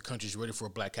don't know if the country's ready for a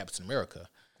black Captain America.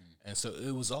 And so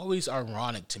it was always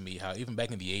ironic to me how even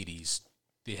back in the 80s,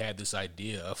 they had this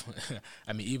idea of,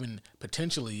 I mean, even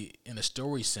potentially in a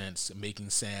story sense, making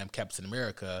Sam Captain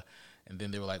America. And then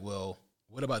they were like, well,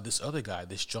 what about this other guy,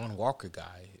 this John Walker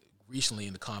guy? Recently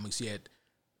in the comics, he had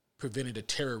prevented a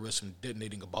terrorist from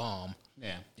detonating a bomb.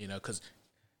 Yeah. You know, because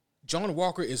John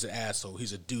Walker is an asshole.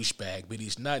 He's a douchebag, but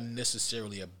he's not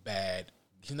necessarily a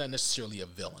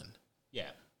villain. Yeah.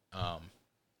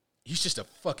 He's just a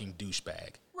fucking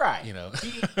douchebag. Right. You know?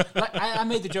 Like I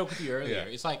made the joke with you earlier.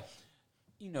 Yeah. It's like,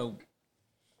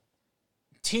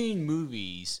 teen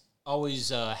movies always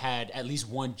had at least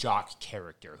one jock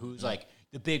character who's like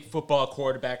the big football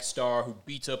quarterback star who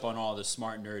beats up on all the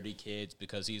smart, nerdy kids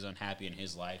because he's unhappy in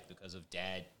his life because of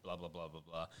dad, blah, blah, blah, blah,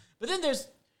 blah. But then there's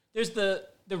the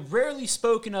rarely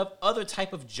spoken of other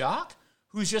type of jock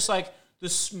who's just like the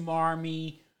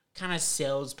smarmy kind of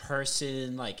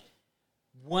salesperson, like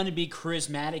want to be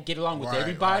charismatic, get along with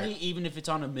everybody, even if it's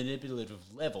on a manipulative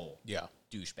level. Yeah.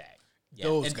 Douchebag. Yeah.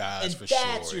 Those guys, for sure.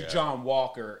 And that's your John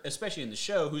Walker, especially in the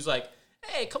show, who's like,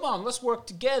 hey, come on, let's work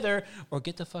together or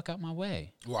get the fuck out my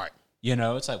way. Right.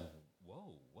 It's like,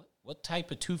 whoa, what type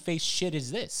of two-faced shit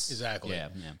is this? Exactly. Yeah.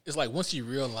 It's like once he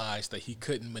realized that he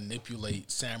couldn't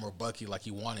manipulate Sam or Bucky like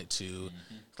he wanted to,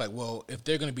 it's like, well, if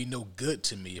they're going to be no good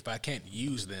to me, if I can't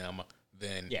use them,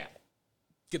 then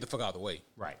get the fuck out of the way.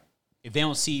 Right. If they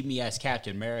don't see me as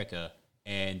Captain America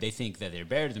and they think that they're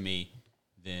better than me,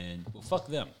 then, well, fuck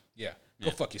them. Yeah. Go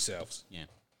fuck yourselves. Yeah.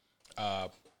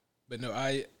 But no,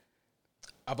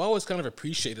 I've always kind of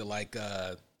appreciated like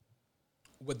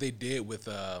what they did with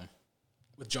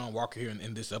John Walker here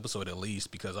in this episode, at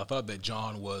least, because I thought that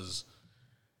John was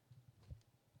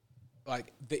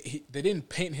like they didn't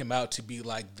paint him out to be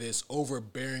like this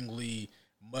overbearingly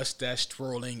mustache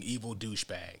twirling evil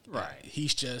douchebag. Right.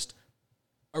 He's just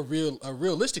a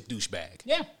realistic douchebag.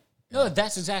 Yeah. No,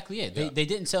 that's exactly it. They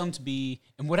didn't sell him to be,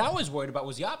 and what I was worried about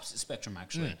was the opposite spectrum,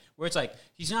 actually, where it's like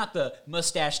he's not the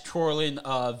mustache twirling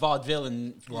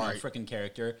vaudevillain freaking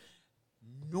character,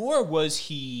 nor was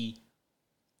he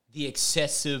the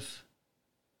excessive,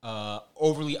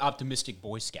 overly optimistic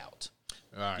Boy Scout.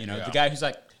 Right, The guy who's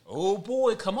like, oh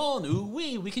boy, come on,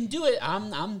 we can do it.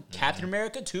 I'm Captain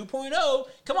America 2.0.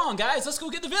 Come on, guys, let's go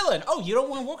get the villain. Oh, you don't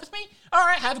want to work with me? All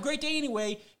right, have a great day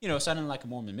anyway. Sounding like a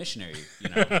Mormon missionary.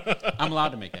 I'm allowed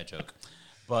to make that joke,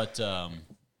 but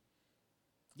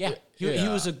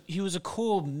he was a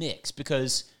cool mix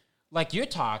because, like you're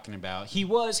talking about, he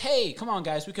was. Hey, come on,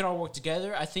 guys, we can all work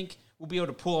together. I think we'll be able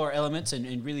to pull our elements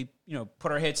and really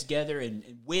put our heads together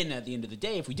and win at the end of the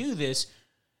day if we do this.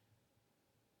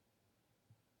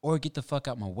 Or get the fuck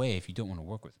out my way if you don't want to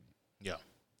work with me. Yeah.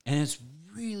 And it's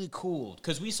really cool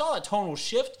because we saw a tonal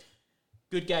shift.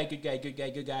 Good guy, good guy, good guy,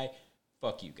 good guy.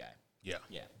 Fuck you, guy. Yeah.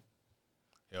 Yeah.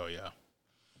 Hell yeah.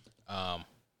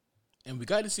 And we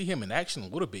got to see him in action a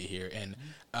little bit here. And,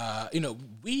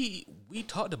 we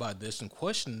talked about this and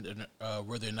questioned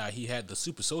whether or not he had the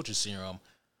super soldier serum.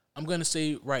 I'm going to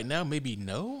say right now, maybe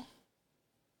no.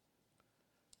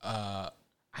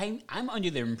 I'm under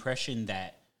the impression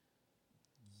that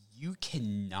you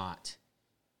cannot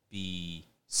be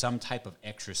some type of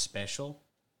extra special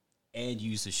and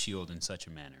use the shield in such a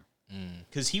manner.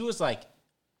 Because he was like,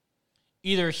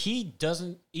 either he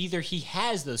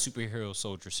has the superhero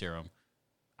soldier serum.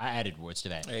 I added words to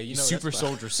that. Hey, super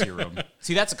soldier serum.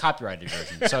 See, that's a copyrighted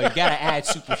version. So you got to add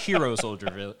superhero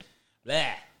soldier.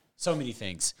 Blah. So many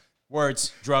things.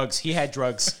 Words, drugs. He had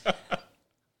drugs.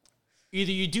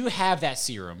 Either you do have that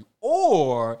serum,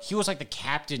 or he was like the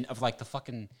captain of like the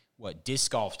fucking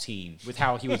disc golf team with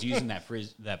how he was using that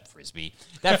frisbee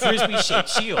shaped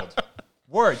shield.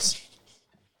 Words.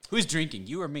 Who's drinking?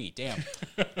 You or me? Damn.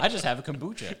 I just have a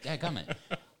kombucha.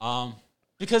 Dadgummit.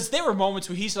 Because there were moments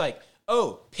where he's like,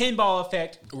 oh, pinball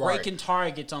effect, breaking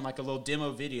targets on like a little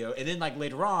demo video, and then like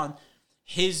later on,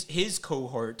 his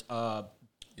cohort,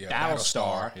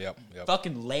 Battlestar. Yep.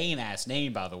 Fucking lame ass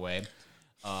name, by the way.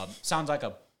 Sounds like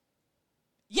a.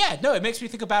 Yeah, no, it makes me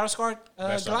think of Battlestar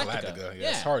Galactica. Yeah,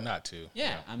 it's hard not to.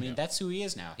 Yeah, I mean, that's who he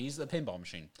is now. He's the pinball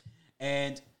machine.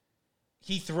 And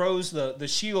he throws the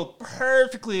shield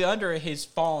perfectly under his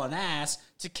fallen ass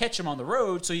to catch him on the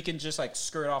road so he can just, like,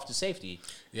 skirt off to safety.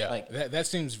 Yeah, like, that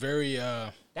seems very...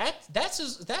 That's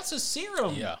a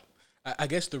serum. Yeah. I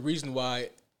guess the reason why...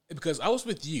 Because I was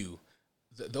with you.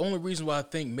 The only reason why I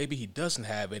think maybe he doesn't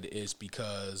have it is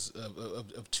because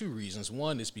of two reasons.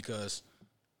 One is because...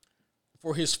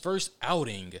 For his first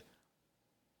outing,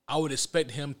 I would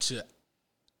expect him to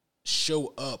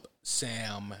show up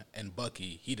Sam and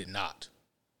Bucky. He did not.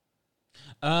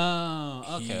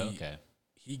 Oh, okay.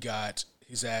 He got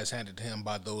his ass handed to him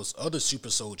by those other super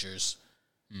soldiers,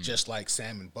 just like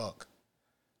Sam and Buck.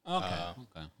 Okay.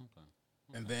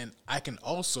 And then I can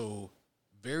also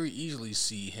very easily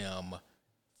see him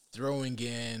throwing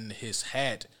in his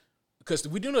hat. Because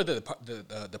we do know that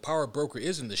the power broker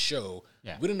is in the show.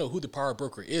 Yeah. We don't know who the power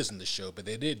broker is in the show, but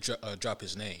they did drop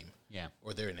his name. Yeah.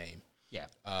 Or their name. Yeah.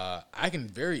 I can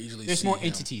very easily There's see more him,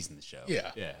 entities in the show. Yeah.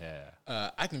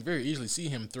 Yeah. I can very easily see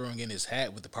him throwing in his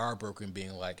hat with the power broker and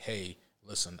being like, hey,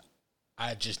 listen,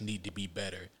 I just need to be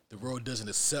better. The world doesn't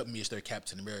accept me as their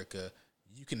Captain America.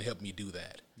 You can help me do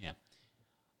that. Yeah.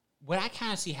 what I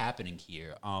kind of see happening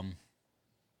here, I'm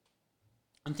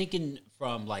thinking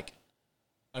from like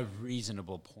a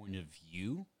reasonable point of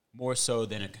view, more so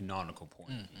than a canonical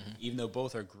point of view. Even though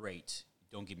both are great,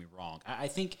 don't get me wrong. I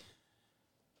think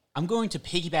I'm going to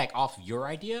piggyback off of your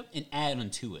idea and add on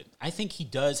to it. I think he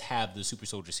does have the super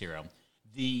soldier serum,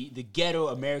 the ghetto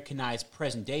Americanized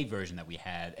present day version that we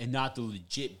had, and not the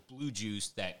legit blue juice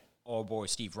that old boy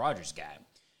Steve Rogers got.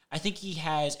 I think he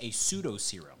has a pseudo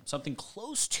serum, something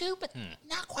close to, but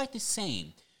not quite the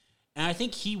same. And I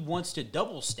think he wants to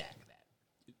double stack that.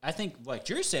 I think, like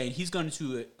you're saying, he's going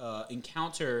to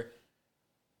encounter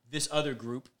this other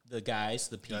group, the guys,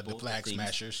 the people, the Flag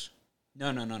Smashers. No.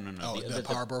 Oh, the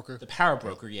power broker? The power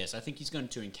broker, yes. I think he's going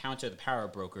to encounter the power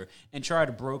broker and try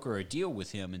to broker a deal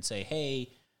with him and say, hey,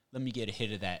 let me get a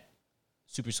hit of that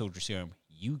super soldier serum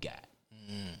you got.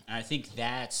 And I think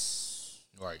that's...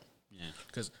 Right. Yeah.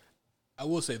 Because I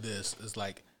will say this, is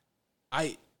like,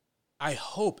 I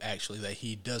hope, actually, that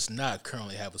he does not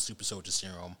currently have a super soldier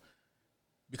serum,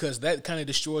 because that kind of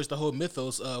destroys the whole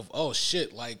mythos of, oh,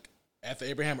 shit, like, after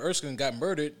Abraham Erskine got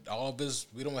murdered, all of this,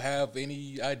 we don't have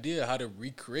any idea how to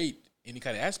recreate any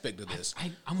kind of aspect of this.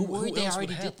 I'm worried they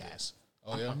already did that.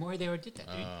 Oh, yeah? I'm worried they already did that,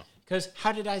 dude. Because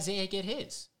how did Isaiah get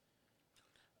his?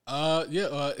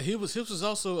 His was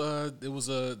also, it was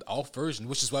a off version,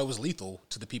 which is why it was lethal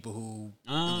to the people who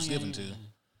it was given to.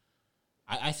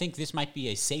 I think this might be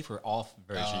a safer off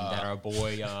version that our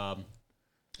boy, John.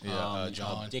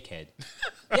 Dickhead.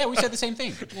 Yeah, we said the same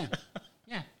thing.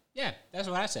 Yeah, that's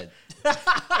what I said.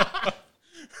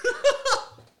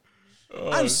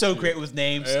 I'm so great with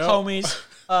names, homies.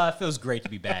 It feels great to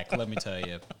be back, let me tell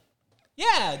you.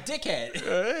 Yeah, Dickhead.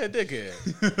 Dickhead.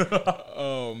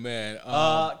 Oh, man.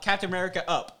 Captain America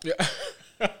Up. Yeah.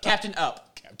 Captain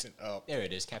Up. Captain Up. There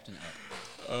it is, Captain Up.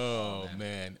 Oh,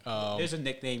 man. There's a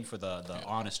nickname for the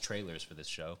honest trailers for this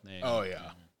show. Oh,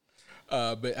 yeah.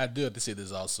 But I do have to say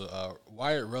this also.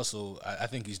 Wyatt Russell, I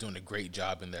think he's doing a great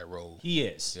job in that role. He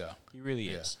is. Yeah. He really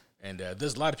is. And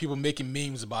there's a lot of people making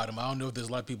memes about him. I don't know if there's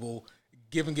a lot of people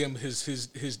giving him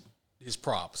his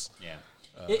props. Yeah.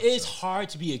 It is hard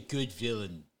to be a good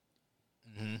villain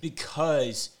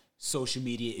because social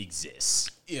media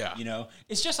exists. Yeah. You know?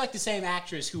 It's just like the same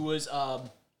actress who was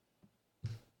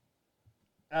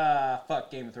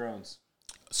Game of Thrones.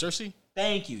 Cersei?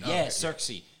 Thank you. Yes,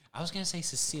 Cersei. I was going to say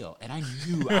Cecile, and I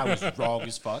knew I was wrong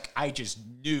as fuck. I just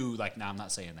knew, like, I'm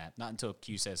not saying that. Not until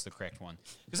Q says the correct one.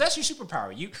 Because that's your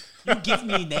superpower. You give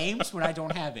me names when I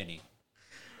don't have any.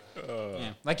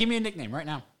 Yeah. Like, give me a nickname right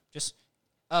now. Just,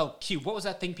 Q, what was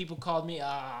that thing people called me?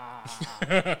 I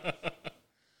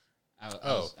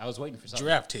was waiting for something.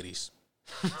 Giraffe titties.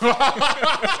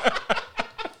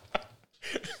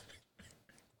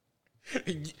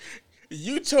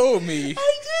 You told me.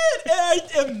 I did, and I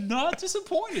am not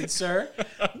disappointed, sir.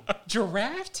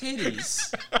 Giraffe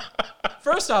titties.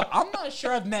 First off, I'm not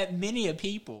sure I've met many a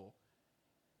people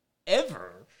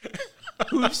ever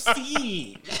who've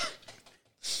seen.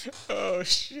 Oh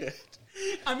shit!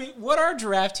 I mean, what are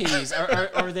giraffe titties?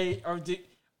 Are they?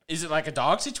 Is it like a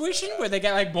dog situation where they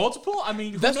got like multiple? I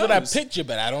mean, that's knows? what I picture,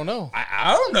 but I don't know.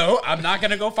 I don't know. I'm not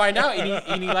gonna go find out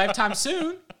any lifetime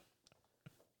soon.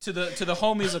 To the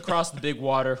homies across the big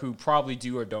water who probably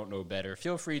do or don't know better,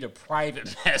 feel free to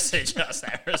private message us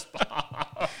that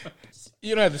response.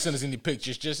 You don't have to send us any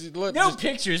pictures. Just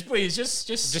pictures, please.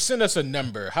 Just send us a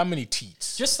number. How many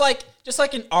teats? Just like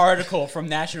an article from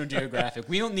National Geographic.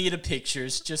 We don't need a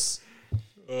pictures. Just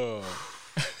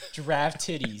giraffe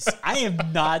titties. I am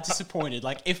not disappointed.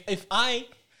 Like if I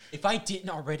didn't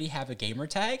already have a gamer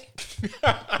tag,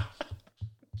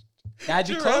 that'd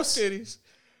be giraffe close. Titties.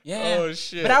 Yeah. Oh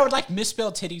shit! But I would like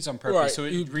misspell titties on purpose, right. so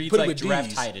it reads put like it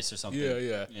giraffe-titis or something.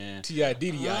 Yeah.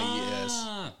 TIDDIES.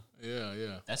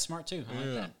 Yeah. That's smart too. I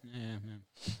like that. Yeah.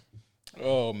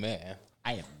 Oh man,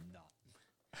 I am not.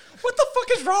 What the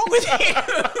fuck is wrong with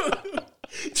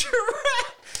you?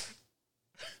 Giraffe.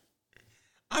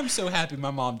 I'm so happy my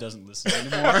mom doesn't listen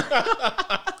anymore.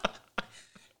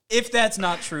 If that's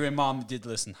not true, and mom did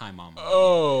listen, hi mom.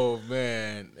 Oh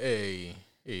man, hey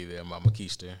there, Mama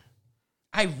Keister.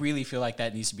 I really feel like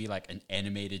that needs to be like an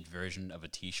animated version of a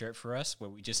T-shirt for us, where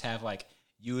we just have like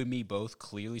you and me both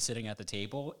clearly sitting at the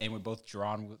table, and we're both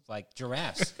drawn with like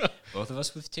giraffes, both of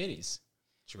us with titties,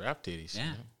 giraffe titties.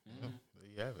 Yeah. There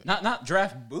you have it. Not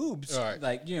giraffe boobs, all right.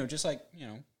 Like just like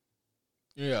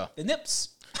yeah, the nips.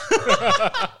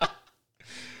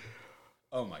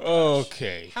 Oh my gosh.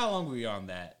 Okay. How long were we on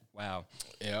that? Wow.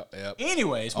 Yep.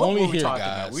 Anyways, what Only were we here, talking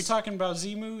guys. about? Were we talking about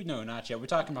Zemu? No, not yet. We're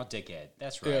talking about Dickhead.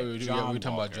 That's right. Yeah, we're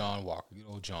talking about John Walker. Good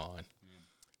old John.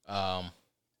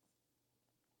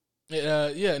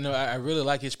 Yeah, no, I really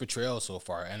like his portrayal so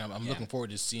far, and I'm looking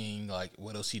forward to seeing like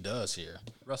what else he does here.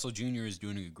 Russell Jr. is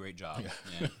doing a great job.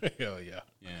 Yeah. Hell yeah.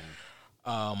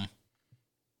 Yeah.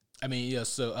 I mean, yeah.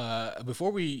 So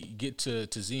before we get to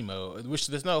Zemo, which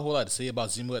there's not a whole lot to say about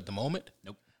Zemo at the moment.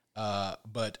 Nope.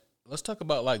 But let's talk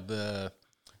about like the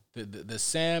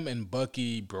Sam and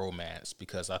Bucky bromance,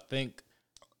 because I think,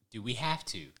 do we have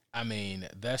to? I mean,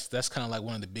 that's kind of like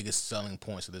one of the biggest selling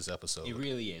points of this episode. It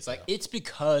really is. Like, it's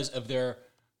because of their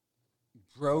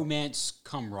bromance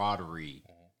camaraderie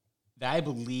that I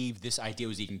believe this idea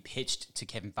was even pitched to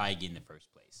Kevin Feige in the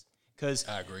first place. Because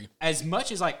I agree. As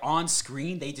much as like on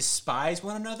screen they despise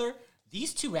one another,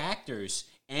 these two actors,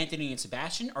 Anthony and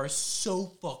Sebastian, are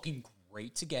so fucking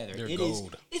great together. They're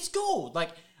gold. It's gold.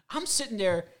 Like, I'm sitting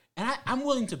there and I'm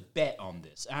willing to bet on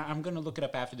this. I'm going to look it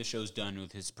up after the show's done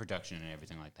with his production and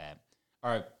everything like that.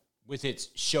 Or with its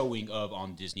showing of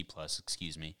on Disney Plus,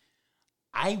 excuse me.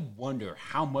 I wonder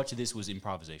how much of this was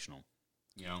improvisational.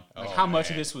 You know? Like how much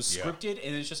of this was scripted,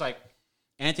 and it's just like,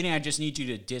 Anthony, I just need you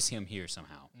to diss him here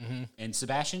somehow. Mm-hmm. And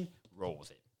Sebastian, roll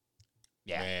with it.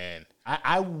 Yeah. Man.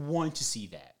 I want to see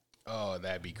that. Oh,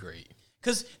 that'd be great.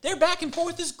 Because their back and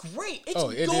forth is great. It's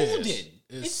golden.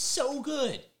 It's so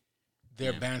good.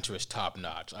 Their banter is top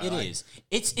notch. It is.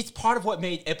 It's part of what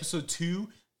made episode 2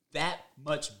 that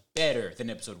much better than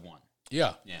episode 1.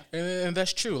 Yeah. Yeah. And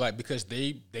that's true, like, because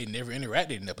they never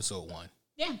interacted in episode 1.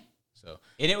 Yeah. So.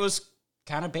 And it was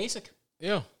kind of basic.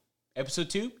 Yeah. Episode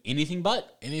 2, anything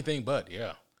but. Anything but,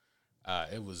 yeah.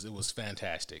 It was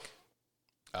fantastic.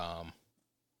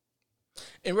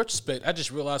 In retrospect, I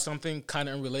just realized something kind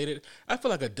of unrelated. I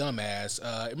feel like a dumbass.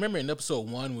 Remember in episode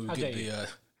 1 when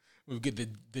we get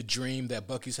the dream that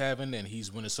Bucky's having, and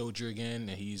he's Winter Soldier again,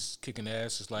 and he's kicking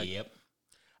ass. It's like, yep.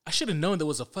 I should have known there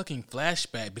was a fucking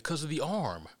flashback because of the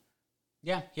arm.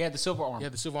 Yeah, he had the silver arm. Yeah,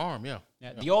 the silver arm. Yeah,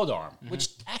 the old arm, which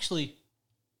actually,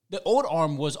 the old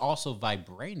arm was also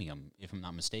vibranium, if I'm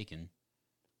not mistaken.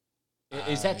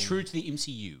 Is that true to the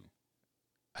MCU?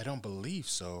 I don't believe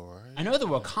so. Right? I know the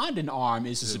Wakandan arm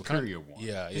is the superior one.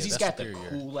 Yeah, because he's got the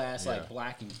cool ass like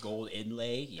black and gold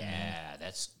inlay. Yeah,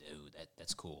 that's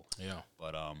cool. Yeah,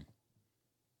 but I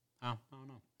don't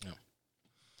know. Yeah,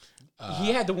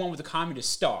 he had the one with the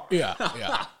communist star. Yeah,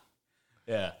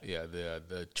 yeah.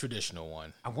 The traditional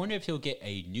one. I wonder if he'll get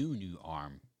a new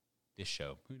arm this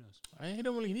show. Who knows? He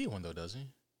don't really need one though, does he?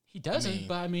 He doesn't,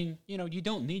 but I mean, you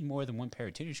don't need more than one pair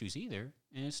of tennis shoes either,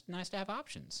 and it's nice to have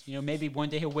options. Maybe one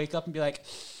day he'll wake up and be like,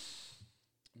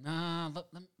 "Nah, let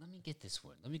me get this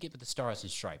one. Let me get with the stars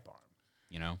and stripe arm."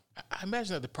 I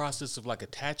imagine that the process of like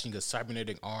attaching a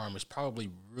cybernetic arm is probably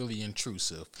really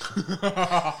intrusive.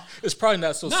 It's probably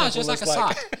not so simple. No, it's just like a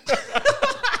sock.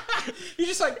 You're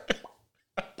just like,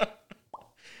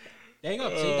 there you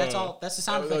go. See, that's all. That's the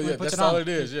sound effect when he puts it on. That's all it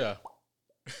is. Yeah.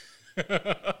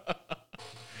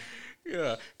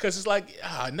 Yeah, because it's like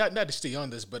not to stay on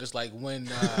this, but it's like when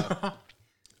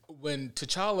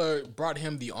T'Challa brought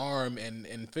him the arm in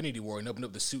Infinity War and opened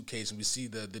up the suitcase and we see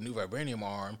the new vibranium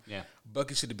arm. Yeah,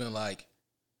 Bucky should have been like,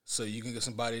 so you can get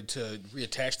somebody to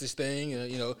reattach this thing.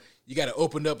 You got to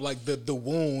open up like the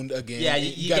wound again. Yeah,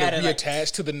 you got to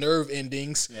reattach to the nerve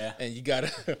endings. Yeah, and you got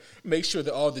to make sure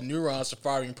that all the neurons are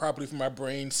firing properly from my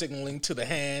brain, signaling to the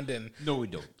hand. And no, we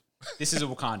don't. This is a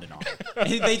Wakandan arm. And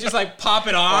they just like pop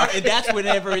it on, and that's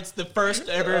whenever it's the first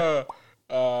ever.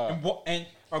 And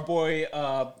our boy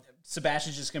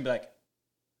Sebastian's just gonna be like,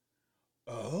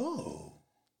 "Oh,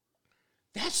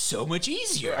 that's so much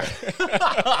easier."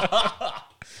 I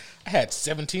had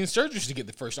 17 surgeries to get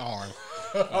the first arm,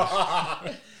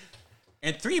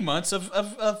 and 3 months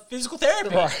of physical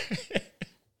therapy. Right.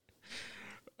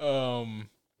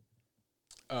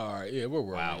 All right, yeah, where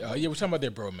were we? We're talking about their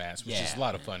bromance, which is a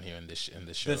lot of fun here in this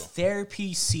show. The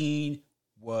therapy scene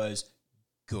was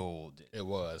gold. It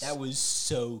was. That was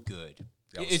so good.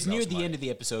 It's near the end of the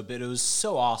episode, but it was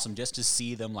so awesome just to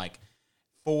see them like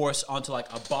force onto like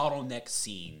a bottleneck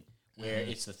scene where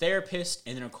it's the therapist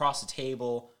and then across the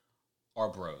table are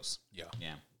bros. Yeah,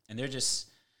 and they're just.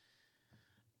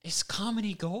 It's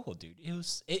comedy gold, dude.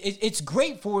 It's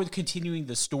great for continuing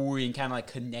the story and kind of like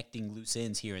connecting loose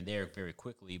ends here and there very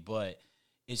quickly, but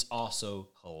it's also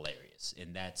hilarious,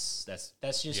 and that's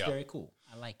just very cool.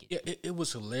 I like it. Yeah, it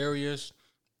was hilarious.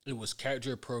 It was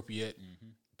character appropriate,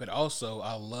 but also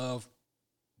I love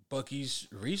Bucky's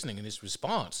reasoning and his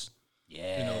response.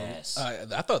 Yes,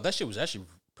 I thought that shit was actually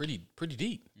pretty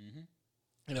deep.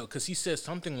 Because he says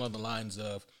something along the lines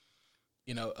of,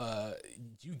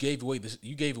 you gave away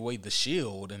the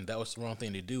shield, and that was the wrong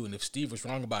thing to do. And if Steve was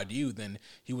wrong about you, then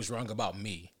he was wrong about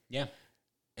me. Yeah.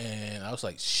 And I I was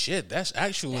like, shit, that's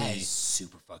actually that is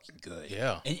super fucking good.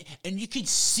 Yeah. And you could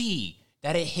see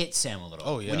that it hit Sam a little.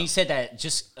 Oh, yeah. When he said that,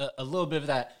 just a little bit of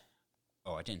that,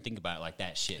 oh, I didn't think about it like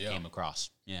that shit came across.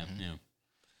 Yeah, yeah.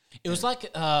 It was like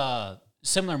a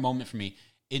similar moment for me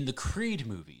in the Creed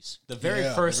movies. The very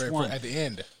first one. At the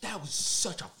end. That was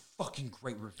such a fucking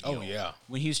great reveal. Oh, yeah.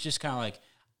 When he was just kind of like,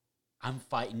 I'm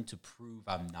fighting to prove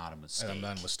I'm not a mistake. And I'm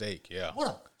not a mistake, yeah. What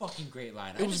a fucking great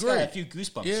line. It I was just great. got a few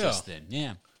goosebumps just then.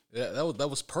 Yeah. Yeah, that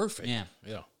was perfect. Yeah.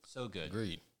 Yeah. So good.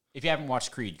 Agreed. If you haven't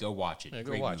watched Creed, go watch it. Yeah,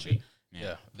 go Great watch movie. it.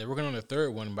 Yeah. They're working on the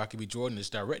third one. Michael B. Jordan is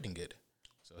directing it.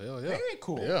 So, hell yeah. Very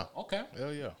cool. Yeah. Okay.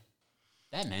 Hell yeah.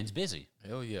 That man's busy.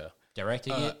 Hell yeah.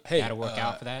 Directing it. Hey, Got to work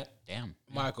out for that. Damn.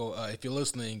 Michael, if you're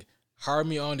listening, hire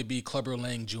me on to be Clubber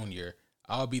Lang Jr.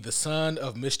 I'll be the son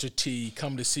of Mr. T,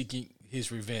 come to seeking his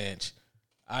revenge.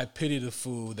 I pity the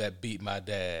fool that beat my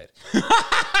dad.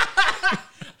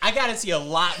 I got to see a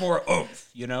lot more oomph,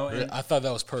 you know? And, I thought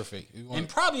that was perfect. and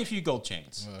probably a few gold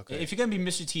chains. Okay. If you're going to be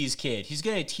Mr. T's kid, he's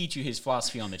going to teach you his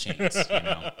philosophy on the chains, you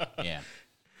know? Yeah.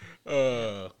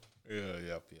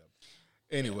 Yep.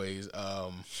 Anyways,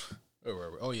 oh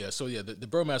yeah, so yeah, the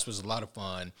Bromance was a lot of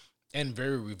fun and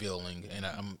very revealing, and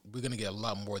we're gonna get a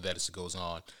lot more of that as it goes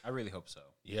on. I really hope so.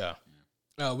 Yeah.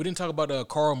 We didn't talk about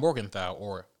Carl Morgenthau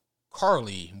or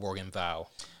Carly Morgenthau.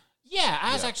 Yeah,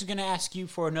 I was actually going to ask you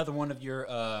for another one of your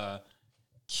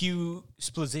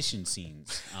Q-splosition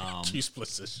scenes.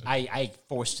 Q-splosition. I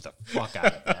forced the fuck out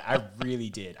of that. I really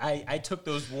did. I took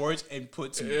those words and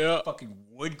put some fucking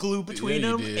wood glue between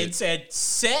them and said,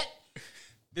 set.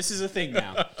 This is a thing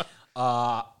now.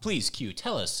 Please, Q,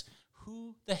 tell us,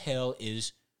 who the hell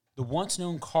is the once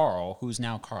known Carl who's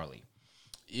now Carly?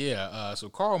 Yeah, so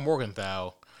Carl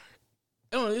Morgenthau,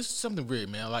 I don't know, it's something weird,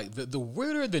 man. Like, the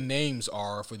weirder the names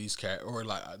are for these characters, or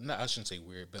like, I shouldn't say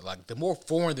weird, but like, the more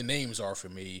foreign the names are for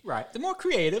me. Right, the more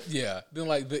creative. Yeah, then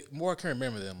like, the more I can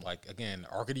remember them, like, again,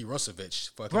 Arkady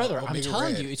Rusevich. Brother, I'm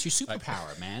telling you, it's your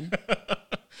superpower, man.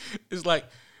 It's like,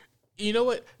 you know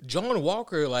what? John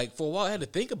Walker, like, for a while I had to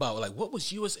think about, like, what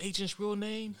was U.S. Agent's real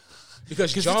name?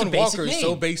 Because John Walker is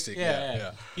so basic.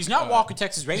 Yeah. He's not Walker,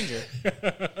 Texas Ranger.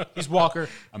 He's Walker,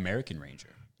 American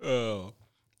Ranger. Oh.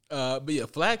 But yeah,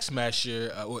 Flag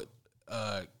Smasher,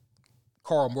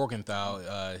 Carl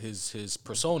Morgenthau, his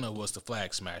persona was the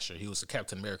Flag Smasher. He was the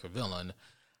Captain America villain,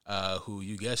 who,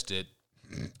 you guessed it,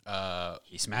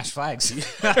 he smashed flags.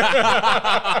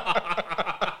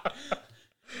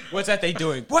 What's that thing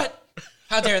doing? What?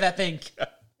 How dare that thing?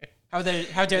 How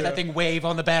dare that thing wave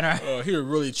on the banner? He would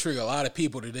really trigger a lot of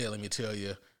people today, let me tell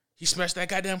you. He smashed that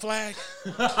goddamn flag.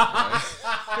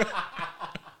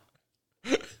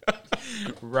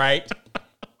 Right.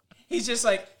 He's just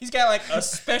like, he's got like a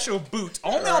special boot,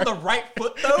 only on the right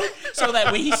foot though, so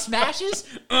that when he smashes,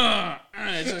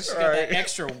 it's just got that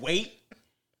extra weight.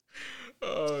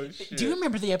 Oh, shit. Do you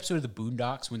remember the episode of the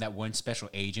Boondocks when that one special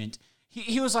agent,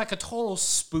 he was like a total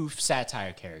spoof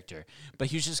satire character, but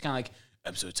he was just kind of like,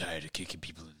 I'm so tired of kicking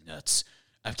people in the nuts.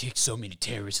 I've kicked so many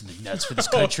terrorists in the nuts for this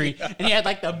country. And he had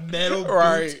like the metal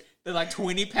boot, the like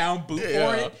 20-pound boot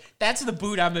for it. That's the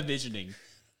boot I'm envisioning.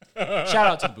 Shout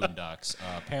out to the Boondocks.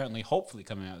 Apparently, hopefully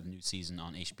coming out with a new season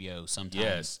on HBO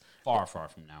sometime far, far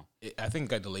from now. I think it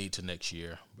got delayed to next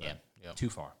year. Yeah, too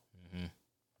far.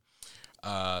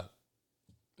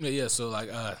 Yeah, so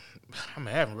like, I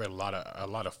haven't read a lot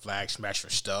of Flag Smasher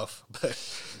stuff, but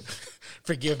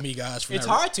forgive me, guys. For it's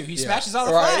hard to. He smashes all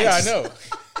the flags. Yeah, I know.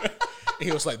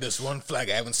 He was like, "There's one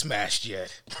flag I haven't smashed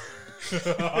yet."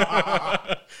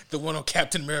 The one on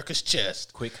Captain America's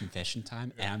chest. Quick confession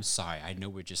time. And I'm sorry. I know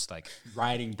we're just like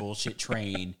riding bullshit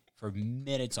train for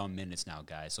minutes on minutes now,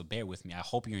 guys. So bear with me. I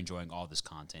hope you're enjoying all this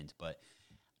content, but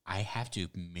I have to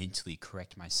mentally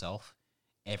correct myself.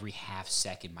 Every half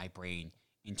second, my brain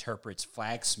interprets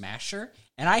Flag Smasher,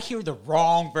 and I hear the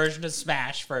wrong version of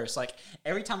Smash first. Like,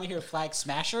 every time I hear Flag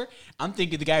Smasher, I'm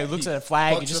thinking the guy who looks at a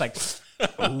flag and just like,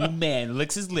 oh man,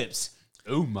 licks his lips.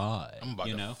 Oh my. I'm about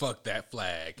to fuck that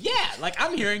flag. Yeah, like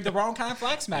I'm hearing the wrong kind of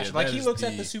Flag Smasher. Like he looks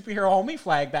at the superhero homie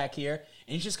flag back here,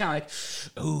 and he's just kind of like,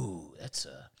 oh, that's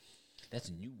a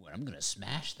new one. I'm going to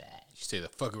smash that. You stay the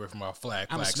fuck away from our flag.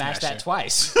 I'm going to smash that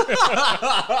twice.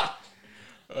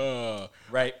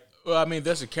 Right. Well, I mean,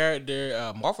 there's a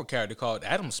character, Marvel character called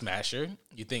Atom Smasher.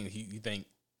 You think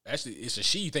actually it's a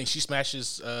she? You think she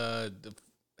smashes the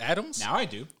atoms? Now I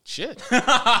do. Shit.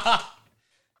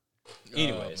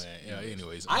 Anyways,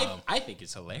 anyways, I think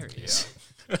it's hilarious.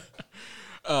 Yeah.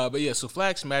 But yeah, so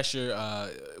Flag Smasher,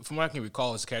 from what I can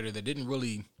recall, is a character that didn't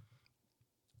really,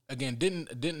 again,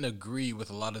 didn't agree with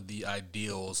a lot of the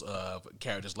ideals of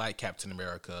characters like Captain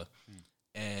America.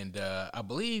 And I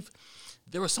believe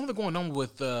there was something going on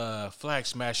with Flag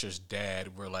Smasher's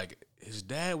dad, where like his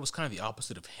dad was kind of the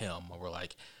opposite of him, or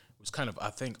like was kind of, I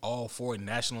think, all for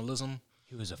nationalism.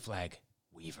 He was a flag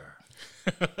weaver.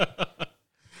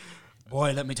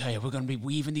 Boy, let me tell you, we're going to be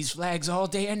weaving these flags all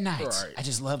day and night. Right. I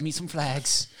just love me some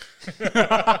flags.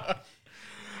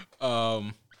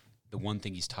 The one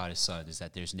thing he's taught his son is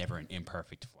that there's never an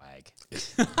imperfect flag.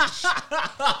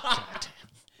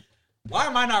 Why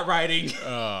am I not writing?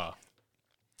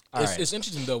 It's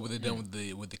interesting though what they've done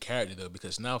with the character though,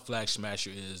 because now Flag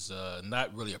Smasher is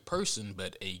not really a person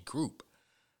but a group.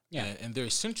 Yeah, and they're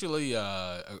essentially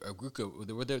a group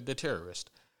of they're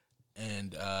terrorists,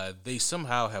 and they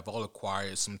somehow have all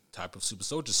acquired some type of super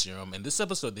soldier serum. In this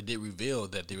episode, they did reveal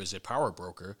that there is a power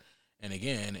broker, and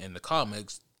again in the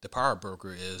comics, the power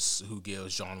broker is who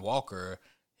gives John Walker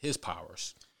his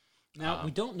powers. Now,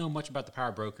 we don't know much about the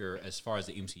power broker as far as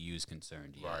the MCU is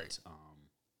concerned yet. Right.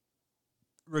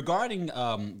 Regarding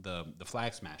the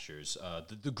Flag Smashers,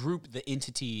 the group, the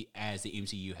entity as the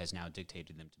MCU has now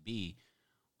dictated them to be,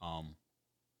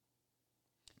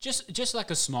 just like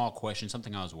a small question,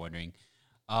 something I was wondering,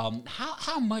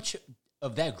 how much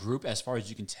of that group, as far as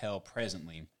you can tell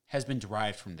presently, has been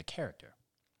derived from the character?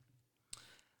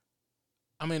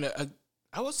 I mean,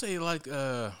 I would say like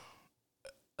a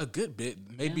good bit,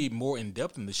 maybe more in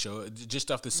depth in the show,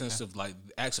 just off the sense of like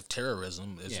acts of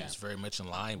terrorism is very much in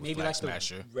line with Flag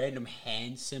Smasher. The random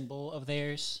hand symbol of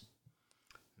theirs.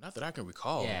 Not that I can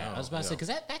recall. Yeah, no, I was about to say because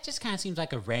that just kind of seems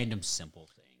like a random simple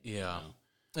thing. Yeah. You know?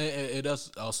 It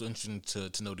is also interesting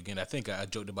to note again. I think I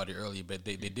joked about it earlier, but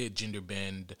they did gender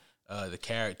bend the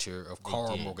character of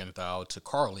Carl Morgenthau to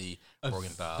Carly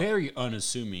Morgenthau. Very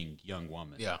unassuming young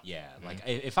woman. Yeah. Yeah. Mm-hmm. Like,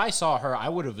 if I saw her, I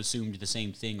would have assumed the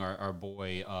same thing our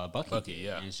boy Bucky did.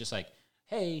 Yeah. And it's just like,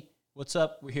 hey, what's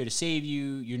up? We're here to save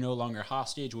you. You're no longer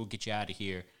hostage. We'll get you out of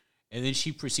here. And then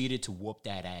she proceeded to whoop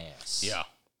that ass. Yeah.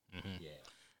 Mm-hmm.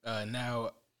 Yeah.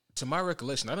 Now, to my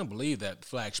recollection, I don't believe that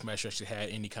Flag Smasher actually had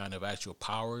any kind of actual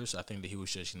powers. I think that he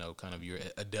was just, kind of your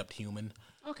adept human.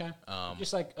 Okay.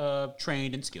 Just like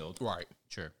trained and skilled. Right.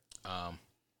 Sure.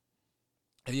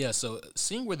 Yeah, so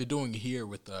seeing what they're doing here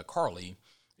with Carly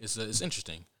is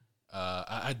interesting.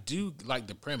 I do like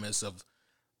the premise of,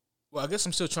 well, I guess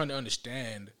I'm still trying to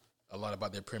understand a lot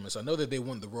about their premise. I know that they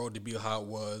want the world to be how it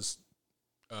was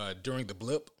during the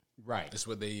blip. Right. That's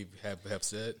what they have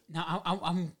said. Now,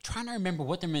 I'm trying to remember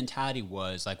what their mentality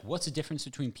was. Like, what's the difference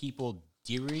between people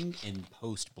during and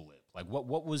post-blip? Like,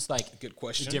 what was, like, good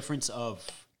question. The difference of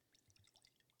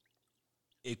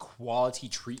equality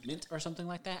treatment or something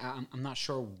like that? I'm not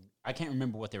sure. I can't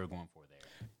remember what they were going for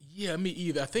there. Yeah, me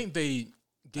either. I think they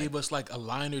gave us, like, a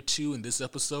line or two in this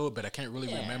episode, but I can't really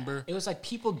remember. It was like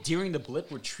people during the blip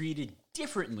were treated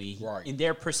differently in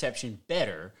their perception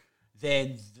better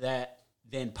than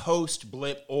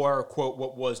post-blip or, quote,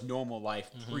 what was normal life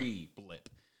pre-blip.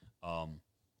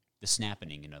 The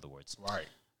snapping, in other words. Right.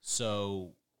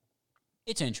 So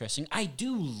it's interesting. I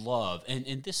do love,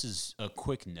 and this is a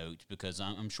quick note because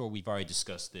I'm sure we've already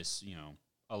discussed this,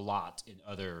 a lot in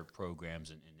other programs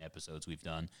and episodes we've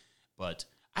done, but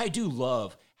I do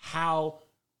love how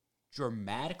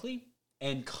dramatically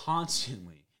and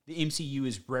constantly the MCU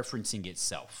is referencing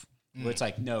itself. Where it's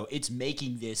like, no, it's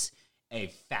making this a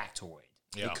factoid.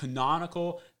 A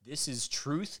canonical, this is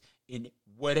truth in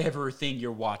whatever thing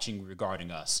you're watching regarding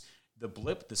us. The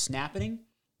blip, the snapping,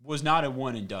 was not a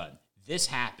one and done. This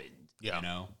happened.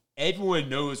 Yeah. Everyone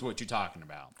knows what you're talking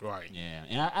about. Right. Yeah.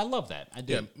 And I love that. I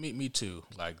do. Yeah, me too.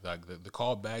 Like the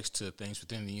callbacks to things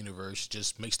within the universe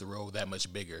just makes the role that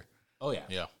much bigger. Oh, yeah.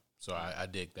 Yeah. So I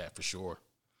dig that for sure.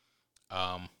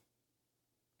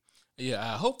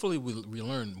 Hopefully we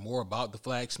learn more about the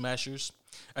Flag Smashers.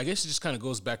 I guess it just kind of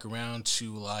goes back around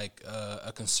to like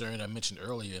a concern I mentioned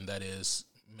earlier, and that is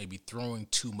maybe throwing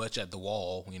too much at the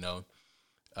wall.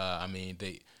 I mean,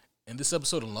 in this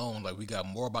episode alone, like we got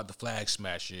more about the Flag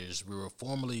Smashers. We were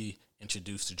formally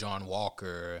introduced to John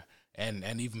Walker and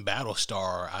even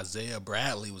Battlestar. Isaiah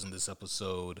Bradley was in this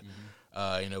episode.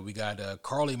 We got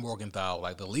Carly Morgenthau,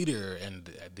 like the leader and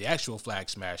the actual Flag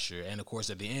Smasher, and of course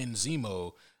at the end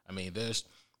Zemo. I mean, there's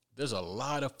a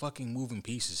lot of fucking moving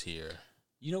pieces here.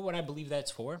 You know what I believe that's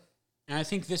for? And I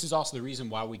think this is also the reason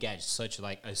why we got such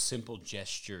like a simple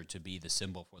gesture to be the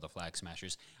symbol for the Flag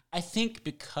Smashers. I think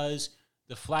because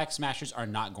the Flag Smashers are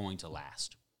not going to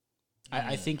last.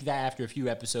 I think that after a few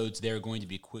episodes, they're going to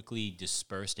be quickly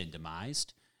dispersed and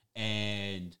demised.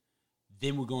 And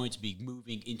then we're going to be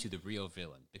moving into the real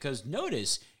villain. Because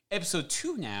notice, episode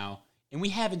 2 now, and we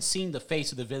haven't seen the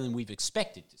face of the villain we've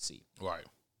expected to see. Right.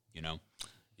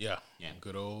 Yeah. Yeah.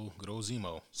 Good old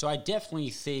Zemo. So I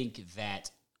definitely think that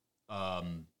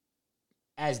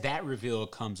as that reveal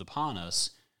comes upon us,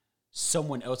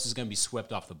 someone else is going to be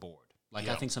swept off the board. Like,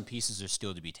 I think some pieces are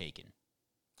still to be taken.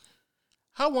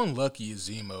 How unlucky is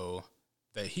Zemo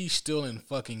that he's still in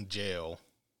fucking jail?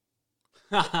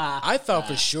 I thought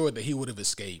for sure that he would have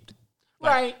escaped.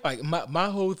 Right. Like my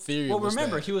whole theory was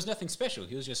remember, that, he was nothing special.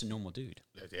 He was just a normal dude.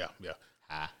 Yeah.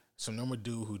 Some normal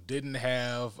dude who didn't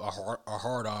have a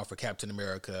hard on for Captain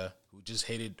America, who just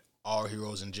hated all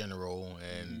heroes in general,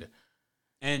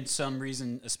 and some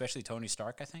reason, especially Tony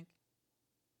Stark, I think.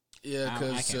 Yeah,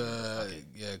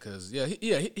 because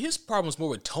his problem's more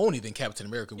with Tony than Captain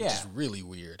America, which is really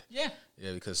weird. Yeah,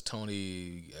 because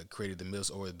Tony created the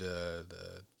the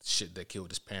shit that killed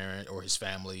his parent or his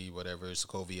family, whatever,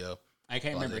 Sokovia. I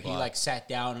can't remember. He like sat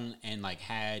down and like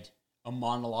had a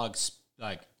monologue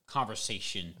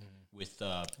conversation with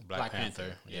Black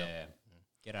Panther. Yeah,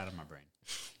 get out of my brain.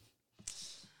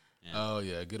 Yeah. Oh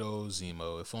yeah, good old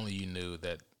Zemo. If only you knew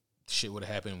that shit would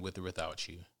have happened with or without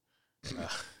you.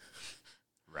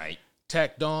 Right.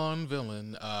 Tacked on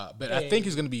villain. But I think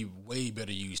he's going to be way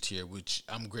better used here, which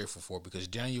I'm grateful for because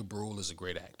Daniel Bruhl is a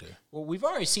great actor. Well, we've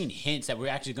already seen hints that we're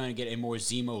actually going to get a more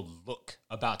Zemo look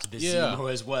about this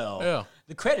Zemo as well. Yeah.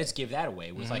 The credits give that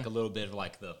away with like a little bit of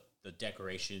like the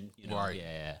decoration. You know? Right.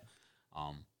 Yeah.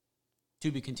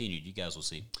 To be continued. You guys will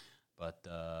see. But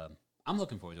I'm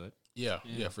looking forward to it.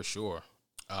 Yeah, for sure.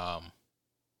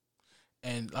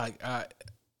 And like,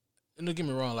 don't get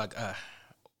me wrong, like,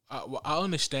 I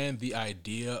understand the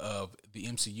idea of the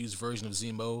MCU's version of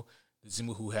Zemo, the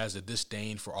Zemo who has a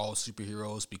disdain for all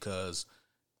superheroes because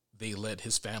they let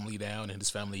his family down and his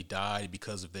family died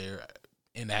because of their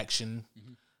inaction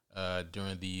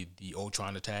during the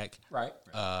Ultron attack. Right.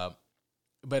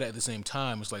 But at the same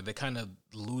time, it's like that kind of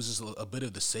loses a bit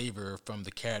of the savor from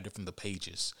the character from the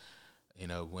pages. You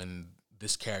know, when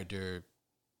this character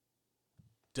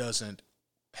doesn't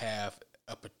have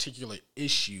a particular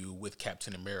issue with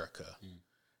Captain America.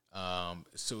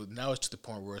 So now it's to the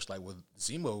point where it's like, well,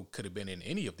 Zemo could have been in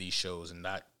any of these shows and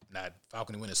not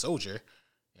Falcon and Winter Soldier,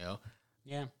 you know?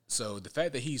 Yeah. So the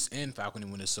fact that he's in Falcon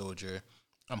and Winter Soldier,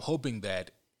 I'm hoping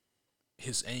that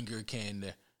his anger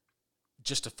can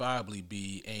justifiably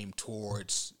be aimed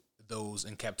towards those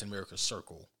in Captain America's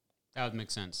circle. That would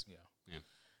make sense. Yeah.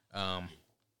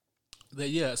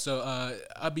 So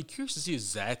I'd be curious to see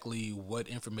exactly what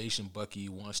information Bucky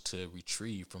wants to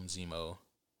retrieve from Zemo.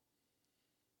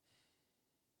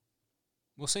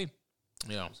 We'll see.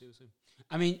 Yeah. We'll see.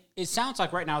 I mean, it sounds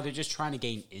like right now they're just trying to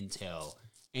gain intel,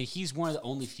 and he's one of the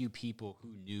only few people who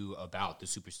knew about the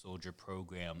Super Soldier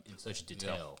program in such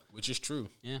detail. Yeah, which is true.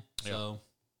 Yeah. So,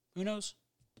 who knows?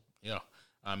 Yeah.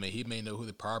 I mean, he may know who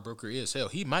the power broker is. Hell,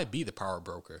 he might be the power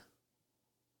broker.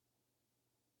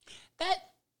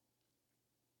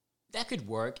 That could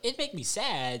work. It'd make me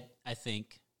sad, I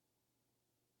think.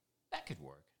 That could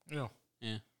work. Yeah.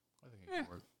 Yeah. I think it could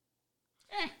work.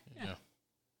 Yeah.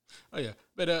 Oh, yeah.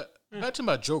 But back to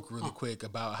my joke really quick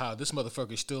about how this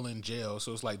motherfucker's still in jail.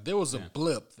 So it's like there was a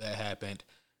blip that happened.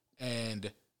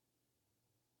 And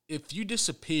if you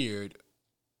disappeared,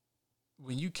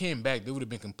 when you came back, there would have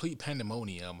been complete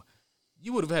pandemonium.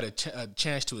 You would have had a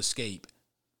chance to escape.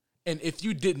 And if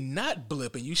you did not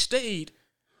blip and you stayed,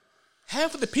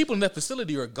 half of the people in that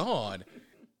facility are gone.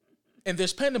 And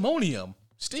there's pandemonium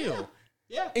still.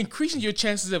 Yeah. Increasing your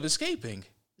chances of escaping.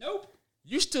 Nope.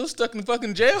 You're still stuck in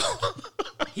fucking jail.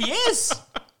 He is.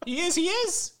 He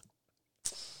is.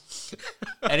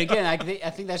 And again, I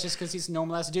think that's just because he's a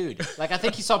normal ass dude. Like, I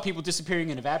think he saw people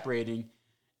disappearing and evaporating.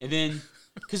 And then,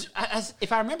 because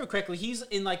if I remember correctly, he's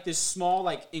in like this small,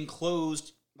 like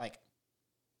enclosed, like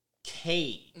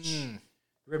cage.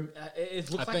 It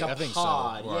looked like a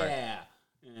pod. So. Right.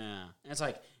 Yeah. And it's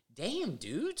like, damn,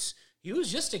 dudes, he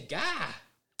was just a guy.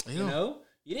 You know?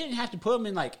 You didn't have to put him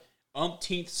in like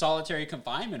umpteenth solitary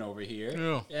confinement over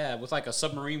here. Yeah, with like a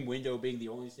submarine window being the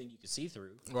only thing you could see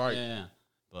through. Right. Yeah.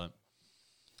 But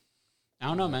I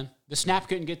don't know, man. The snap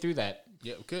couldn't get through that.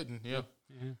 Yeah, it couldn't. Yeah.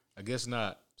 I guess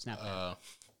not. Snap.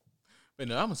 But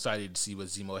no, I'm excited to see what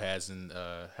Zemo has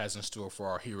in store for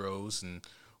our heroes and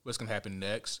what's gonna happen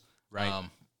next. Right.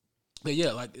 But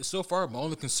yeah, like so far, my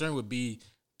only concern would be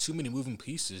too many moving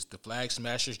pieces. The Flag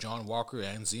Smashers, John Walker,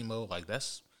 and Zemo. Like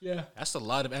that's a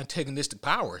lot of antagonistic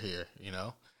power here. You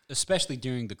know, especially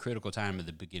during the critical time at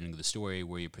the beginning of the story,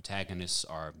 where your protagonists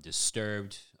are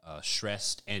disturbed,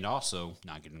 stressed, and also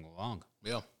not getting along.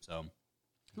 Yeah. So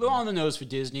a little on the nose for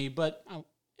Disney, but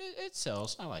it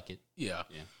sells. I like it. Yeah.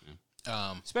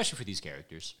 Especially for these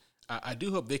characters. I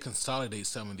do hope they consolidate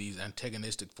some of these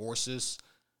antagonistic forces.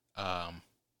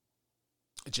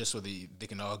 just so they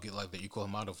can all get like the equal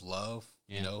amount of love,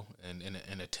 you know,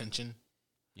 and attention.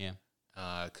 Yeah.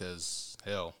 Because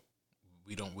hell,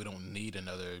 we don't need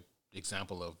another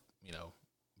example of, you know,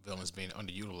 villains being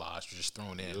underutilized or just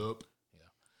thrown in. Yep. Yeah.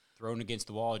 Thrown against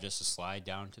the wall just to slide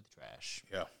down to the trash.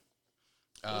 Yeah.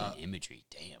 What an imagery.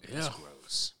 Damn, that's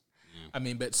gross. Yeah. I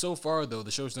mean, but so far, though,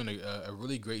 the show's done a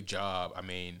really great job. I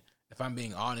mean, if I'm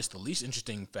being honest, the least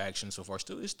interesting faction so far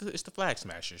still is the Flag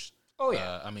Smashers. Oh,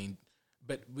 yeah. I mean,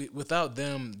 but without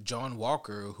them, John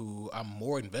Walker, who I'm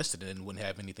more invested in, wouldn't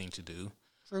have anything to do.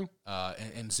 True.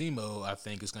 And Zemo, I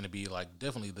think, is going to be like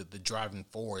definitely the driving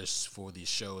force for the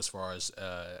show as far as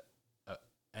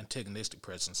antagonistic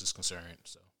presence is concerned.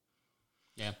 So,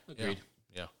 yeah, agreed.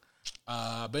 Yeah.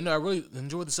 But no, I really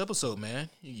enjoyed this episode, man.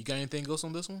 You got anything else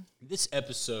on this one? This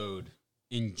episode,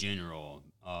 in general,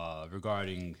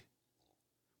 regarding,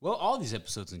 well, all these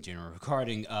episodes in general,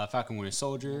 regarding Falcon Winter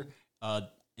Soldier,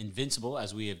 Invincible,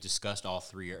 as we have discussed all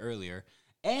three earlier,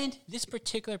 and this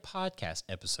particular podcast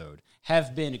episode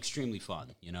have been extremely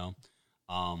fun, you know.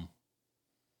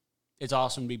 It's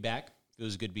awesome to be back.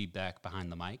 Feels good to be back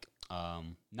behind the mic.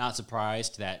 Not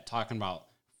surprised that talking about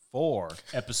 4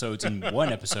 episodes in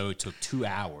one episode took 2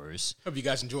 hours. Hope you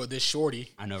guys enjoyed this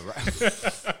shorty. I know, right?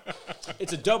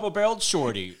 It's a double-barreled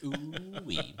shorty.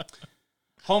 Ooh-wee.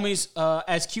 Homies,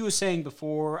 as Q was saying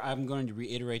before, I'm going to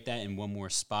reiterate that in one more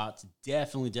spot.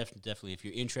 Definitely, if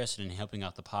you're interested in helping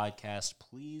out the podcast,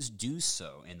 please do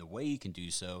so. And the way you can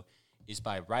do so is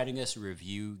by writing us a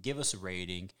review, give us a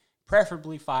rating,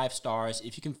 preferably 5 stars.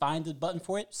 If you can find the button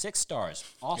for it, 6 stars.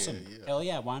 Awesome. Yeah. Hell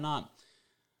yeah, why not?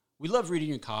 We love reading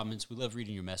your comments. We love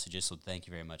reading your messages, so thank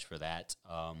you very much for that.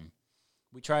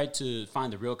 We tried to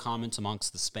find the real comments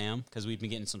amongst the spam, because we've been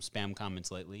getting some spam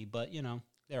comments lately, but, you know,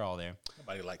 they're all there.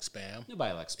 Nobody likes spam.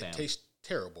 Nobody likes spam. It tastes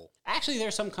terrible. Actually, there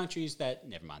are some countries that,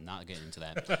 never mind, not getting into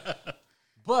that.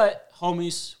 But,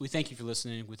 homies, we thank you for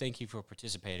listening. We thank you for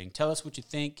participating. Tell us what you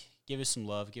think. Give us some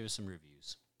love. Give us some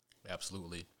reviews.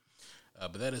 Absolutely.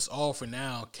 But that is all for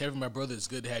now. Kevin, my brother, it's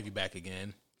good to have you back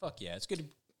again. Fuck yeah. It's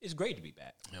great to be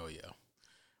back. Oh, yeah.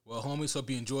 Well, homies, hope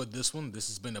you enjoyed this one. This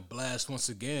has been a blast once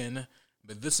again.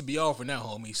 But this will be all for now,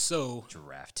 homies. So,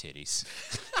 giraffe titties.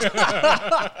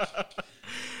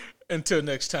 Until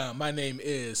next time, my name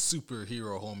is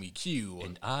Superhero Homie Q.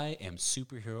 And I am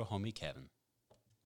Superhero Homie Kevin.